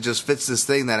 because it just fits this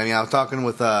thing that, I mean, I was talking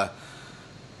with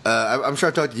I'm sure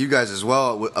I talked to you guys as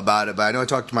well about it, but I know I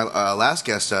talked to my last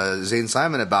guest, Zane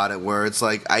Simon, about it, where it's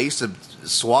like I used to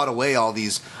swat away all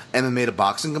these MMA to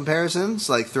boxing comparisons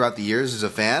like throughout the years as a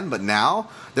fan, but now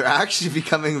they're actually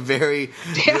becoming very,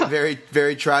 very,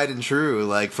 very tried and true.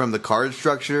 Like, from the card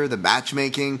structure, the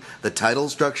matchmaking, the title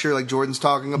structure, like Jordan's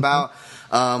talking about.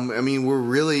 I mean,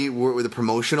 we're the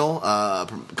promotional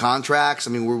contracts.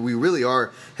 I mean, we really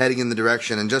are heading in the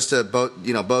direction. And just to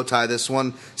bow tie this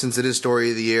one, since it is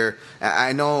Story of the Year,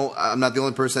 I know I'm not the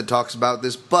only person that talks about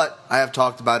this, but I have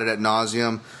talked about it ad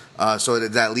nauseum. So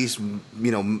it's at least,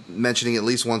 mentioning at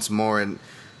least once more. And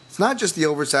it's not just the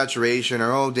oversaturation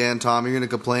or, Dan, Tom, you're going to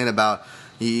complain about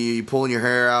you pulling your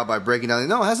hair out by breaking down.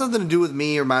 No, it has nothing to do with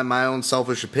me or my own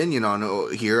selfish opinion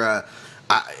on here.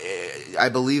 I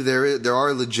believe there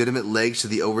are legitimate legs to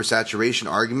the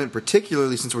oversaturation argument,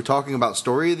 particularly since we're talking about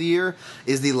Story of the Year,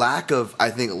 is the lack of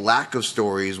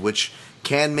stories, which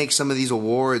can make some of these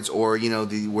awards, or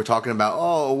we're talking about,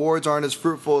 awards aren't as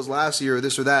fruitful as last year or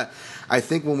this or that. I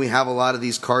think when we have a lot of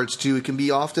these cards too, it can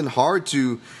be often hard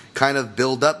to kind of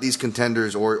build up these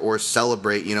contenders or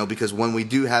celebrate, because when we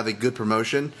do have a good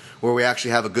promotion where we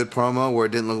actually have a good promo where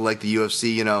it didn't look like the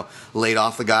UFC, laid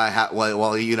off the guy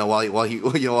while he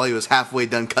was halfway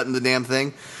done cutting the damn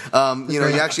thing. You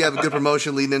actually have a good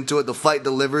promotion leading into it. The fight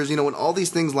delivers. When all these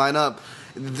things line up,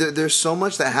 there's so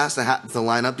much that has to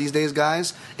line up these days,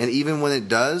 guys. And even when it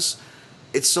does,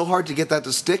 it's so hard to get that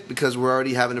to stick because we're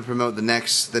already having to promote the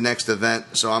next event.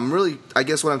 So I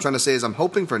guess what I'm trying to say is I'm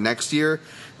hoping for next year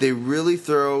they really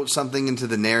throw something into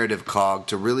the narrative cog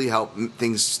to really help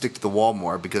things stick to the wall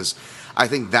more, because I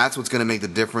think that's what's going to make the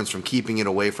difference from keeping it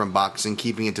away from boxing,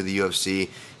 keeping it to the UFC,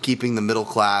 keeping the middle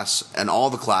class and all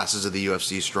the classes of the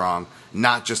UFC strong,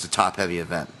 not just a top-heavy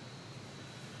event.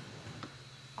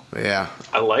 Yeah,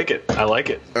 I like it. All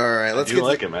right, let's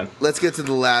like it, man. Let's get to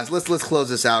the last. Let's close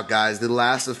this out, guys. The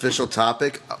last official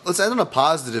topic. Let's end on a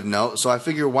positive note. So I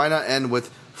figure, why not end with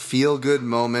feel good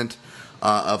moment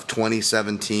of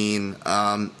 2017?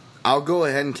 I'll go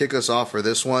ahead and kick us off for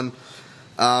this one,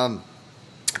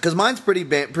 because mine's pretty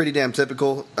damn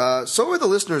typical. So are the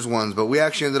listeners' ones, but we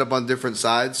actually ended up on different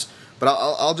sides. but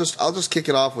I'll just kick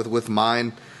it off with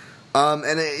mine.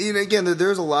 Again,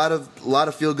 there's a lot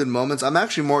of feel good moments. I'm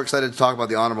actually more excited to talk about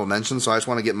the honorable mentions, so I just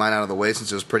want to get mine out of the way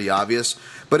since it was pretty obvious.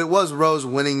 But it was Rose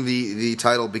winning the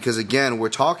title because, again, we're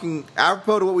talking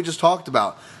apropos to what we just talked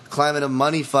about, climate of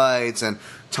money fights and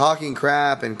talking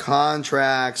crap and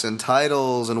contracts and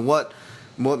titles and what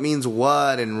means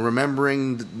what and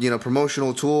remembering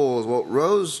promotional tools. Well,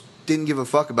 Rose didn't give a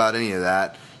fuck about any of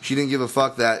that. She didn't give a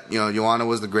fuck that, Joanna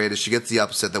was the greatest. She gets the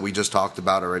upset that we just talked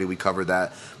about already. We covered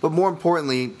that. But more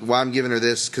importantly, why I'm giving her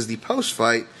this, because the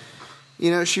post-fight,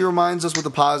 she reminds us with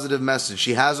a positive message.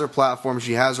 She has her platform.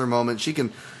 She has her moment. She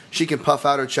can puff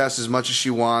out her chest as much as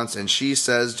she wants, and she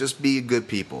says, just be good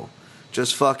people.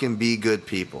 Just fucking be good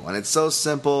people. And it's so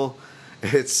simple.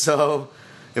 It's so...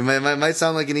 It might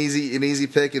sound like an easy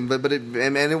pick, but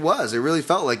it was. It really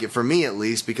felt like it for me, at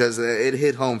least, because it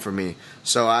hit home for me.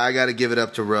 So I got to give it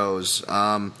up to Rose.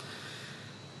 Jordan,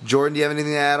 do you have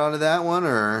anything to add on to that one,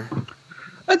 or?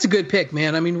 That's a good pick,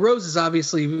 man. I mean, Rose is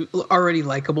obviously already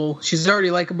likable. She's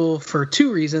already likable for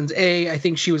two reasons. A, I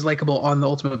think she was likable on the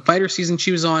Ultimate Fighter season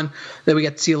she was on, that we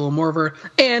got to see a little more of her.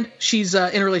 And she's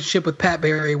in a relationship with Pat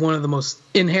Barry, one of the most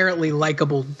inherently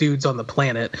likable dudes on the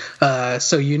planet.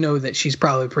 So that she's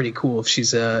probably pretty cool if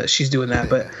she's doing that.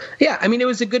 But yeah, I mean, it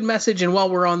was a good message. And while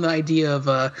we're on the idea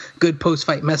of good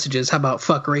post-fight messages, how about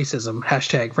fuck racism?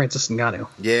 # Francis Ngannou.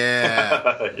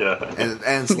 Yeah. Yeah.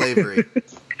 And slavery.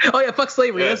 Oh yeah, fuck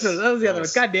slavery. Yes. That was the other one.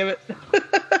 God damn it.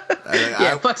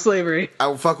 Fuck slavery. I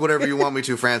will fuck whatever you want me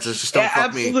to, Francis. Just don't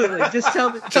fuck me. Absolutely. Just tell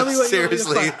me what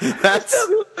seriously, you want me to fuck. Just tell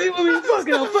me what you want me to fuck,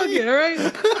 and I'll fuck it, all right?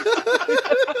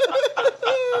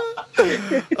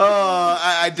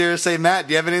 I dare say, Matt,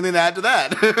 do you have anything to add to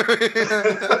that?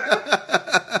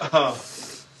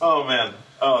 Oh man.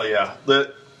 Oh yeah.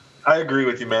 I agree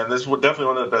with you, man. This is definitely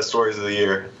one of the best stories of the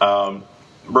year.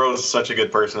 Rose is such a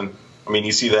good person. I mean,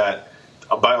 you see that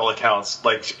by all accounts.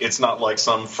 Like, it's not like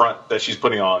some front that she's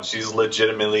putting on. She's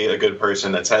legitimately a good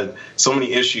person that's had so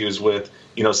many issues with,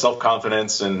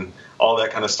 self-confidence and all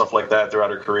that kind of stuff like that throughout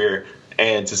her career.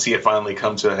 And to see it finally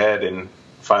come to a head and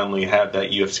finally have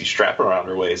that UFC strap around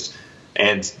her waist.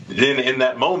 And then in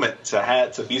that moment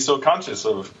to be so conscious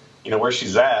of, where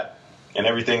she's at and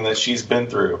everything that she's been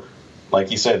through.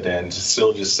 Like you said, Dan, to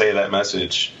still just say that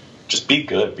message, just be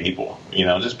good people,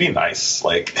 just be nice.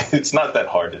 Like, it's not that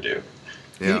hard to do.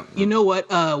 Yeah. You know what?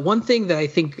 One thing that I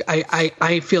think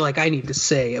I feel like I need to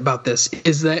say about this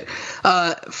is that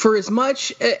for as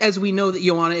much as we know that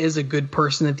Joanna is a good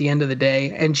person at the end of the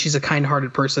day, and she's a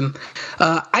kind-hearted person,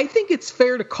 I think it's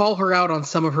fair to call her out on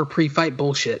some of her pre-fight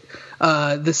bullshit.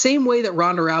 The same way that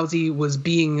Ronda Rousey was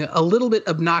being a little bit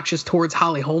obnoxious towards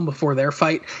Holly Holm before their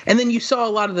fight, and then you saw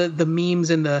a lot of the memes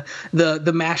and the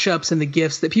mashups and the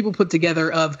gifs that people put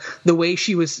together of the way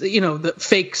she was, the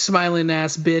fake smiling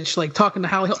ass bitch, like talking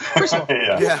to Holly Holm. First of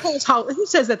all, who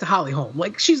says that to Holly Holm?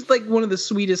 Like, she's like one of the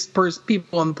sweetest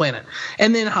people on the planet.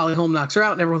 And then Holly Holm knocks her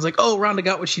out, and everyone's like, "Oh, Ronda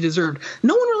got what she deserved."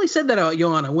 No one really said that about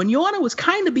Joanna. When Joanna was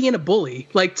kind of being a bully,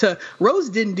 Rose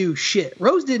didn't do shit.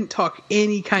 Rose didn't talk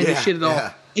any kind of shit at all.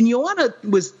 Yeah. And Joanna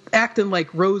was acting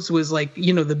like Rose was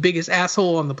the biggest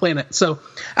asshole on the planet. So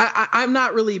I'm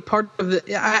not really part of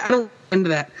the. I don't into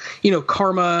that.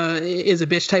 Karma is a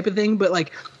bitch type of thing. But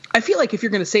I feel like if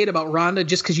you're going to say it about Ronda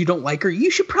just because you don't like her, you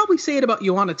should probably say it about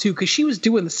Joanna too, because she was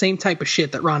doing the same type of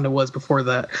shit that Ronda was before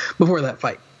that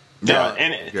fight. Yeah,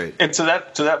 and to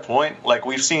that point,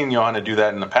 we've seen Joanna do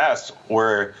that in the past,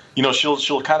 where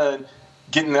she'll kind of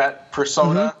get in that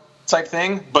persona type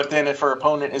thing, but then if her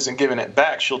opponent isn't giving it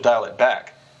back, she'll dial it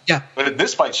back. Yeah. But in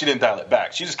this fight, she didn't dial it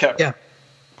back. She just kept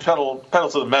pedal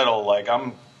to the metal, like,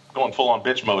 I'm going full on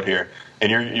bitch mode here,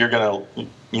 and you're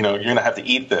gonna have to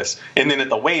eat this. And then at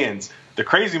the weigh-ins, the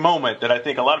crazy moment that I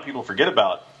think a lot of people forget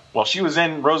about, while she was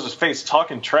in Rose's face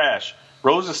talking trash,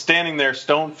 Rose is standing there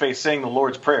stone face saying the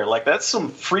Lord's Prayer. Like, that's some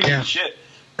freaky shit.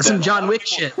 That's some John Wick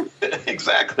shit.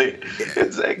 Exactly.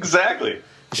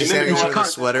 She's standing with a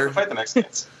sweater. Fight the next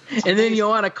dance. And then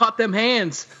Joanna caught them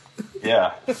hands.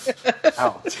 Yeah.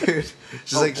 Oh, dude.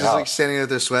 She's like standing there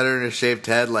with her sweater and her shaved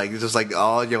head, like, just like,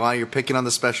 oh, Joanna, you're picking on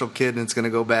the special kid and it's gonna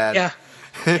go bad. Yeah.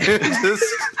 That's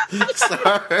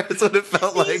what it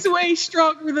felt like. He's way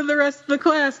stronger than the rest of the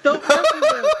class. Don't fuck with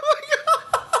him.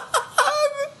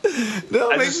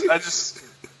 No,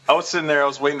 I was sitting there, I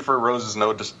was waiting for Rose's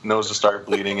nose to start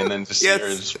bleeding, and then just see her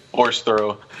just force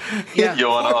throw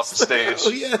Joanna off the stage. Oh,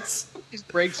 yes. Just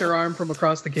breaks her arm from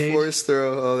across the cage. Force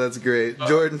throw. Oh, that's great.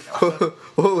 Jordan,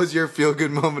 what was your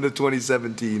feel-good moment of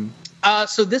 2017?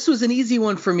 So this was an easy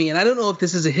one for me, and I don't know if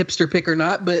this is a hipster pick or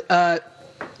not, but I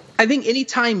think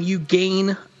anytime you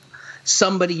gain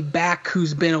somebody back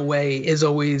who's been away is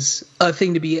always a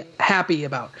thing to be happy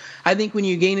about. I think when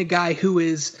you gain a guy who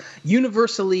is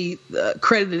universally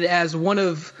credited as one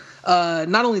of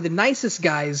not only the nicest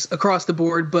guys across the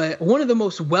board, but one of the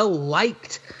most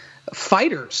well-liked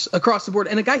fighters across the board,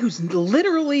 and a guy who's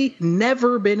literally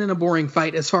never been in a boring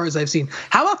fight as far as I've seen.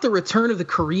 How about the return of the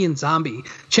Korean zombie,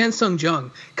 Chan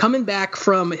Sung-jung, coming back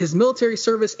from his military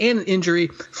service and an injury,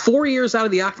 4 years out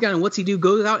of the octagon, and what's he do?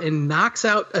 Goes out and knocks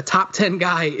out a top 10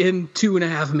 guy in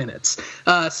 2.5 minutes.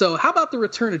 So how about the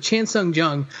return of Chan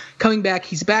Sung-jung coming back?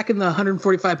 He's back in the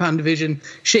 145-pound division,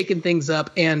 shaking things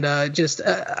up, and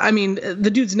I mean,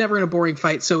 the dude's never in a boring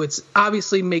fight, so it's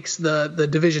obviously makes the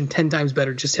division 10 times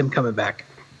better just him coming back.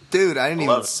 Dude, I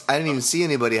didn't even see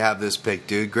anybody have this pick,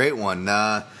 dude. Great one.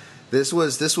 This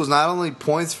was not only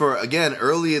points for, again,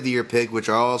 early of the year pick, which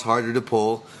are always harder to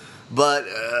pull, but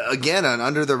again, an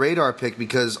under the radar pick,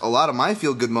 because a lot of my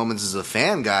feel good moments as a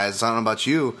fan, guys, I don't know about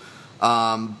you,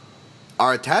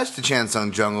 are attached to Chan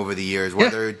Sung-jung over the years.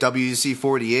 Whether WC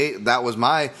 48, that was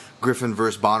my Griffin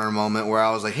versus Bonner moment where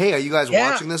I was like, hey, are you guys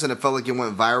watching this? And it felt like it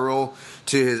went viral,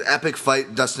 to his epic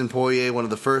fight, Dustin Poirier, one of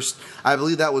the first, I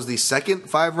believe that was the second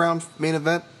 5-round main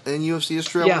event in UFC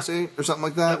history, I want to say, or something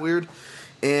like that, weird.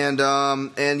 And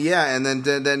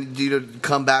then you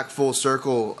come back full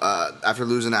circle after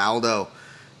losing to Aldo.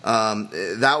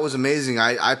 That was amazing.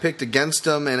 I picked against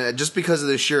him, and just because of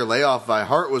the sheer layoff, my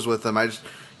heart was with him. I just,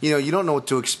 you don't know what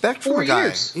to expect from a guy. 4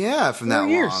 years. Yeah, from 4 that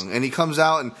years. Long. And he comes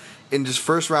out and in just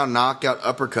first round knockout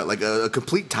uppercut, like a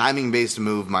complete timing based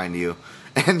move, mind you,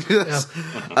 and just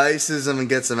ices him and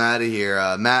gets him out of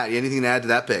here. Matt, anything to add to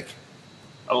that pick?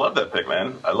 I love that pick,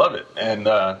 man. I love it. And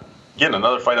again,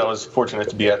 another fight I was fortunate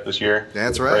to be at this year.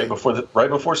 That's right. Right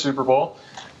before Super Bowl.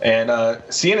 And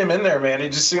seeing him in there, man,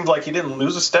 it just seemed like he didn't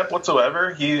lose a step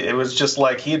whatsoever. It was just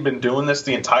like he had been doing this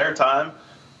the entire time,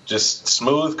 just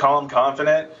smooth, calm,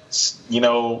 confident.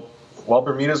 While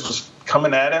Bermudez was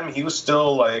coming at him, he was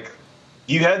still like,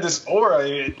 you had this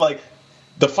aura, like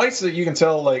the fights that you can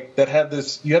tell, like that had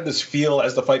this, you had this feel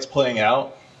as the fight's playing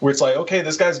out, where it's like, okay,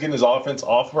 this guy's getting his offense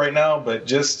off right now, but it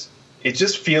just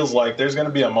feels like there's going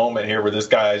to be a moment here where this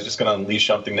guy is just going to unleash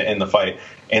something to end the fight.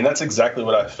 And that's exactly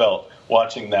what I felt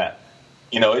watching that.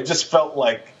 It just felt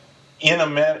like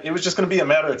it was just going to be a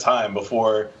matter of time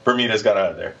before Bermudez got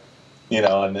out of there.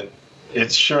 And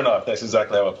it's sure enough, that's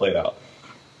exactly how it played out.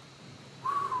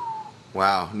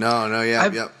 Wow. No,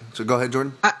 yeah. So go ahead,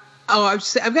 Jordan.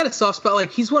 I've got a soft spot.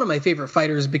 Like, he's one of my favorite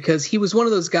fighters because he was one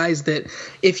of those guys that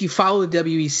if you follow the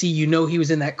WEC, he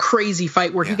was in that crazy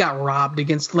fight where he got robbed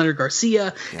against Leonard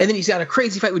Garcia. And then he's got a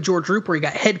crazy fight with George Roop where he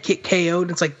got head kick KO'd.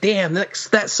 And it's like, damn,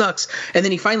 that sucks. And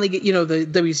then he finally the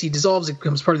WEC dissolves, it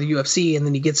becomes part of the UFC, and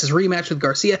then he gets his rematch with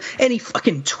Garcia and he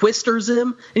fucking twisters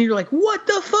him. And you're like, what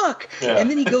the fuck? Yeah. And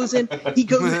then he goes in at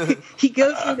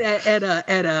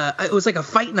it was like a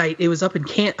fight night. It was up in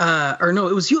it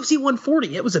was UFC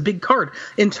 140. It was a big card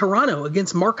in Toronto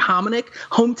against Mark Hominick,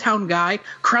 hometown guy,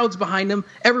 crowds behind him,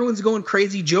 everyone's going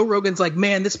crazy. Joe Rogan's like,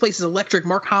 man, this place is electric.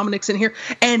 Mark Hominick's in here,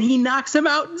 and he knocks him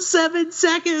out in 7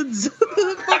 seconds.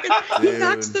 He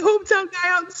knocks the hometown guy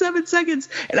out in 7 seconds.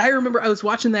 And I remember I was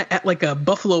watching that at like a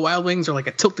Buffalo Wild Wings or like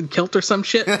a Tilted Kilt or some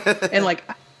shit, and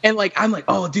I'm like,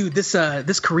 oh, dude,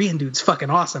 this Korean dude's fucking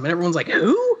awesome. And everyone's like,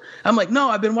 who? I'm like, no,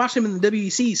 I've been watching him in the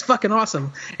WEC. He's fucking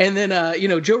awesome. And then,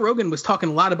 Joe Rogan was talking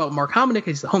a lot about Mark Hominick.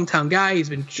 He's the hometown guy. He's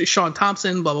been Sean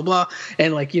Thompson, blah, blah, blah.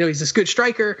 And, he's this good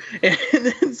striker. And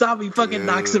then Zombie fucking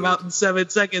knocks him out in 7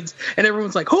 seconds. And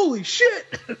everyone's like, holy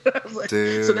shit.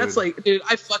 So that's like, dude,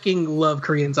 I fucking love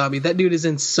Korean Zombie. That dude is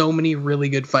in so many really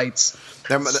good fights.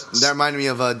 That reminded me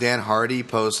of Dan Hardy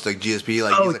post GSP.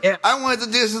 I went the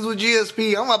distance with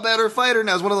GSP. I'm a better fighter.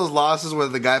 Now it's one of those losses where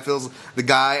the guy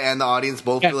and the audience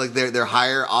both feel like they're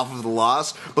higher off of the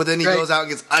loss, but then he goes out and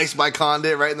gets iced by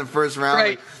Condit right in the first round.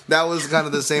 Right. That was kind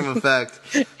of the same effect.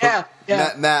 Yeah.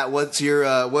 Matt, what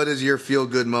is your feel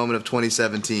good moment of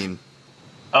 2017?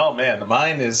 Oh man,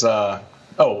 mine is.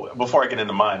 Before I get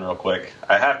into mine, real quick,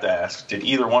 I have to ask: did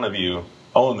either one of you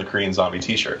own the Korean Zombie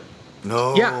T-shirt?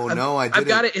 No, I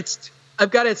didn't.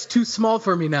 I've got it. It's too small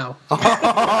for me now.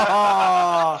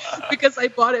 Because I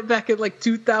bought it back in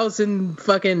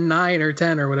 2009 or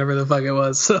 10 or whatever the fuck it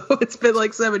was. So it's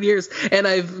been 7 years, and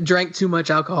I've drank too much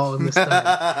alcohol in this time.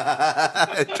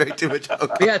 I drank too much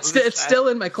alcohol. Yeah, it's still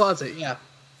in my closet. Yeah,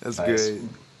 that's great.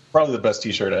 Probably the best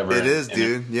T-shirt ever. It is,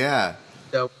 dude. Yeah.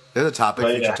 Dope. There's a topic,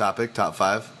 future topic, top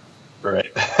 5. Right.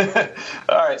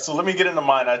 All right. So let me get into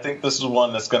mine. I think this is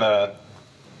one that's gonna.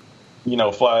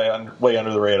 Fly way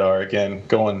under the radar again,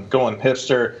 going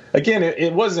hipster. Again,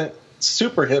 it wasn't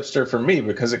super hipster for me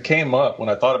because it came up when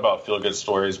I thought about feel-good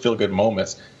stories, feel-good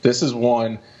moments. This is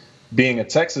one, being a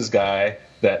Texas guy,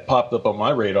 that popped up on my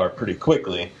radar pretty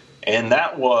quickly, and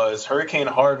that was Hurricane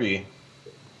Harvey,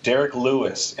 Derek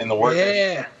Lewis in the work.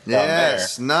 Yeah.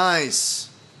 Yes, there, nice.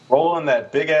 Rolling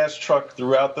that big-ass truck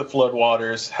throughout the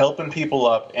floodwaters, helping people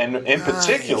up, and in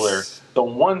particular, the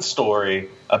one story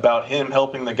about him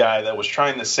helping the guy that was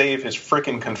trying to save his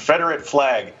freaking Confederate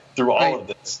flag through all of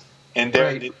this. And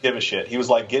Derek didn't give a shit. He was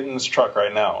like, get in this truck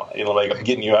right now. Like, I'm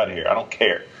getting you out of here. I don't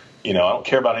care. I don't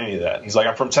care about any of that. He's like,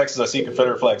 I'm from Texas. I see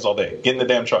Confederate flags all day. Get in the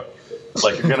damn truck. It's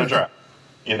like, you're going to drown.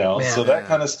 So that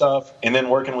kind of stuff. And then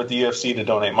working with the UFC to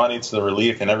donate money to the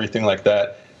relief and everything like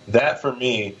that. That, for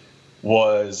me,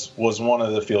 was one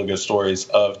of the feel-good stories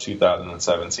of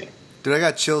 2017. Dude, I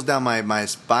got chills down my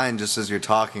spine just as you're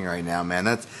talking right now, man.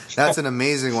 That's an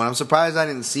amazing one. I'm surprised I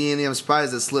didn't see any. I'm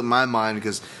surprised it slipped my mind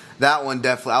because that one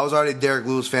definitely. I was already a Derek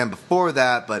Lewis fan before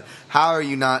that, but how are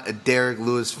you not a Derek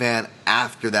Lewis fan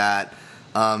after that?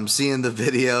 Seeing the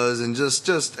videos and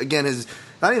just again his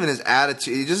not even his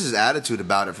attitude, just his attitude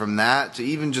about it. From that to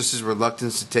even just his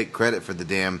reluctance to take credit for the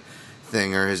damn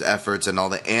thing or his efforts and all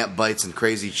the ant bites and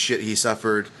crazy shit he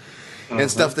suffered. And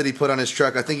stuff that he put on his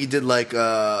truck. I think he did like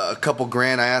a couple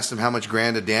grand. I asked him how much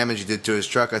grand of damage he did to his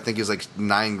truck. I think it was like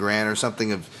 $9,000 or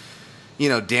something of,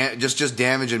 just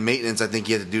damage and maintenance. I think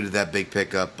he had to do to that big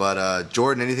pickup. But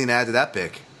Jordan, anything to add to that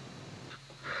pick?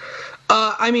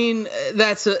 I mean,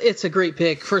 it's a great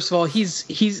pick. First of all,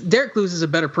 he's Derek Lewis is a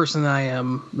better person than I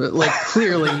am, like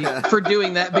clearly for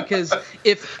doing that. Because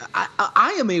if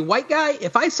I am a white guy,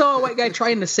 if I saw a white guy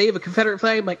trying to save a Confederate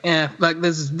flag, I'm like, like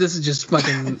this is just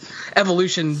fucking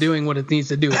evolution doing what it needs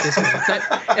to do at this point.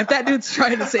 If that dude's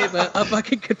trying to save a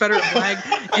fucking Confederate flag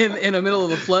in the middle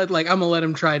of a flood, like I'm gonna let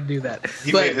him try to do that.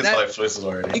 He made his life choices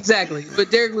already. Exactly,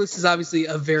 but Derek Lewis is obviously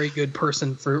a very good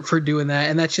person for doing that,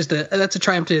 and that's just that's a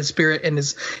triumph to his spirit and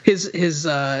his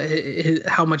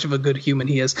how much of a good human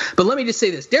he is. But let me just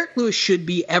say this: Derek Lewis should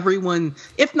be everyone,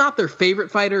 if not their favorite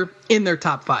fighter, in their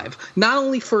top 5. Not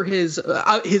only for his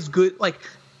good, like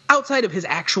outside of his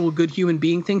actual good human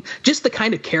being thing, just the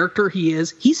kind of character he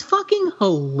is. He's fucking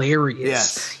hilarious.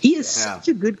 Yes. He is such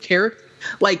a good character.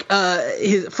 Like,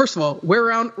 first of all, where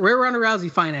Ronda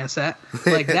Rousey fine ass at?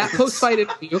 Like that post fight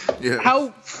interview. How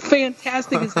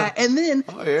fantastic is that? And then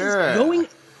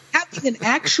having an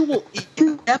actual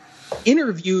in-depth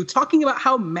interview talking about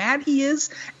how mad he is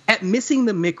at missing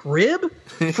the McRib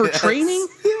for training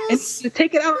and to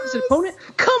take it out on his opponent.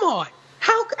 Come on.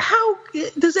 How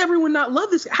does everyone not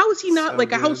love this? How is he not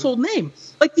like a household name?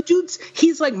 Like the dude's,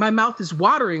 he's like, my mouth is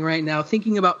watering right now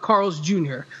thinking about Carl's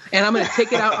Jr. and I'm going to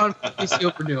take it out on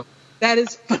Fabricio Verdum. That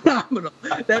is phenomenal.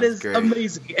 That is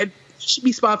amazing. And should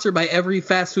be sponsored by every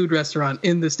fast food restaurant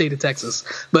in the state of Texas.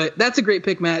 But that's a great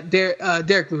pick, Matt.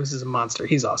 Derek Lewis is a monster.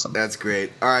 He's awesome. That's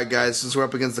great. All right, guys, since we're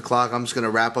up against the clock, I'm just going to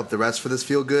wrap up the rest for this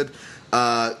Feel Good.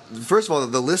 First of all,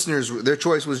 the listeners, their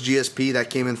choice was GSP.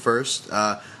 That came in first.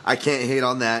 I can't hate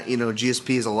on that.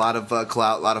 GSP has a lot of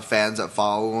clout, a lot of fans that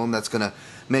follow him. That's going to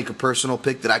make a personal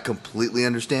pick that I completely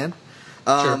understand.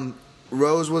 Sure.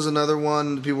 Rose was another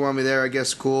one. People want me there, I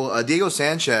guess. Cool. Diego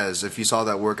Sanchez, if you saw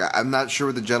that work. I'm not sure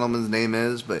what the gentleman's name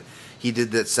is, but he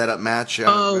did that setup match.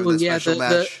 Special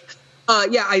match.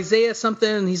 Isaiah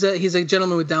something. He's a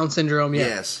gentleman with Down syndrome. Yeah.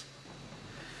 Yes.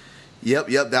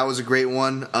 Yep. That was a great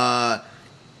one.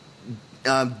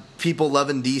 People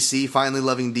loving DC, finally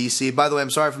loving DC. By the way, I'm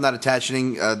sorry for not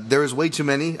attaching. There was way too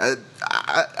many.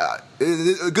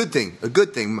 A good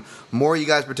thing. More you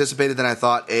guys participated than I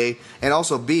thought, A. And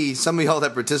also, B, some of y'all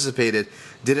that participated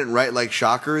didn't write like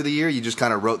Shocker of the Year. You just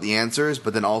kind of wrote the answers,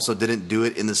 but then also didn't do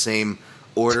it in the same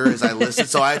order as I listed.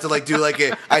 So I had to do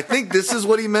I think this is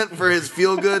what he meant for his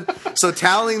feel good. So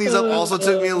tallying these up also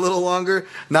took me a little longer.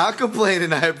 Not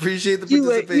complaining. I appreciate the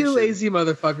participation. You lazy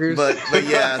motherfuckers. But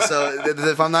yeah, so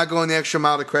if I'm not going the extra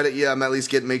mile to credit, I'm at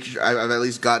least I've at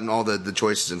least gotten all the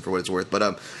choices in for what it's worth.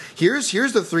 But here's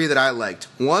the 3 that I liked.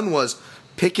 One was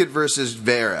Pickett versus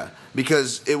Vera,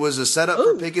 because it was a setup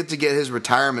for Pickett to get his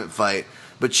retirement fight,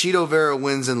 but Cheeto Vera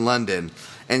wins in London.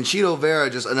 And Cheeto Vera,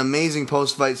 just an amazing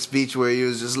post-fight speech where he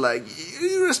was just like,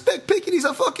 you respect Pickett, he's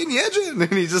a fucking legend.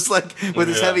 And he's just like, with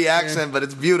his heavy accent, but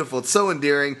it's beautiful. It's so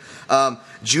endearing.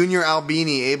 Junior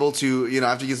Albini able to,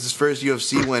 after he gets his first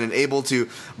UFC win and able to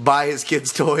buy his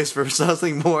kids toys for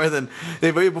something more than,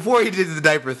 before he did the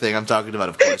diaper thing, I'm talking about,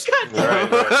 of course.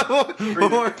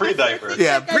 Right. Pre-diaper.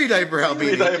 Yeah, pre-diaper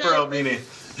Albini. Pre-diaper Albini.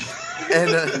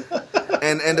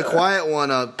 And a quiet one.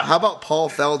 How about Paul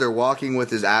Felder walking with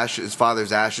his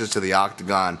father's ashes to the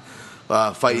octagon,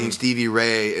 fighting Stevie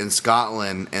Ray in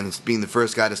Scotland, and being the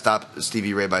first guy to stop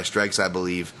Stevie Ray by strikes, I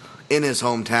believe, in his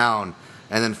hometown.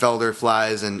 And then Felder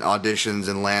flies and auditions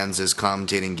and lands his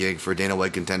commentating gig for Dana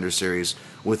White Contender Series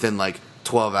within like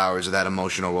 12 hours of that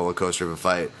emotional roller coaster of a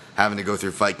fight. Having to go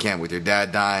through fight camp with your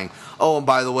dad dying. Oh, and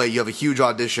by the way, you have a huge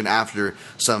audition after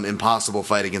some impossible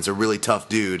fight against a really tough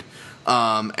dude.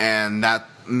 And that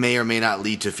may or may not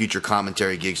lead to future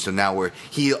commentary gigs. So now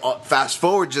fast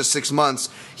forward just 6 months,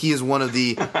 he is one of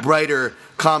the brighter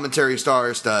commentary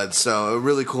star studs. So a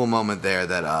really cool moment there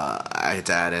that I had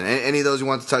to add in. Any of those you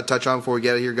want to touch on before we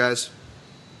get out of here, guys?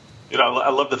 I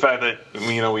love the fact that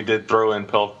we did throw in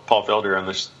Paul Felder on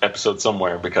this episode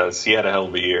somewhere because he had a hell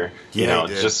of a year. Yeah,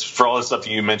 just for all the stuff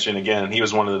you mentioned. Again, he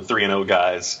was one of the 3-0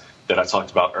 guys that I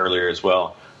talked about earlier as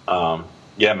well.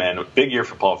 Yeah, man, big year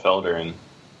for Paul Felder and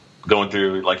going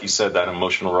through, like you said, that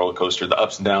emotional roller coaster, the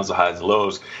ups and downs, the highs and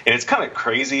lows. And it's kind of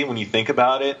crazy when you think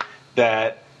about it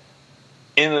that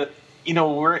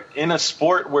we're in a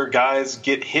sport where guys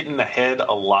get hit in the head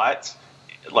a lot,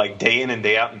 like day in and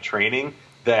day out in training,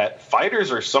 that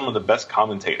fighters are some of the best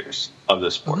commentators of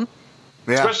this sport,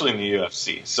 especially in the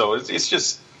UFC. So it's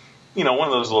just, one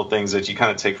of those little things that you kind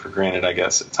of take for granted, I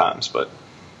guess, at times. But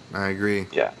I agree.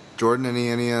 Yeah. Jordan,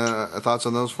 any thoughts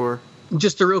on those four?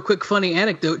 Just a real quick funny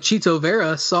anecdote. Chito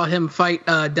Vera saw him fight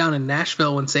down in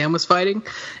Nashville when Sam was fighting,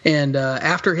 and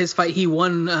after his fight, he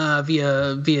won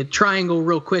via triangle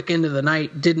real quick into the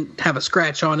night. Didn't have a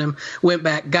scratch on him. Went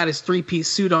back, got his 3-piece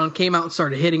suit on, came out and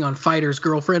started hitting on fighters'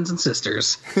 girlfriends and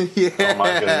sisters. Yeah, oh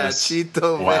my goodness.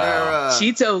 Chito Vera.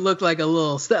 Chito looked like a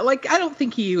little I don't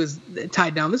think he was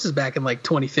tied down. This is back in like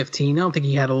 2015. I don't think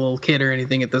he had a little kid or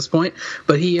anything at this point.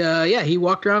 But he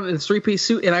walked around in his 3-piece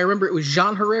suit, and I remember it was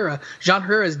Jean Herrera. Jean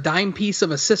Herrera's dime piece of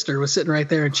a sister was sitting right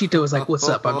there, and Chito was like, "What's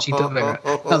up? I'm Chito Vera.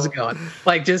 How's it going?"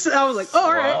 I was like, "Oh,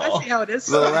 all right, I see how it is."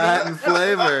 The Latin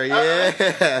flavor, yeah,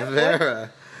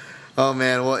 Vera. Oh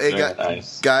man, well, hey,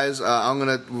 guys, I'm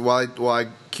gonna while I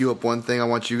queue up one thing, I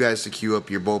want you guys to queue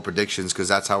up your bold predictions because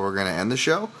that's how we're gonna end the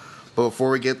show. But before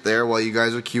we get there, while you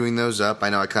guys are queuing those up, I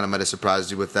know I kind of might have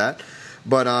surprised you with that,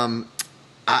 but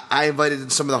I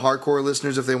invited some of the hardcore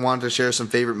listeners if they wanted to share some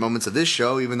favorite moments of this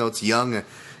show, even though it's young.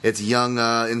 It's young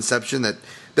inception that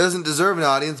doesn't deserve an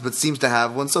audience but seems to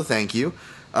have one. So thank you.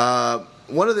 And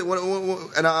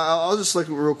I'll just like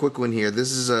a real quick one here.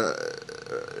 This is a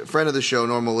friend of the show,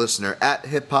 normal listener at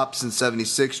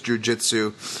HipHopsin76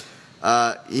 Jiu-Jitsu.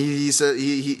 He said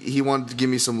he wanted to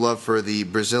give me some love for the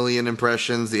Brazilian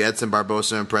impressions, the Edson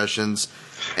Barbosa impressions,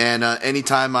 and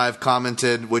anytime I've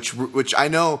commented, which I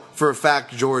know for a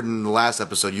fact, Jordan, the last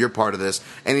episode, you're part of this.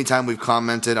 Anytime we've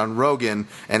commented on Rogan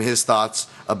and his thoughts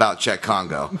about Czech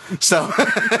Congo, so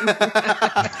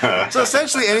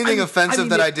essentially anything offensive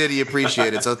that I did, he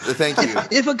appreciated. So thank you.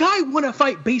 If a guy won a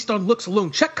fight based on looks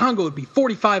alone, Czech Congo would be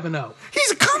 45-0.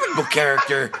 He's a comic book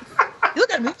character.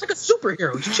 Look at him. He's like a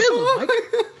superhero. He's chilling, Mike.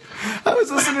 I was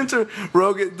listening to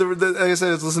Rogan. Like I said,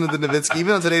 I was listening to the Nowitzki.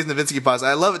 Even on today's Nowitzki podcast,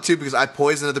 I love it too because I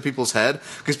poison other people's head.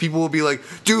 Because people will be like,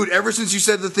 "Dude, ever since you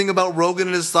said the thing about Rogan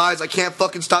and his thighs, I can't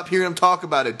fucking stop hearing him talk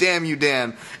about it. Damn you,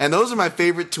 Dan!" And those are my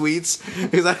favorite tweets.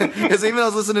 Because even I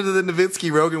was listening to the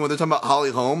Nowitzki Rogan when they're talking about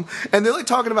Holly Holm, and they're like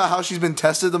talking about how she's been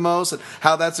tested the most and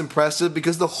how that's impressive.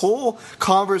 Because the whole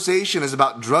conversation is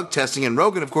about drug testing, and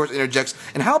Rogan, of course, interjects.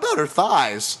 And how about her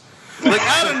thighs? Like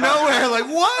out of nowhere, like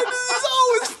why is he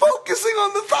always focusing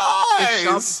on the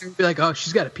thighs? Be like, oh,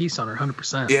 she's got a piece on her,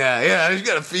 100%. Yeah, she's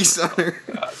got a piece on her.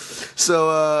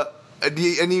 So,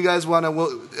 any of you guys want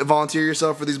to volunteer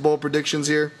yourself for these bold predictions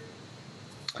here?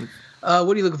 What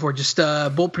are you looking for? Just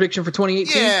bold prediction for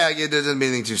 2018? Yeah, it doesn't be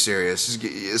anything too serious.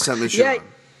 Just something to show.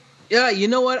 Yeah, you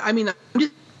know what? I mean, I'm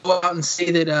just go out and say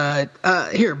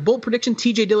that. Here, bold prediction: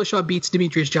 TJ Dillashaw beats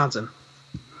Demetrius Johnson.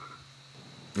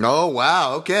 Oh,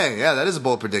 wow. Okay. Yeah, that is a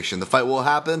bold prediction. The fight will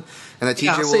happen, and that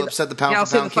TJ will upset the pound for pound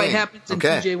king. I'll say the fight happens and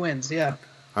TJ wins, yeah.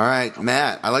 All right,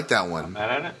 Matt. I like that one. I'm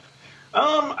mad at it.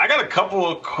 I got a couple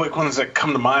of quick ones that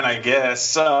come to mind, I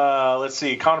guess. Let's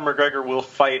see. Conor McGregor will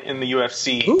fight in the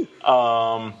UFC.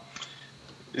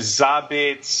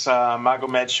 Zabit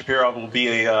Magomed Shapiro will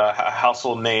be a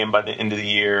household name by the end of the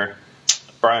year.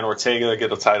 Brian Ortega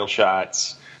get a title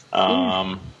shot.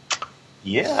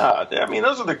 Yeah, I mean,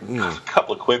 those are the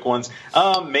couple of quick ones.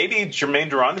 Maybe Jermaine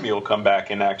Durandamy will come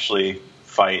back and actually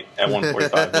fight at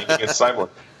 145 maybe against Cyborg.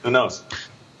 Who knows?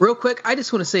 Real quick, I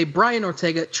just want to say, Brian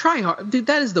Ortega, try hard. Dude,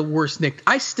 that is the worst nickname.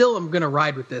 I still am going to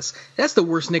ride with this. That's the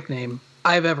worst nickname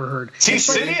I've ever heard.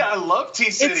 T-City? I love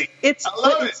T-City. I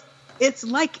love it. It's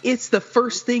like it's the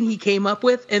first thing he came up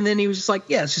with, and then he was just like,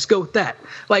 yeah, let's just go with that.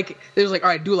 Like, it was like, all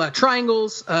right, do a lot of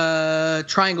triangles,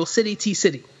 Triangle City,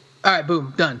 T-City. All right,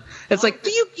 boom, done. It's like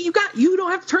you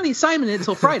don't have to turn the assignment in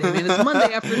until Friday, man. It's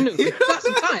Monday afternoon. You got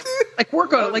some time. Like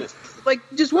work on it. Like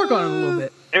just work on it a little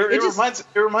bit.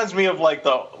 It reminds me of like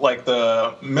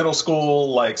the middle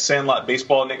school like Sandlot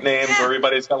baseball nicknames where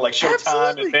everybody's got like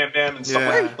Showtime and Bam Bam and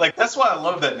stuff like that's why I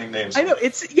love that nickname. I know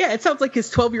it sounds like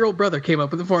his 12-year-old brother came up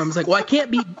with it for him. It's like, well,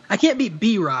 I can't be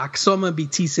B-Rock, so I'm gonna be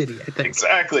T-City, I think.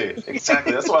 Exactly.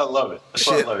 That's why I love it.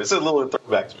 It's a little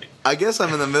throwback to me. I guess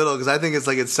I'm in the middle because I think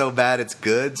it's so bad it's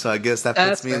good. So I guess that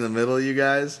puts me in the middle, you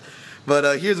guys.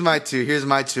 But here's my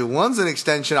two. One's an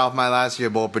extension off my last year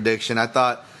bowl prediction. I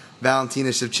thought Valentina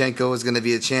Shevchenko was going to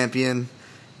be a champion,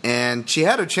 and she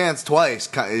had her chance twice,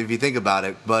 if you think about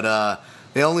it. But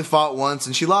they only fought once,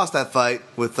 and she lost that fight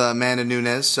with Amanda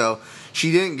Nunes, so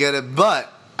she didn't get it.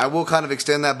 But I will kind of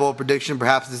extend that bold prediction.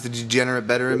 Perhaps it's the degenerate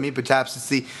better in me. Perhaps it's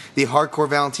the hardcore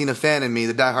Valentina fan in me,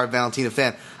 the diehard Valentina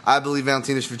fan. I believe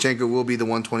Valentina Shevchenko will be the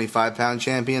 125-pound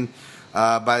champion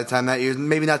by the time that year.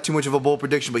 Maybe not too much of a bold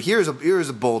prediction, but here's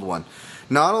a bold one.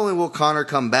 Not only will Conor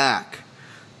come back,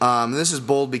 this is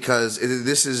bold because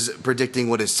this is predicting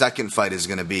what his second fight is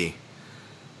going to be.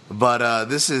 But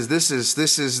this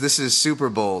is super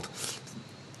bold.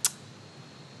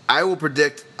 I will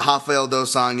predict Rafael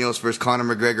dos Anjos versus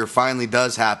Conor McGregor finally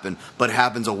does happen, but it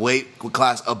happens a weight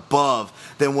class above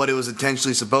than what it was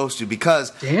intentionally supposed to.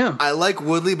 Because I like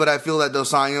Woodley, but I feel that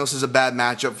dos Anjos is a bad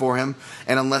matchup for him.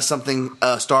 And unless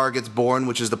a star gets born,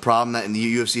 which is the problem that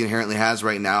the UFC inherently has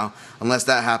right now, unless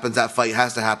that happens, that fight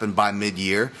has to happen by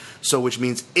mid-year. So which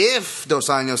means if dos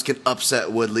Anjos can upset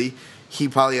Woodley, he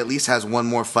probably at least has one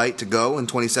more fight to go in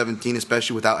 2017,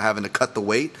 especially without having to cut the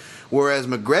weight. Whereas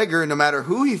McGregor, no matter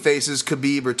who he faces,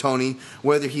 Khabib or Tony,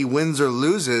 whether he wins or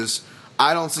loses,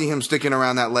 I don't see him sticking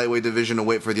around that lightweight division to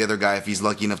wait for the other guy if he's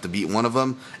lucky enough to beat one of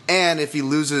them. And if he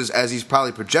loses, as he's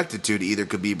probably projected to either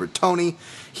Khabib or Tony,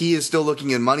 he is still looking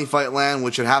in money fight land,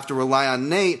 which would have to rely on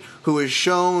Nate, who has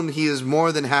shown he is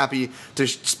more than happy to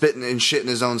spit and shit in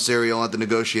his own cereal at the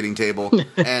negotiating table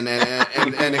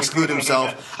and exclude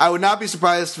himself. I would not be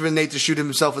surprised for Nate to shoot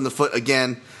himself in the foot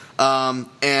again.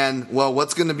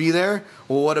 What's going to be there?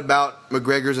 Well, what about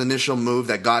McGregor's initial move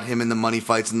that got him in the money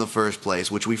fights in the first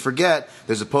place, which we forget.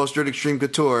 There's a poster at Extreme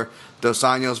Couture, Dos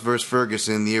Anjos versus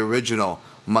Ferguson, the original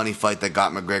money fight that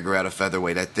got McGregor out of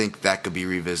featherweight. I think that could be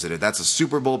revisited. That's a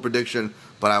Super Bowl prediction,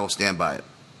 but I will stand by it.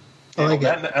 On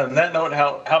that note,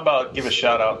 how about give a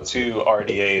shout out to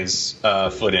RDA's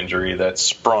foot injury that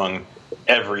sprung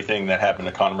everything that happened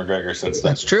to Conor McGregor since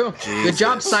then. That's true. Jesus. Good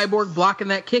job, Cyborg, blocking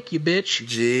that kick, you bitch.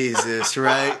 Jesus,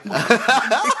 right?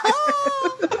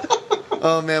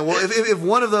 Oh, man. Well, if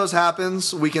one of those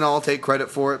happens, we can all take credit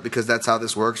for it because that's how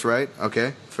this works, right?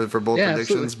 Okay, for both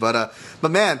predictions. Absolutely.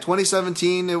 But man,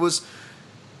 2017, it was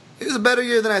a better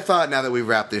year than I thought now that we've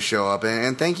wrapped this show up.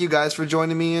 And thank you guys for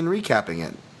joining me and recapping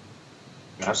it.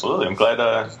 Absolutely. I'm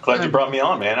glad you brought me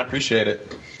on, man. I appreciate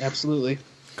it. Absolutely.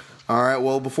 All right.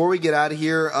 Well, before we get out of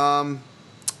here,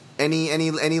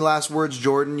 any last words,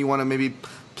 Jordan? You want to maybe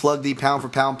plug the Pound for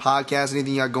Pound podcast?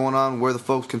 Anything you got going on? Where the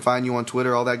folks can find you on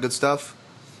Twitter? All that good stuff.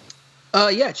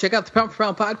 Yeah. Check out the Pound for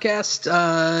Pound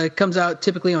podcast. It comes out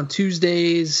typically on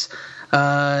Tuesdays.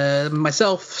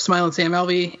 Myself, Smiling Sam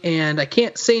Alvey, and I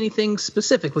can't say anything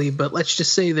specifically, but let's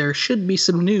just say there should be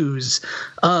some news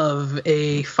of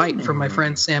a fight from my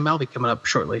friend Sam Alvey coming up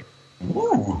shortly.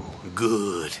 Ooh.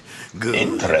 Good.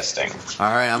 Interesting.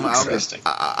 All right,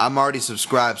 I'm already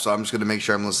subscribed, so I'm just going to make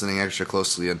sure I'm listening extra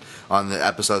closely on the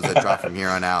episodes that drop from here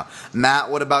on out. Matt,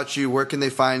 what about you? Where can they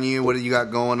find you? What do you got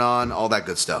going on? All that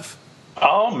good stuff.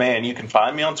 Oh, man, you can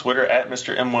find me on Twitter at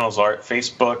Mr. M. Wells Art.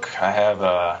 Facebook, I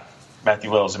have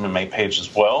Matthew Wells MMA page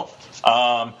as well.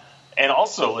 And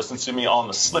also listen to me on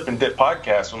the Slip and Dip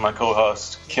podcast with my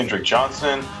co-host Kendrick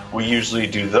Johnson. We usually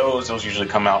do those. Those usually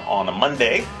come out on a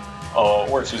Monday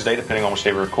or Tuesday, depending on which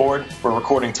day we record. We're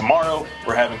recording tomorrow.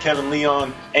 We're having Kevin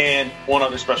Leon and one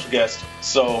other special guest,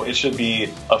 so it should be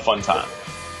a fun time.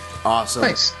 Awesome.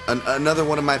 Nice. Another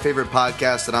one of my favorite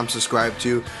podcasts that I'm subscribed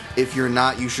to. If you're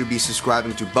not, you should be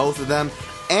subscribing to both of them.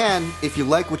 And if you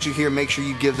like what you hear, make sure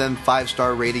you give them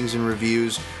 5-star ratings and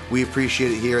reviews. We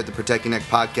appreciate it here at the Protect Your Neck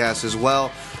podcast as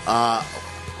well.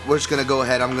 We're just going to go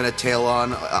ahead. I'm going to tail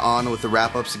on with the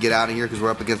wrap-ups to get out of here because we're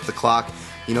up against the clock.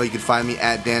 You know, you can find me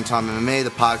at Dan Tom MMA,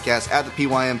 the podcast, at the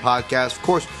PYM podcast. Of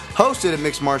course, hosted at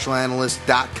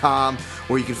mixedmartialanalyst.com,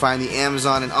 where you can find the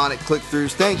Amazon and On It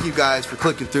click-throughs. Thank you guys for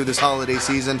clicking through this holiday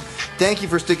season. Thank you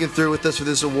for sticking through with us for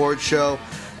this award show.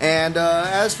 And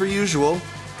as for usual,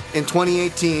 in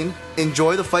 2018,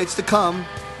 enjoy the fights to come,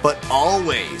 but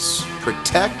always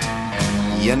protect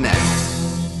your neck.